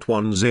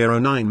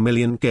 2.109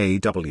 million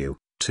kW,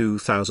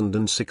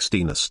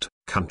 2016 est,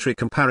 country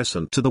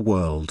comparison to the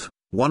world,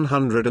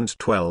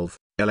 112,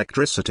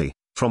 electricity,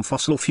 from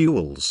fossil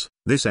fuels.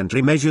 This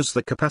entry measures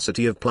the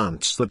capacity of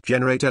plants that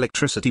generate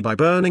electricity by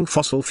burning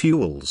fossil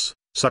fuels,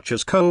 such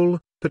as coal,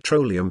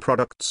 petroleum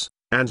products,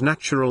 and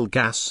natural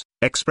gas,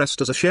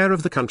 expressed as a share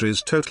of the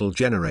country's total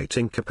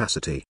generating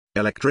capacity.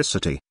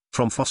 Electricity,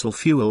 from fossil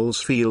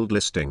fuels field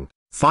listing,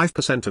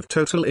 5% of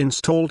total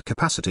installed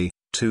capacity,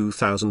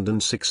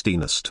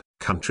 2016 est,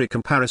 country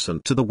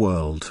comparison to the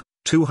world,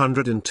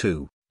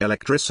 202.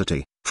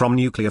 Electricity, from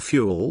nuclear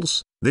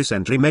fuels. This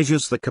entry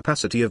measures the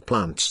capacity of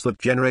plants that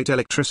generate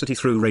electricity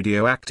through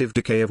radioactive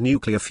decay of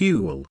nuclear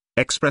fuel,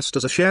 expressed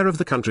as a share of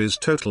the country's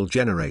total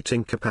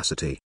generating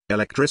capacity.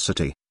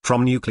 Electricity,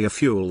 from nuclear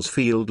fuels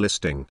field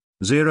listing,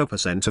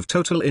 0% of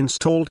total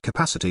installed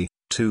capacity,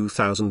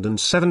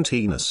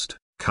 2017 est,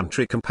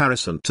 country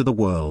comparison to the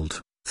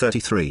world,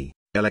 33.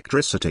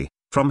 Electricity,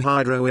 from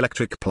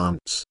hydroelectric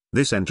plants.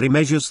 This entry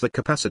measures the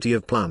capacity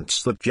of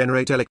plants that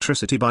generate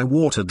electricity by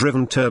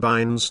water-driven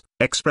turbines,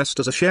 expressed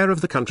as a share of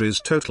the country's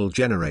total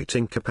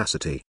generating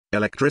capacity.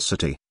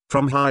 Electricity,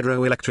 from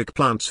hydroelectric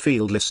plants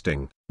field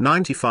listing,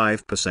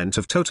 95%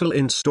 of total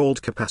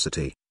installed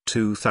capacity,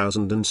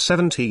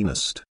 2017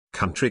 est,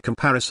 country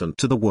comparison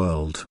to the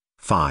world,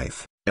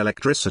 5.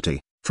 Electricity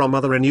from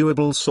other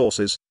renewable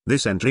sources.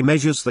 This entry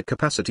measures the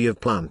capacity of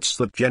plants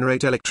that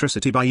generate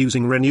electricity by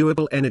using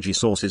renewable energy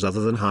sources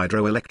other than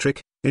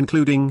hydroelectric,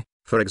 including,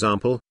 for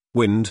example,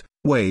 wind,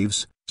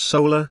 waves,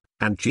 solar,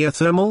 and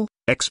geothermal,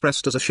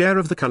 expressed as a share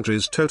of the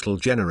country's total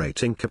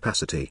generating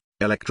capacity.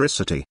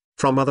 Electricity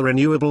from other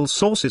renewable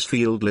sources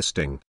field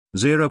listing,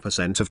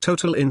 0% of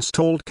total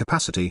installed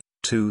capacity,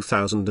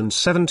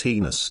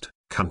 2017est,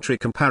 country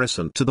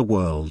comparison to the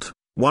world,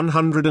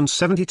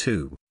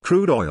 172.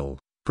 Crude oil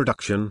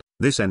production.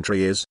 This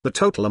entry is the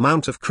total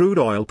amount of crude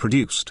oil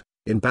produced,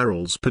 in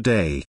barrels per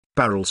day,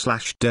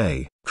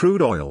 barrel/day.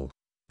 Crude oil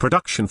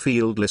production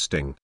field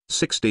listing,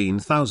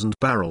 16,000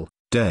 barrel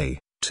day,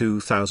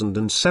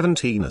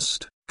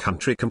 2017est,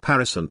 country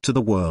comparison to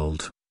the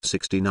world,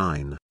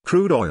 69.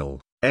 Crude oil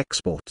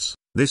exports.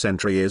 This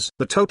entry is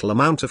the total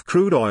amount of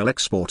crude oil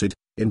exported,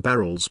 in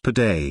barrels per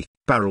day,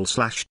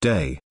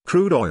 barrel/day.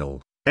 Crude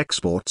oil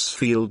exports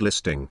field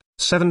listing,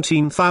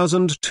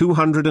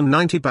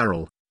 17,290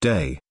 barrel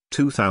day,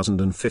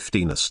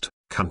 2015est,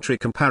 country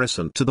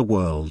comparison to the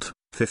world,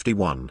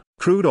 51.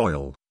 Crude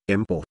oil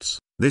imports.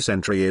 This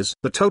entry is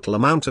the total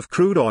amount of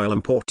crude oil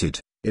imported,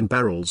 in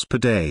barrels per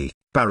day,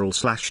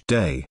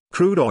 barrel/day.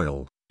 Crude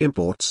oil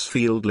imports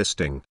field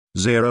listing,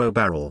 0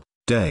 barrel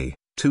day,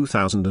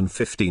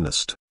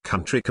 2015est,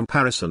 country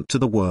comparison to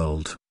the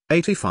world,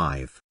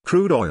 85.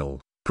 Crude oil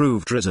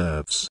proved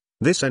reserves.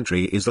 This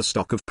entry is the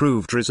stock of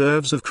proved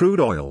reserves of crude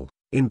oil,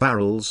 in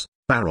barrels,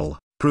 barrel.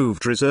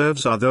 Proved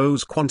reserves are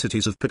those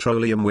quantities of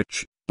petroleum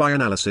which, by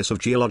analysis of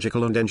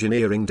geological and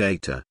engineering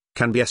data,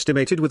 can be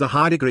estimated with a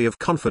high degree of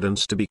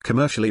confidence to be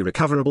commercially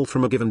recoverable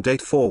from a given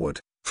date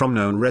forward, from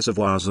known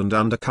reservoirs and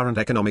under current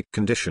economic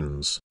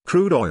conditions.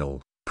 Crude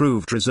oil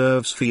proved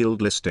reserves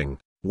field listing,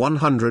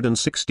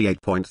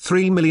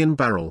 168.3 million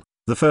barrel,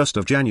 the 1st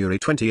of January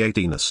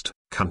 2018est,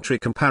 country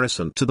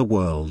comparison to the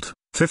world,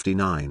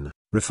 59.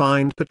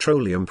 Refined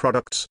petroleum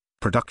products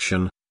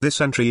production. This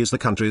entry is the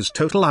country's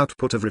total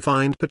output of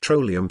refined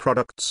petroleum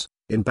products,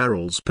 in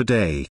barrels per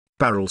day,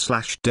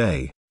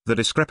 barrel/day. The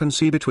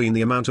discrepancy between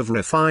the amount of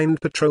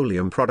refined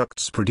petroleum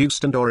products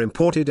produced and or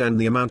imported and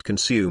the amount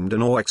consumed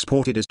and or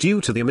exported is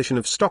due to the omission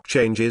of stock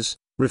changes,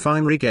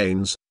 refinery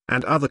gains,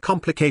 and other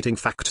complicating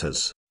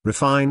factors.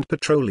 Refined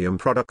petroleum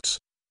products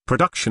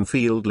production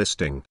field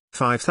listing,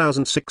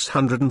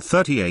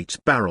 5,638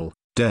 barrel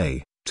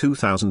day,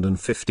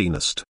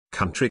 2015est,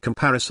 country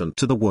comparison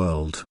to the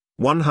world,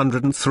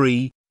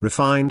 103.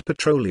 Refined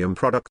petroleum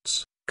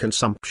products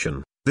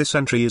consumption. This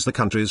entry is the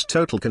country's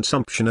total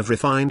consumption of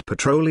refined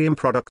petroleum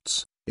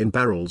products, in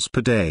barrels per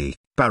day,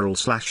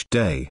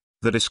 barrel/day.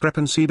 The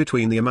discrepancy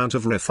between the amount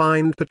of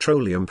refined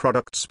petroleum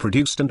products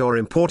produced and or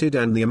imported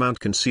and the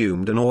amount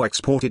consumed and or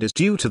exported is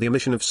due to the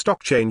omission of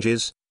stock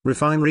changes,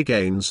 refinery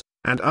gains,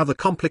 and other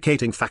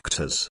complicating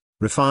factors.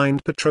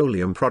 Refined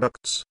petroleum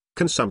products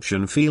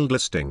consumption field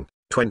listing,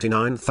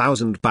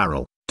 29,000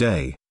 barrel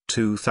day,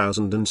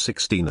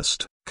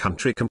 2016est,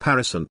 country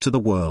comparison to the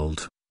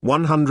world,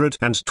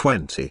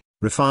 120.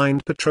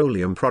 Refined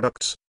petroleum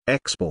products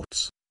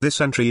exports. This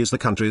entry is the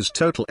country's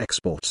total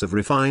exports of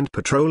refined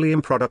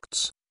petroleum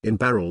products, in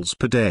barrels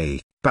per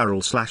day,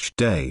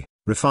 barrel/day.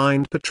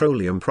 Refined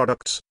petroleum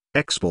products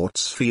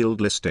exports field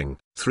listing,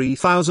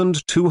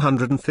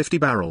 3,250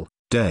 barrel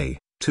day,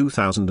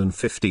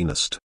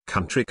 2015est,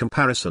 country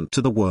comparison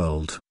to the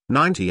world,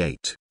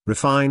 98.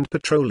 Refined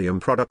petroleum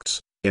products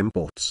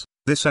imports.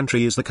 This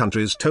entry is the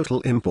country's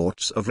total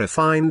imports of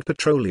refined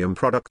petroleum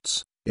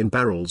products, in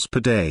barrels per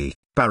day,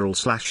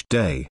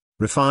 barrel/day.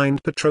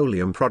 Refined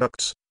petroleum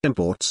products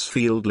imports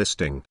field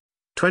listing,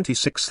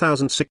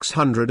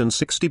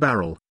 26,660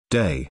 barrel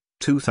day,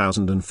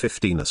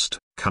 2015est,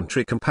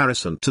 country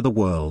comparison to the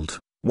world,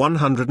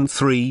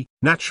 103.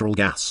 Natural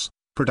gas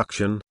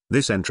production.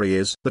 This entry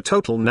is the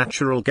total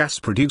natural gas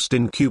produced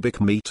in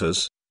cubic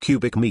meters.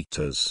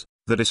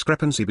 The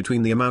discrepancy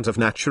between the amount of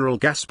natural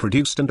gas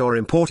produced and or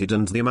imported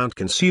and the amount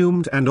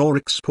consumed and or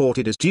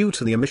exported is due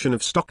to the omission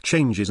of stock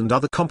changes and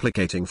other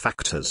complicating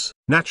factors.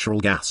 Natural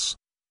gas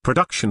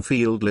production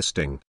field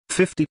listing,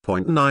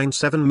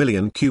 50.97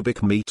 million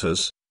cubic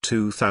meters,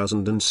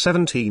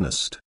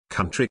 2017est,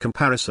 country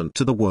comparison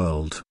to the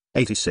world,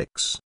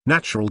 86.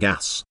 Natural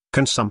gas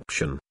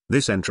consumption.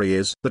 This entry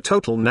is the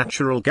total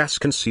natural gas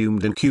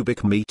consumed in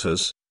cubic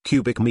meters.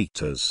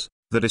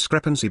 The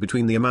discrepancy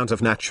between the amount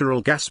of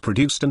natural gas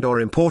produced and or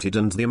imported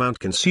and the amount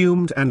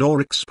consumed and or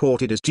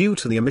exported is due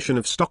to the omission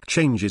of stock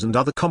changes and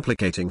other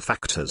complicating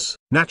factors.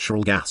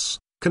 Natural gas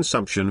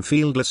consumption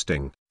field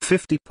listing,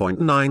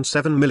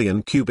 50.97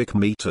 million cubic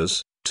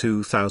meters,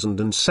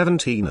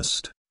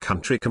 2017est,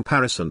 country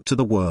comparison to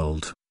the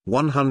world,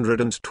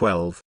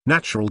 112.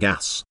 Natural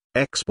gas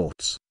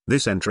exports.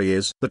 This entry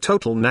is the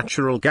total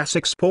natural gas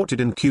exported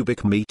in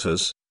cubic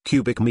meters.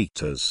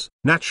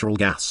 Natural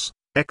gas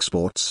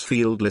exports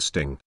field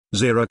listing,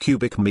 0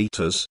 cubic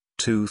meters,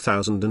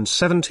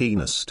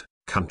 2017est,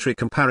 country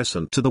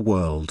comparison to the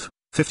world,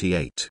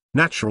 58.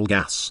 Natural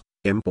gas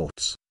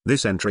imports.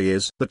 This entry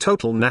is the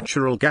total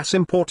natural gas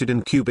imported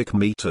in cubic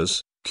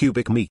meters.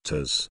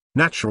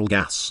 Natural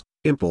gas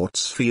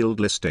Imports field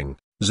listing,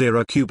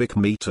 0 cubic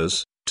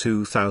meters,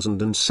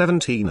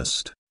 2017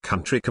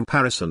 country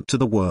comparison to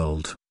the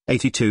world,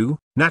 82,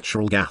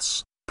 natural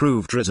gas,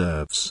 proved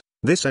reserves.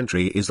 This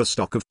entry is the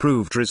stock of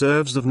proved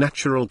reserves of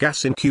natural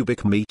gas in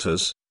cubic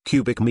meters.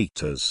 Cubic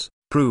meters.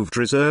 Proved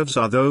reserves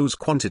are those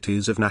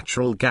quantities of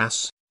natural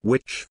gas,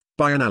 which,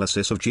 by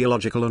analysis of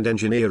geological and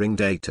engineering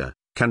data,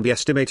 can be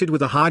estimated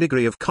with a high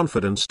degree of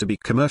confidence to be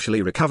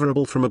commercially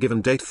recoverable from a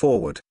given date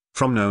forward,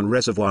 from known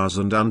reservoirs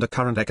and under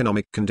current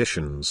economic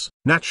conditions.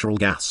 Natural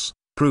gas,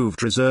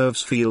 proved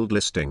reserves field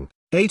listing,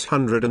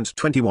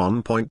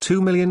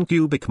 821.2 million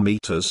cubic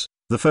meters,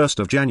 the 1st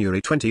of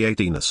January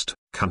 2018.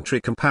 Country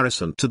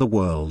comparison to the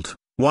world,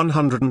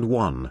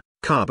 101.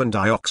 Carbon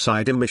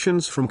dioxide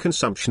emissions from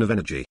consumption of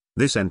energy.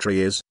 This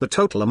entry is the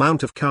total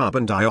amount of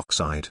carbon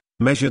dioxide,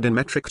 measured in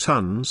metric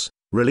tons,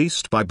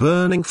 released by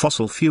burning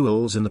fossil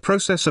fuels in the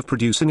process of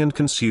producing and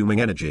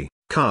consuming energy.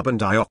 Carbon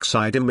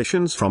dioxide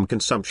emissions from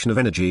consumption of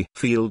energy.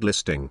 Field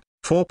listing,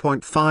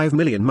 4.5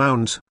 million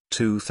mounds,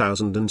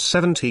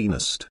 2017.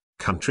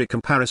 Country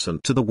comparison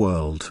to the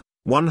world,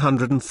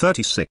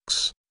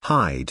 136.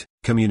 Hyde,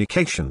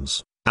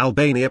 communications,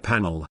 Albania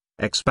panel,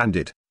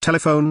 expanded,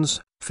 telephones,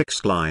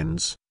 fixed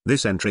lines.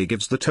 This entry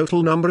gives the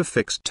total number of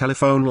fixed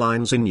telephone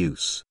lines in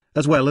use,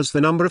 as well as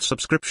the number of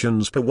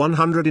subscriptions per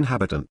 100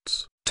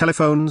 inhabitants.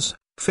 Telephones,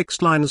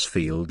 fixed lines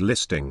field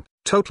listing,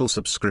 total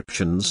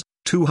subscriptions,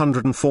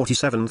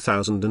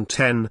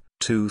 247,010,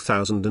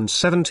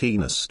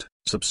 2017.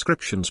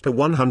 Subscriptions per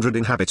 100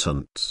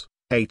 inhabitants,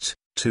 8,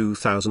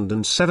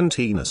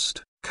 2017.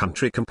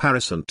 Country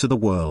comparison to the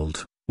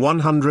world,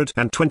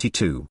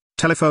 122.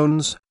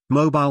 Telephones,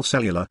 mobile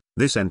cellular.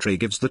 This entry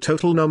gives the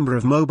total number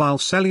of mobile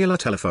cellular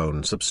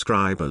telephone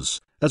subscribers,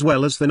 as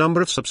well as the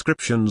number of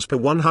subscriptions per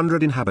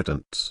 100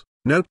 inhabitants.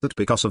 Note that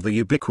because of the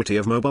ubiquity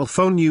of mobile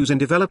phone use in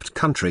developed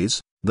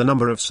countries, the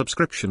number of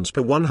subscriptions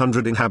per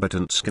 100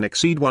 inhabitants can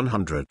exceed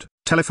 100.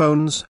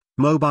 Telephones,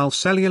 mobile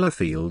cellular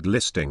field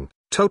listing,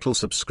 total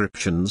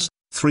subscriptions,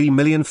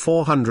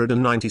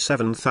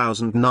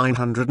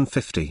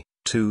 3,497,950,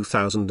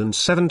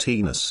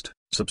 2017.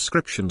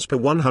 Subscriptions per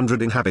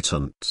 100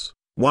 inhabitants,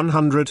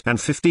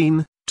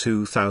 115,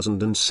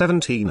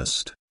 2017.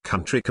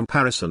 Country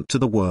comparison to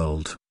the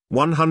world,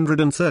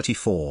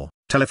 134.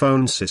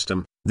 Telephone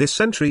system. This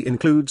entry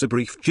includes a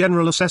brief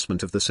general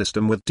assessment of the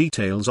system with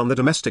details on the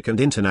domestic and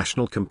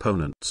international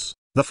components.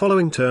 The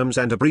following terms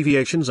and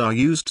abbreviations are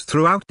used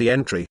throughout the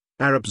entry: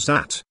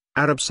 Arabsat,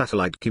 Arab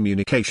Satellite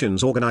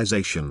Communications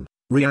Organization,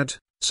 Riyadh,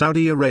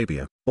 Saudi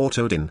Arabia;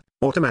 Autodin,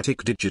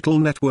 Automatic Digital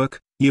Network,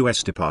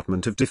 U.S.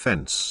 Department of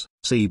Defense;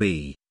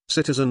 CB,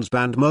 Citizens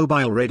Band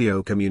Mobile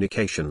Radio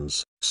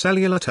Communications,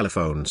 Cellular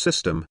Telephone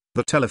System.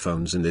 The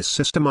telephones in this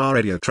system are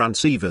radio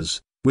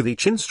transceivers, with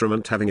each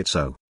instrument having its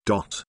own.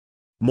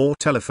 More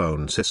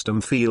telephone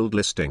system field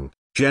listing,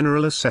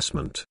 general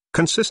assessment,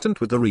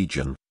 consistent with the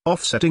region,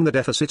 offsetting the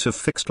deficit of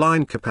fixed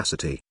line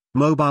capacity.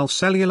 Mobile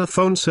cellular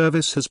phone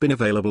service has been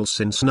available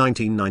since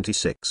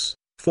 1996.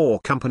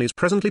 4 companies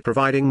presently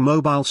providing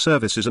mobile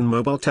services and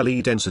mobile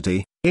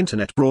tele-density,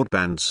 internet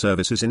broadband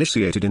services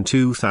initiated in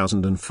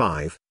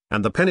 2005,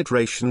 and the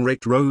penetration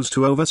rate rose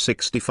to over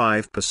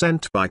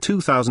 65% by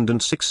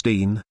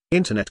 2016.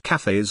 Internet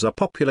cafes are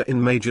popular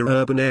in major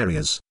urban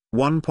areas.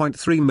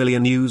 1.3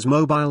 million use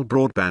mobile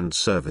broadband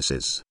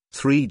services,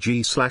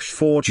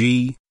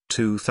 3G/4G,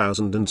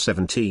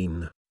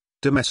 2017.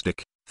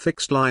 Domestic,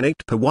 fixed line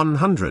 8 per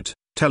 100,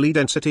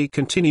 tele-density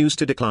continues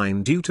to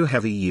decline due to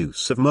heavy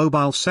use of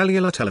mobile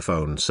cellular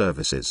telephone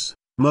services.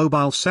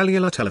 Mobile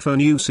cellular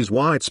telephone use is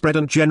widespread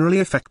and generally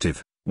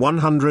effective,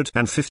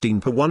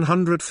 115 per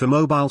 100 for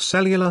mobile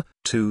cellular,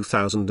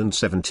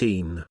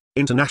 2017.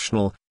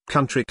 International,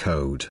 country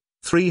code,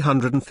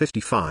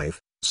 355.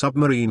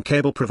 Submarine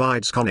cable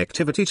provides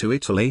connectivity to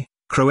Italy,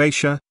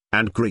 Croatia,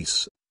 and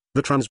Greece.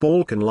 The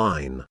Trans-Balkan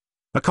Line,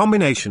 a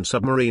combination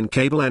submarine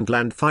cable and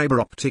land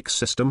fiber optic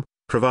system,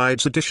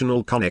 provides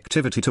additional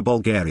connectivity to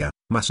Bulgaria,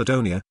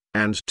 Macedonia,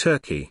 and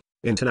Turkey.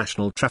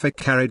 International traffic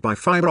carried by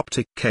fiber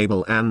optic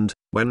cable and,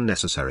 when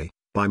necessary,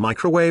 by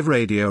microwave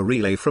radio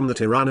relay from the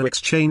Tirana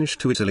exchange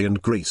to Italy and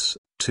Greece,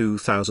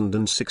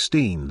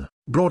 2016.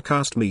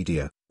 Broadcast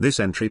media. This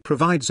entry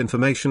provides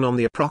information on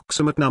the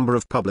approximate number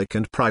of public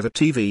and private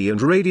TV and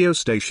radio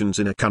stations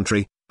in a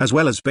country, as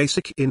well as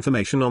basic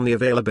information on the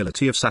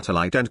availability of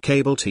satellite and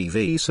cable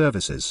TV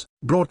services.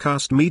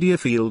 Broadcast media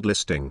field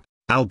listing.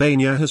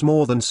 Albania has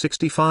more than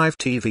 65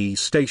 TV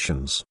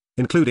stations,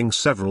 including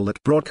several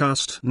that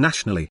broadcast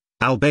nationally.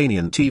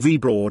 Albanian TV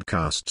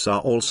broadcasts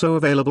are also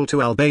available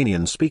to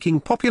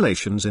Albanian-speaking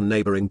populations in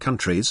neighboring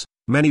countries.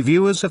 Many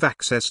viewers have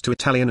access to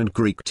Italian and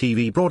Greek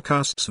TV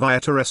broadcasts via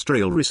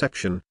terrestrial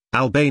reception.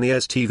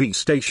 Albania's TV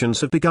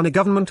stations have begun a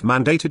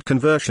government-mandated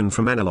conversion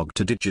from analog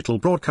to digital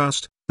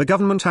broadcast. The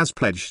government has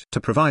pledged to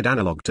provide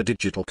analog to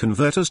digital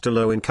converters to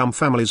low-income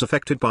families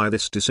affected by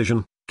this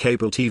decision.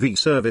 Cable TV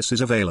service is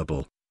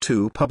available,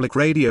 2 public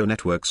radio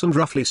networks and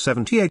roughly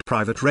 78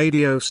 private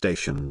radio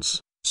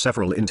stations.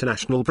 Several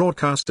international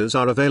broadcasters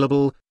are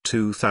available,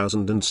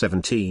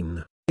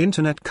 2017.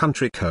 Internet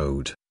Country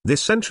Code.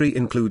 This entry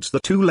includes the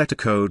two-letter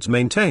codes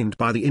maintained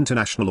by the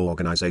International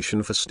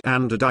Organization for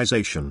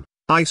Standardization,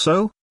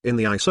 ISO, in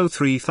the ISO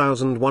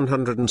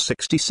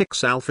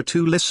 3166 Alpha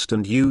 2 list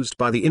and used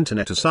by the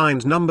Internet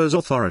Assigned Numbers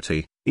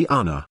Authority,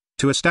 IANA,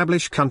 to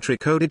establish country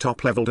code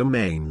top-level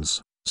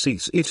domains.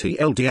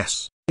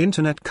 CCITLDS,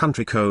 Internet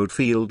Country Code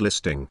Field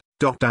Listing,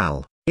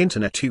 .al,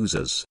 Internet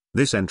users.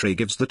 This entry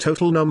gives the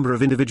total number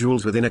of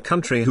individuals within a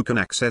country who can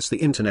access the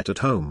Internet at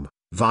home,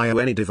 via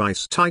any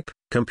device type,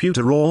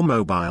 computer or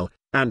mobile,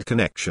 and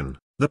connection,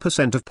 the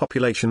percent of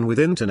population with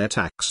Internet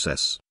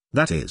access,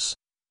 that is,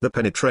 the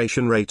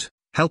penetration rate,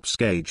 helps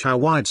gauge how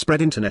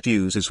widespread Internet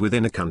use is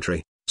within a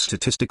country.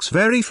 Statistics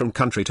vary from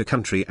country to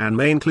country and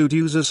may include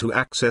users who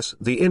access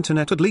the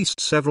Internet at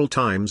least several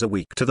times a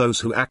week to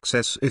those who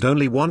access it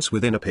only once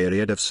within a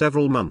period of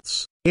several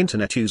months.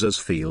 Internet users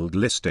field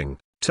listing,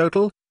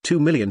 total,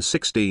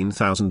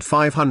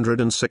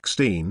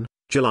 2,016,516,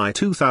 July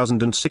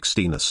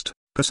 2016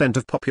 percent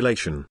of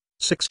population,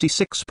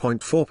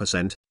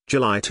 66.4%,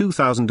 July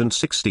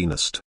 2016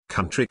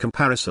 country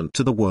comparison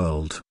to the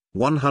world,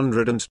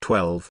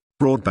 112,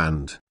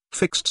 broadband,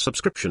 fixed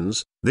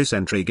subscriptions. This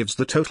entry gives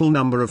the total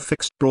number of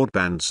fixed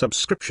broadband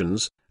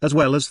subscriptions, as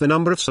well as the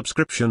number of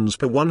subscriptions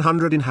per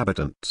 100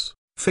 inhabitants.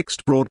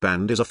 Fixed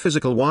broadband is a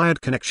physical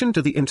wired connection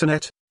to the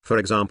Internet, for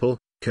example,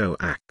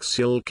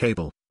 coaxial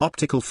cable,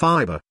 optical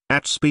fiber,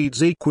 at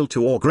speeds equal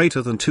to or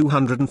greater than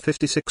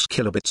 256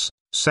 kilobits,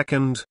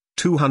 second,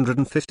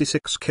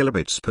 256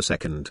 kilobits per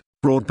second.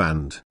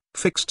 Broadband,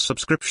 fixed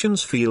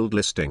subscriptions field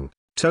listing,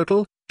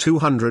 total,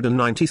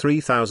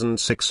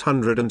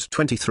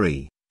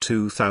 293,623,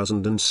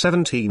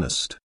 2017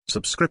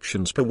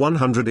 subscriptions per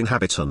 100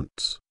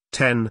 inhabitants,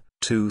 10,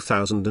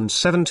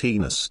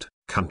 2017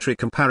 country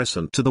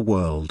comparison to the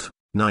world,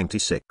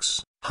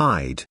 96,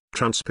 hide,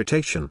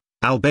 transportation,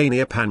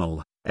 Albania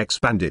panel,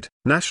 expanded,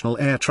 national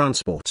air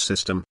transport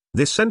system.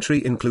 This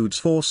entry includes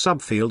 4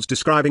 subfields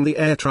describing the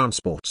air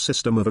transport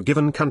system of a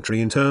given country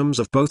in terms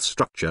of both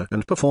structure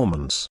and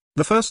performance.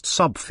 The first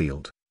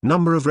subfield,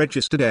 number of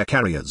registered air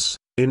carriers,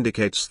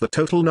 indicates the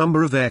total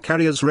number of air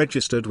carriers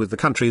registered with the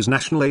country's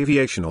National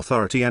Aviation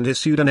Authority and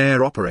issued an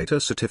air operator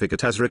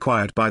certificate as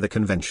required by the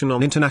Convention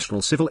on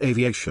International Civil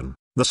Aviation.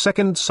 The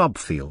second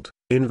subfield,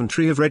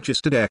 inventory of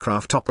registered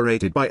aircraft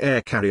operated by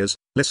air carriers,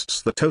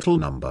 lists the total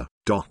number.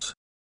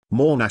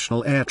 More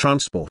National Air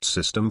Transport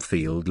System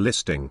field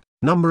listing,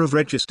 number of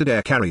registered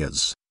air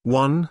carriers,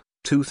 1,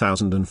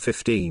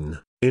 2015,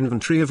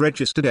 inventory of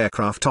registered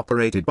aircraft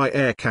operated by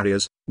air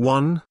carriers,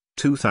 1,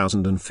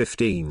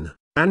 2015,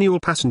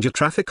 annual passenger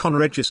traffic on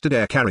registered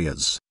air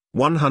carriers,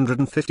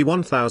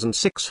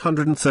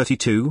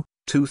 151,632,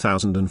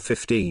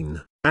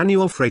 2015,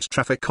 annual freight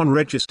traffic on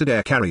registered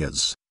air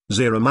carriers,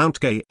 0 Mount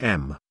Gay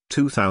M,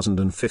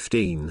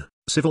 2015.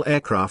 Civil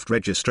Aircraft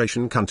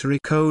Registration Country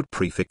Code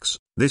Prefix.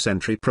 This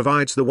entry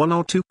provides the 1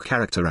 or 2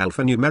 character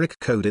alphanumeric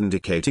code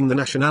indicating the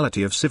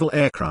nationality of civil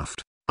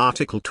aircraft.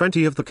 Article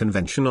 20 of the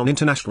Convention on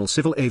International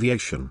Civil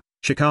Aviation,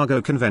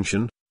 Chicago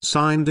Convention,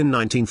 signed in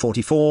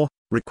 1944,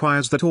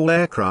 requires that all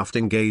aircraft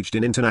engaged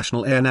in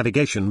international air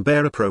navigation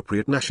bear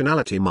appropriate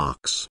nationality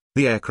marks.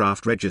 The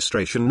aircraft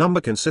registration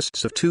number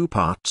consists of 2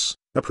 parts.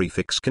 A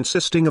prefix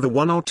consisting of a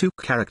 1 or 2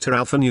 character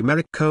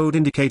alphanumeric code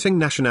indicating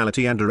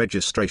nationality and a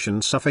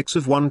registration suffix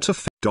of 1 to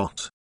f.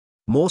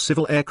 More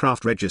Civil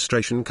Aircraft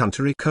Registration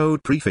Country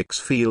Code Prefix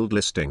Field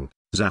Listing,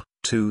 ZA,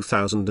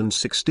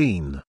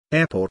 2016.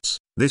 Airports.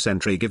 This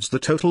entry gives the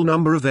total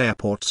number of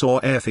airports or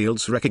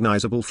airfields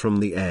recognizable from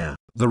the air.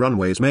 The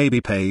runways may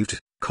be paved,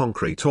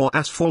 concrete or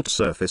asphalt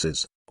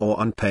surfaces, or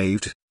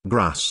unpaved,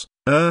 grass,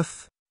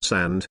 earth,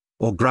 sand,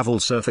 or gravel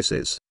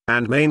surfaces,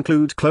 and may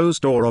include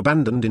closed or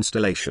abandoned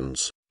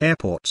installations.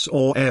 Airports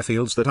or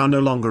airfields that are no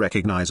longer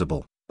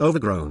recognizable,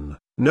 overgrown,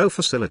 no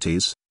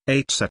facilities,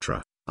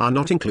 etc., are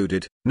not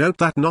included. Note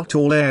that not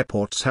all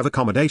airports have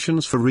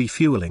accommodations for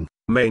refueling,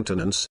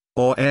 maintenance,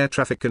 or air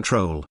traffic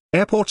control.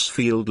 Airports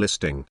field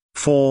listing,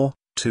 4,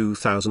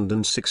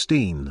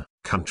 2016,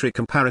 country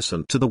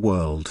comparison to the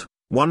world,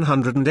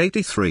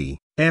 183,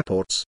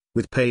 airports,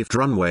 with paved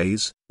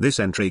runways. This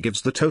entry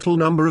gives the total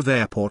number of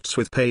airports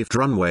with paved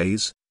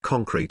runways,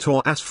 concrete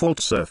or asphalt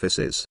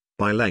surfaces,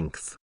 by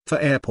length. For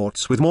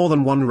airports with more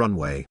than one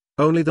runway,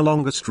 only the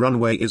longest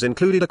runway is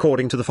included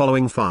according to the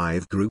following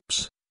 5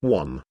 groups.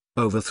 1.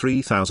 Over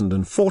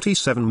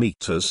 3,047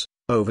 meters,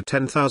 over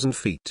 10,000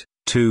 feet.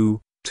 2.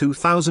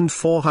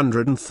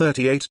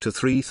 2,438 to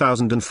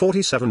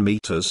 3,047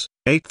 meters,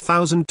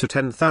 8,000 to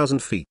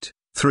 10,000 feet.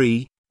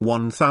 3.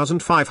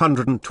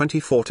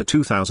 1,524 to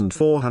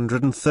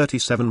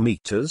 2,437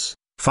 meters,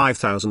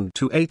 5,000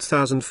 to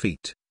 8,000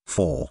 feet.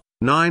 4.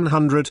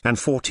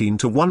 914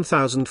 to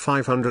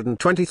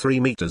 1,523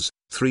 meters,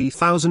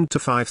 3,000 to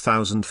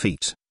 5,000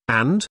 feet.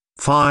 And,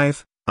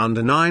 5.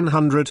 Under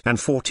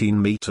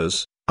 914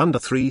 meters, under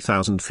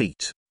 3,000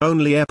 feet.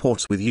 Only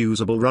airports with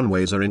usable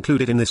runways are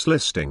included in this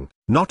listing,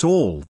 not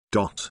all.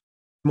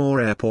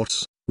 More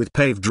airports, with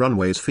paved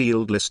runways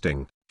field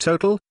listing,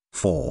 total,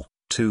 4,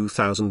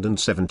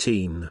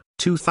 2017.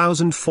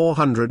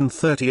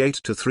 2,438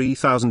 to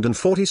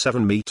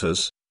 3,047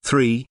 meters.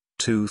 3.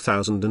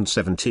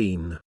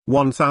 2017,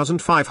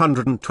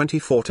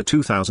 1,524 to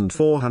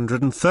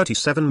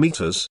 2,437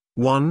 meters.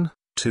 1.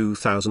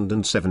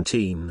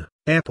 2017.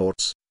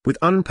 Airports with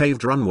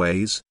unpaved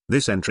runways.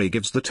 This entry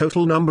gives the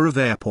total number of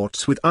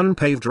airports with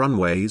unpaved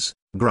runways,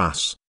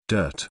 grass,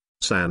 dirt,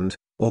 sand,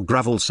 or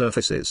gravel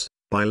surfaces,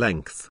 by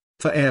length.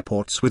 For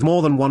airports with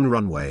more than one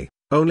runway,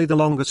 only the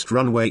longest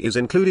runway is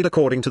included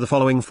according to the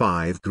following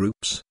 5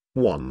 groups.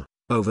 1.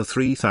 Over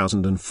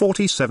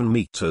 3,047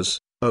 meters,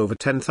 over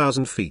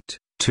 10,000 feet.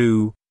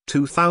 2.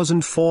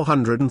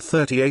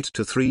 2,438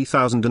 to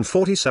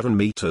 3,047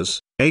 meters,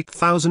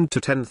 8,000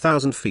 to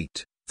 10,000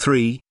 feet.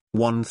 3.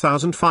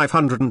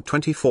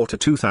 1,524 to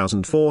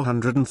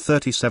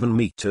 2,437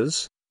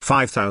 meters,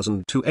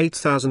 5,000 to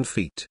 8,000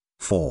 feet.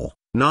 4.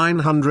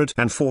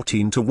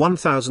 914 to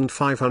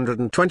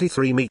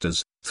 1,523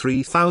 meters,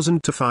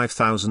 3,000 to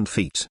 5,000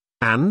 feet.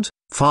 And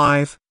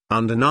 5.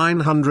 Under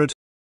 900.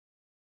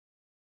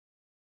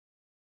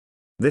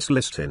 This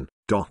list in.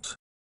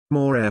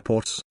 More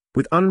airports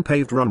with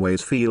unpaved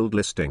runways field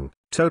listing.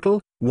 Total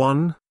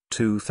 1.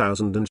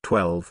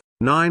 2012,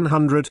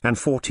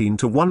 914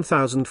 to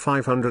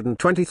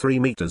 1,523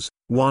 meters.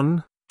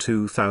 1.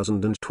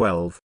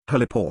 2012.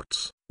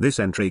 Heliports. This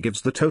entry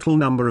gives the total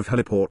number of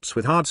heliports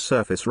with hard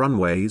surface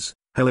runways,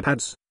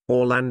 helipads,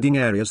 or landing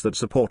areas that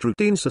support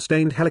routine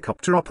sustained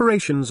helicopter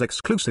operations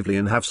exclusively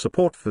and have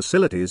support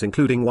facilities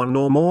including one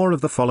or more of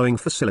the following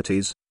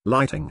facilities: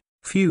 lighting,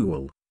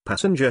 fuel,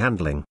 passenger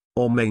handling,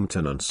 or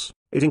maintenance.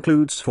 It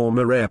includes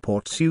former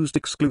airports used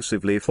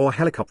exclusively for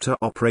helicopter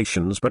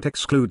operations but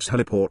excludes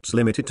heliports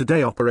limited to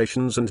day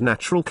operations and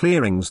natural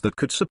clearings that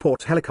could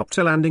support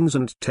helicopter landings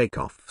and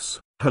takeoffs.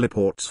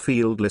 Heliports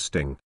field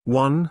listing.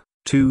 1.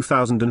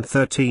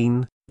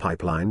 2013,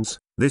 pipelines.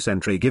 This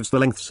entry gives the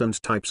lengths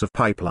and types of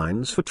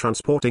pipelines for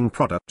transporting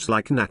products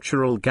like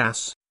natural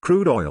gas,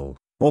 crude oil,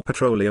 or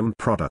petroleum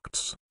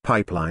products.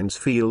 Pipelines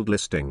field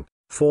listing.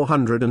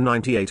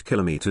 498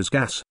 kilometers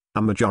gas.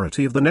 A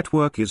majority of the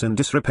network is in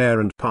disrepair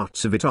and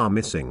parts of it are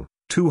missing.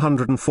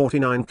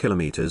 249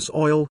 kilometers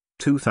oil,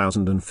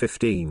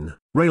 2015.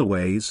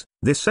 Railways.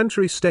 This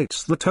entry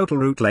states the total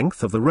route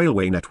length of the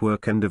railway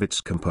network and of its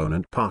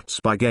component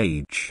parts by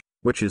gauge,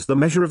 which is the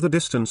measure of the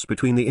distance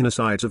between the inner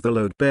sides of the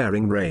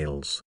load-bearing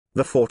rails.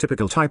 The 4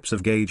 typical types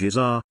of gauges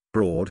are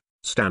broad,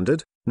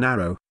 standard,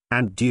 narrow,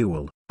 and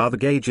dual. Other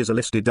gauges are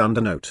listed under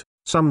note.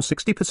 Some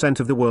 60%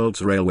 of the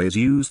world's railways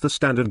use the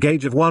standard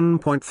gauge of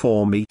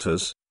 1.4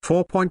 meters,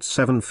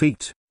 4.7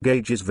 feet.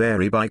 Gauges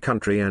vary by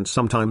country and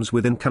sometimes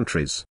within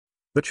countries.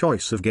 The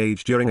choice of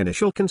gauge during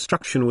initial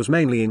construction was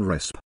mainly in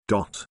RISP.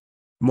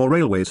 More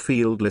railways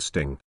field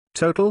listing.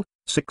 Total,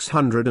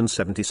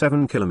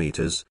 677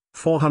 kilometers,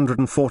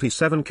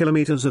 447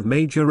 kilometers of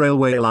major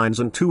railway lines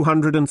and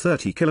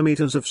 230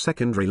 kilometers of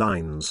secondary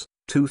lines.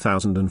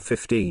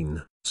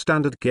 2015.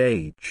 Standard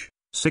gauge.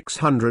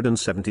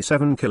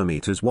 677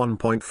 kilometers,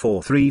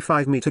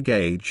 1.435 meter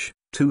gauge.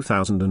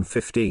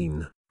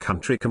 2015.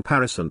 Country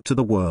comparison to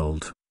the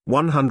world.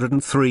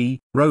 103.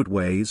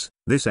 Roadways.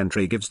 This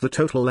entry gives the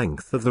total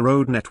length of the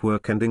road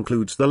network and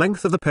includes the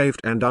length of the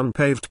paved and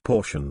unpaved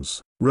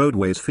portions.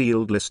 Roadways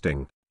field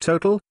listing.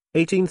 Total,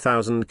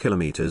 18,000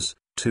 kilometers,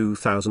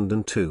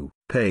 2002.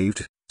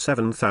 Paved,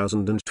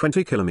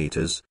 7,020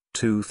 kilometers,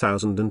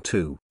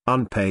 2002.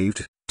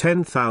 Unpaved,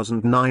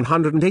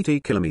 10,980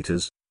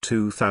 kilometers,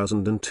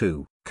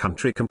 2002.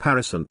 Country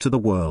comparison to the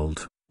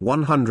world.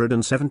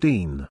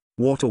 117.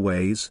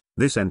 Waterways.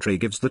 This entry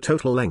gives the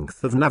total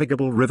length of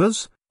navigable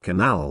rivers,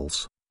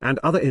 canals, and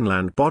other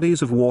inland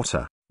bodies of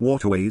water.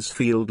 Waterways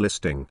field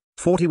listing.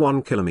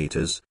 41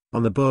 kilometers,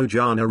 on the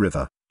Bojana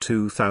River,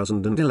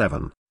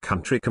 2011.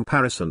 Country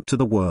comparison to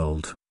the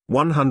world.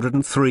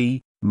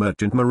 103.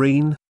 Merchant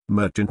marine.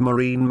 Merchant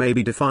marine may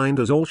be defined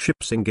as all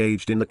ships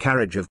engaged in the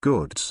carriage of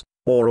goods,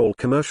 or all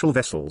commercial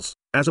vessels,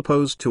 as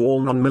opposed to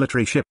all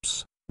non-military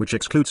ships, which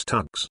excludes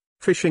tugs,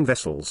 fishing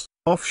vessels,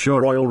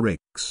 offshore oil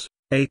rigs,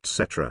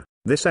 etc.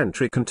 This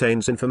entry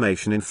contains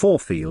information in 4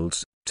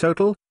 fields: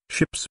 total,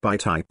 ships by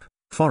type,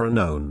 foreign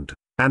owned,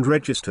 and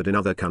registered in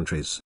other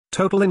countries.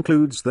 Total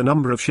includes the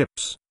number of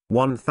ships,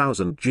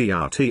 1,000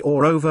 GRT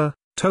or over,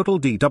 total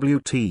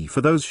DWT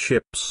for those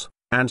ships,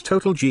 and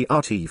total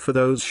GRT for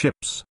those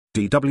ships.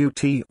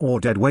 DWT or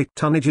deadweight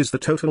tonnage is the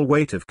total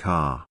weight of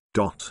car.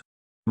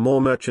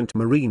 More merchant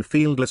marine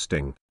field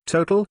listing.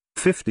 Total,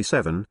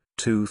 57,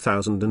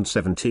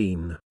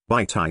 2017.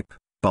 By type,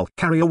 bulk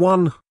carrier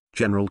 1,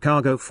 general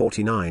cargo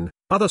 49,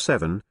 other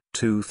 7,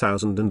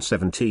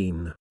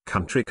 2017.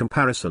 Country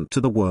comparison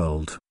to the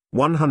world.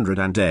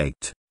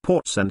 108.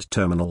 Ports and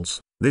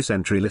terminals. This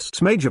entry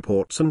lists major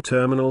ports and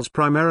terminals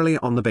primarily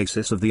on the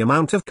basis of the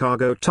amount of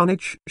cargo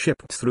tonnage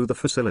shipped through the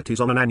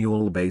facilities on an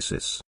annual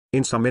basis.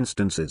 In some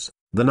instances,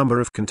 the number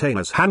of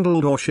containers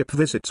handled or ship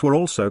visits were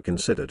also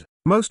considered.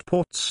 Most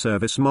ports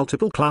service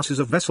multiple classes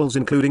of vessels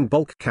including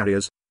bulk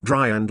carriers,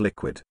 dry and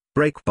liquid,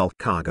 break bulk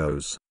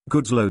cargoes,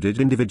 goods loaded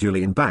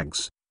individually in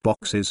bags,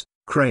 boxes,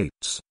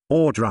 crates,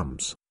 or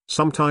drums,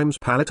 sometimes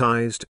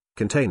palletized,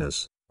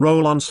 containers,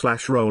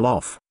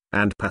 roll-on/roll-off,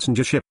 and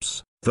passenger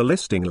ships. The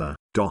listing la.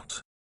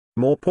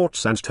 More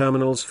ports and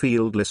terminals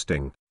field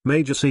listing.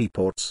 Major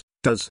seaports,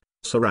 does,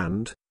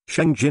 Sarand,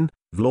 Shenzhen,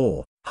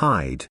 Vlor,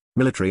 Hyde,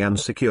 military and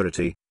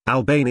security,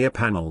 Albania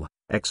panel,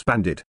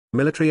 expanded,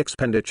 military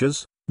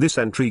expenditures. This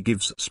entry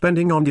gives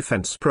spending on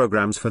defense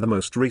programs for the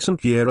most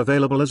recent year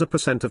available as a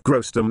percent of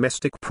gross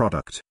domestic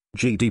product,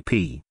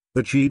 GDP.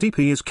 The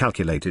GDP is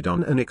calculated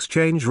on an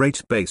exchange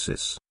rate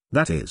basis,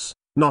 that is,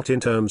 not in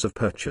terms of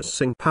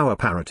purchasing power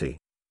parity.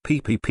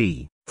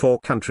 PPP. For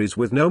countries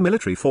with no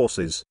military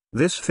forces,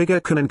 this figure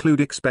can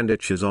include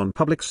expenditures on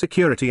public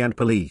security and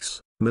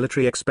police.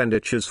 Military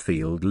expenditures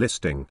field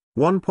listing,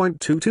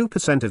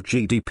 1.22% of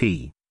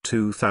GDP,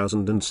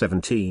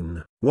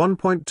 2017,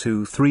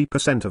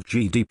 1.23% of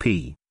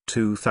GDP,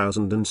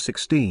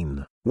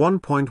 2016,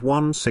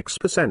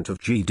 1.16% of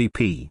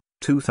GDP,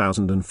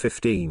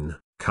 2015.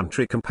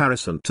 Country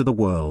comparison to the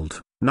world,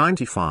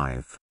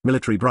 95.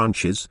 Military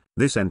branches.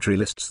 This entry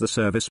lists the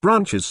service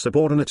branches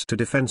subordinate to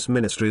defense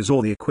ministries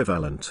or the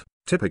equivalent,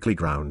 typically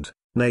ground,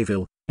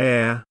 naval,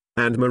 air,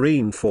 and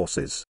marine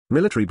forces.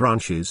 Military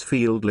branches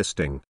field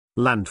listing,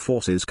 Land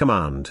Forces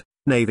Command,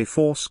 Navy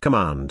Force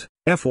Command,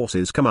 Air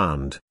Forces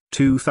Command,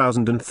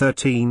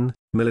 2013,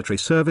 Military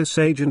Service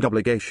Age and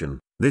Obligation.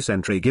 This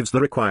entry gives the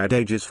required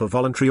ages for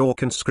voluntary or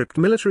conscript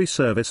military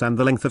service and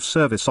the length of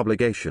service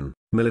obligation.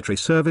 Military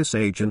Service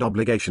Age and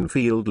Obligation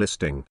field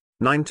listing.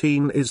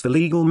 19 is the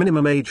legal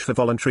minimum age for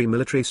voluntary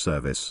military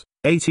service.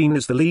 18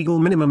 is the legal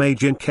minimum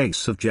age in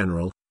case of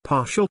general,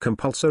 partial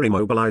compulsory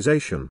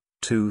mobilization.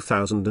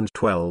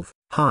 2012,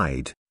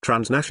 Hyde,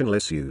 Transnational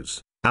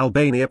Issues,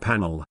 Albania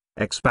Panel,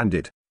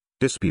 expanded.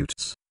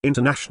 Disputes,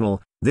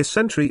 international. This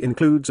entry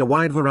includes a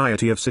wide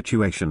variety of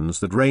situations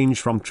that range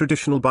from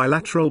traditional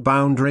bilateral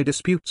boundary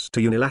disputes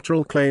to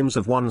unilateral claims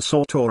of one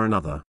sort or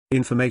another.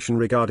 Information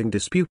regarding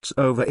disputes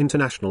over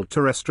international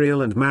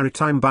terrestrial and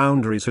maritime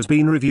boundaries has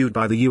been reviewed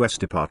by the U.S.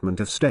 Department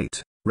of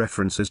State.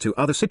 References to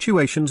other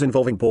situations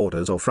involving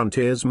borders or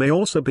frontiers may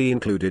also be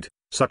included,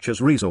 such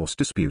as resource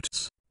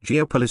disputes,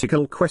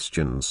 geopolitical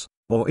questions,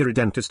 or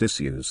irredentist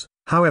issues.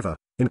 However,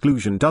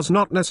 inclusion does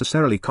not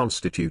necessarily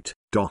constitute.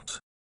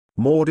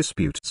 More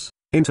disputes.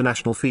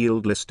 International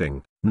field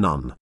listing,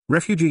 none.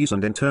 Refugees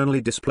and internally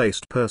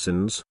displaced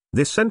persons.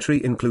 This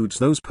entry includes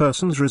those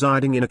persons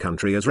residing in a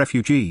country as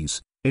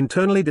refugees,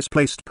 internally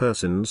displaced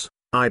persons,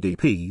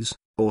 IDPs,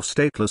 or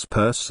stateless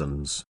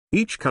persons.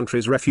 Each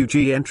country's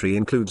refugee entry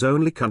includes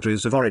only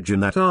countries of origin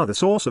that are the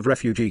source of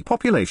refugee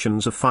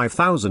populations of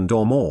 5,000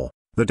 or more.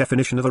 The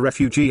definition of a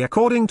refugee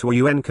according to a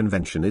UN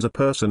convention is a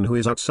person who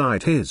is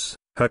outside his,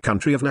 her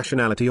country of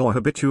nationality or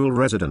habitual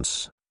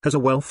residence, has a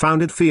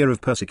well-founded fear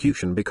of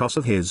persecution because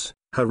of his,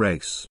 her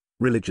race,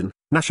 religion,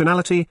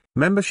 nationality,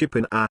 membership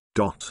in a.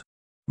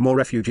 More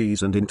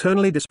refugees and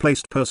internally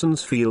displaced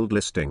persons field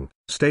listing,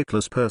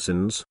 stateless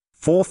persons,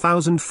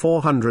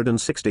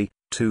 4,460,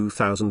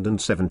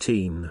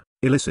 2017,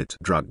 illicit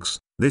drugs.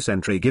 This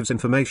entry gives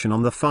information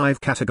on the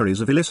 5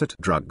 categories of illicit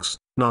drugs: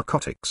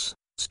 narcotics,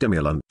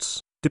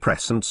 stimulants,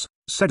 depressants,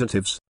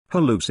 sedatives,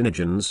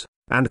 hallucinogens,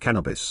 and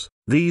cannabis.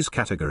 These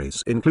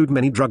categories include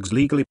many drugs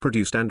legally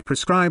produced and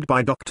prescribed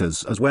by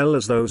doctors as well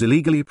as those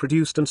illegally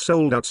produced and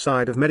sold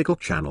outside of medical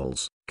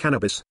channels.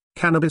 Cannabis,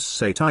 Cannabis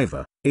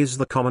sativa, is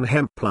the common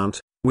hemp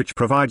plant, which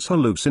provides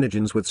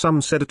hallucinogens with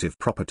some sedative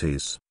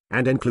properties,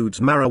 and includes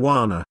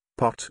marijuana,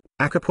 pot,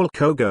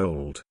 Acapulco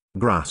gold,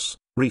 grass,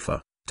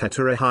 reefer,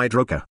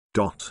 tetrahydroca.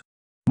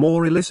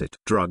 More illicit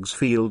drugs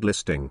field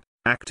listing,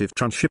 active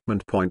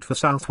transshipment point for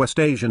Southwest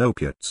Asian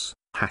opiates,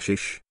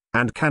 hashish,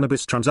 and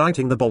cannabis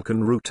transiting the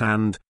Balkan route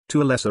and, to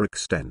a lesser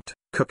extent,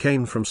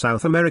 cocaine from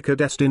South America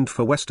destined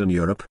for Western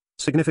Europe,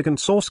 significant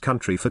source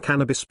country for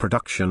cannabis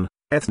production,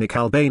 ethnic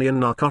Albanian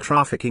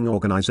narcotrafficking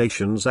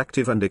organizations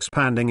active and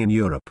expanding in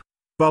Europe.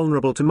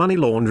 Vulnerable to money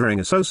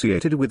laundering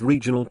associated with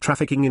regional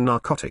trafficking in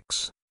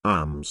narcotics,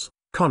 arms,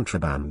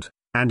 contraband,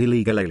 and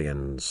illegal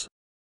aliens.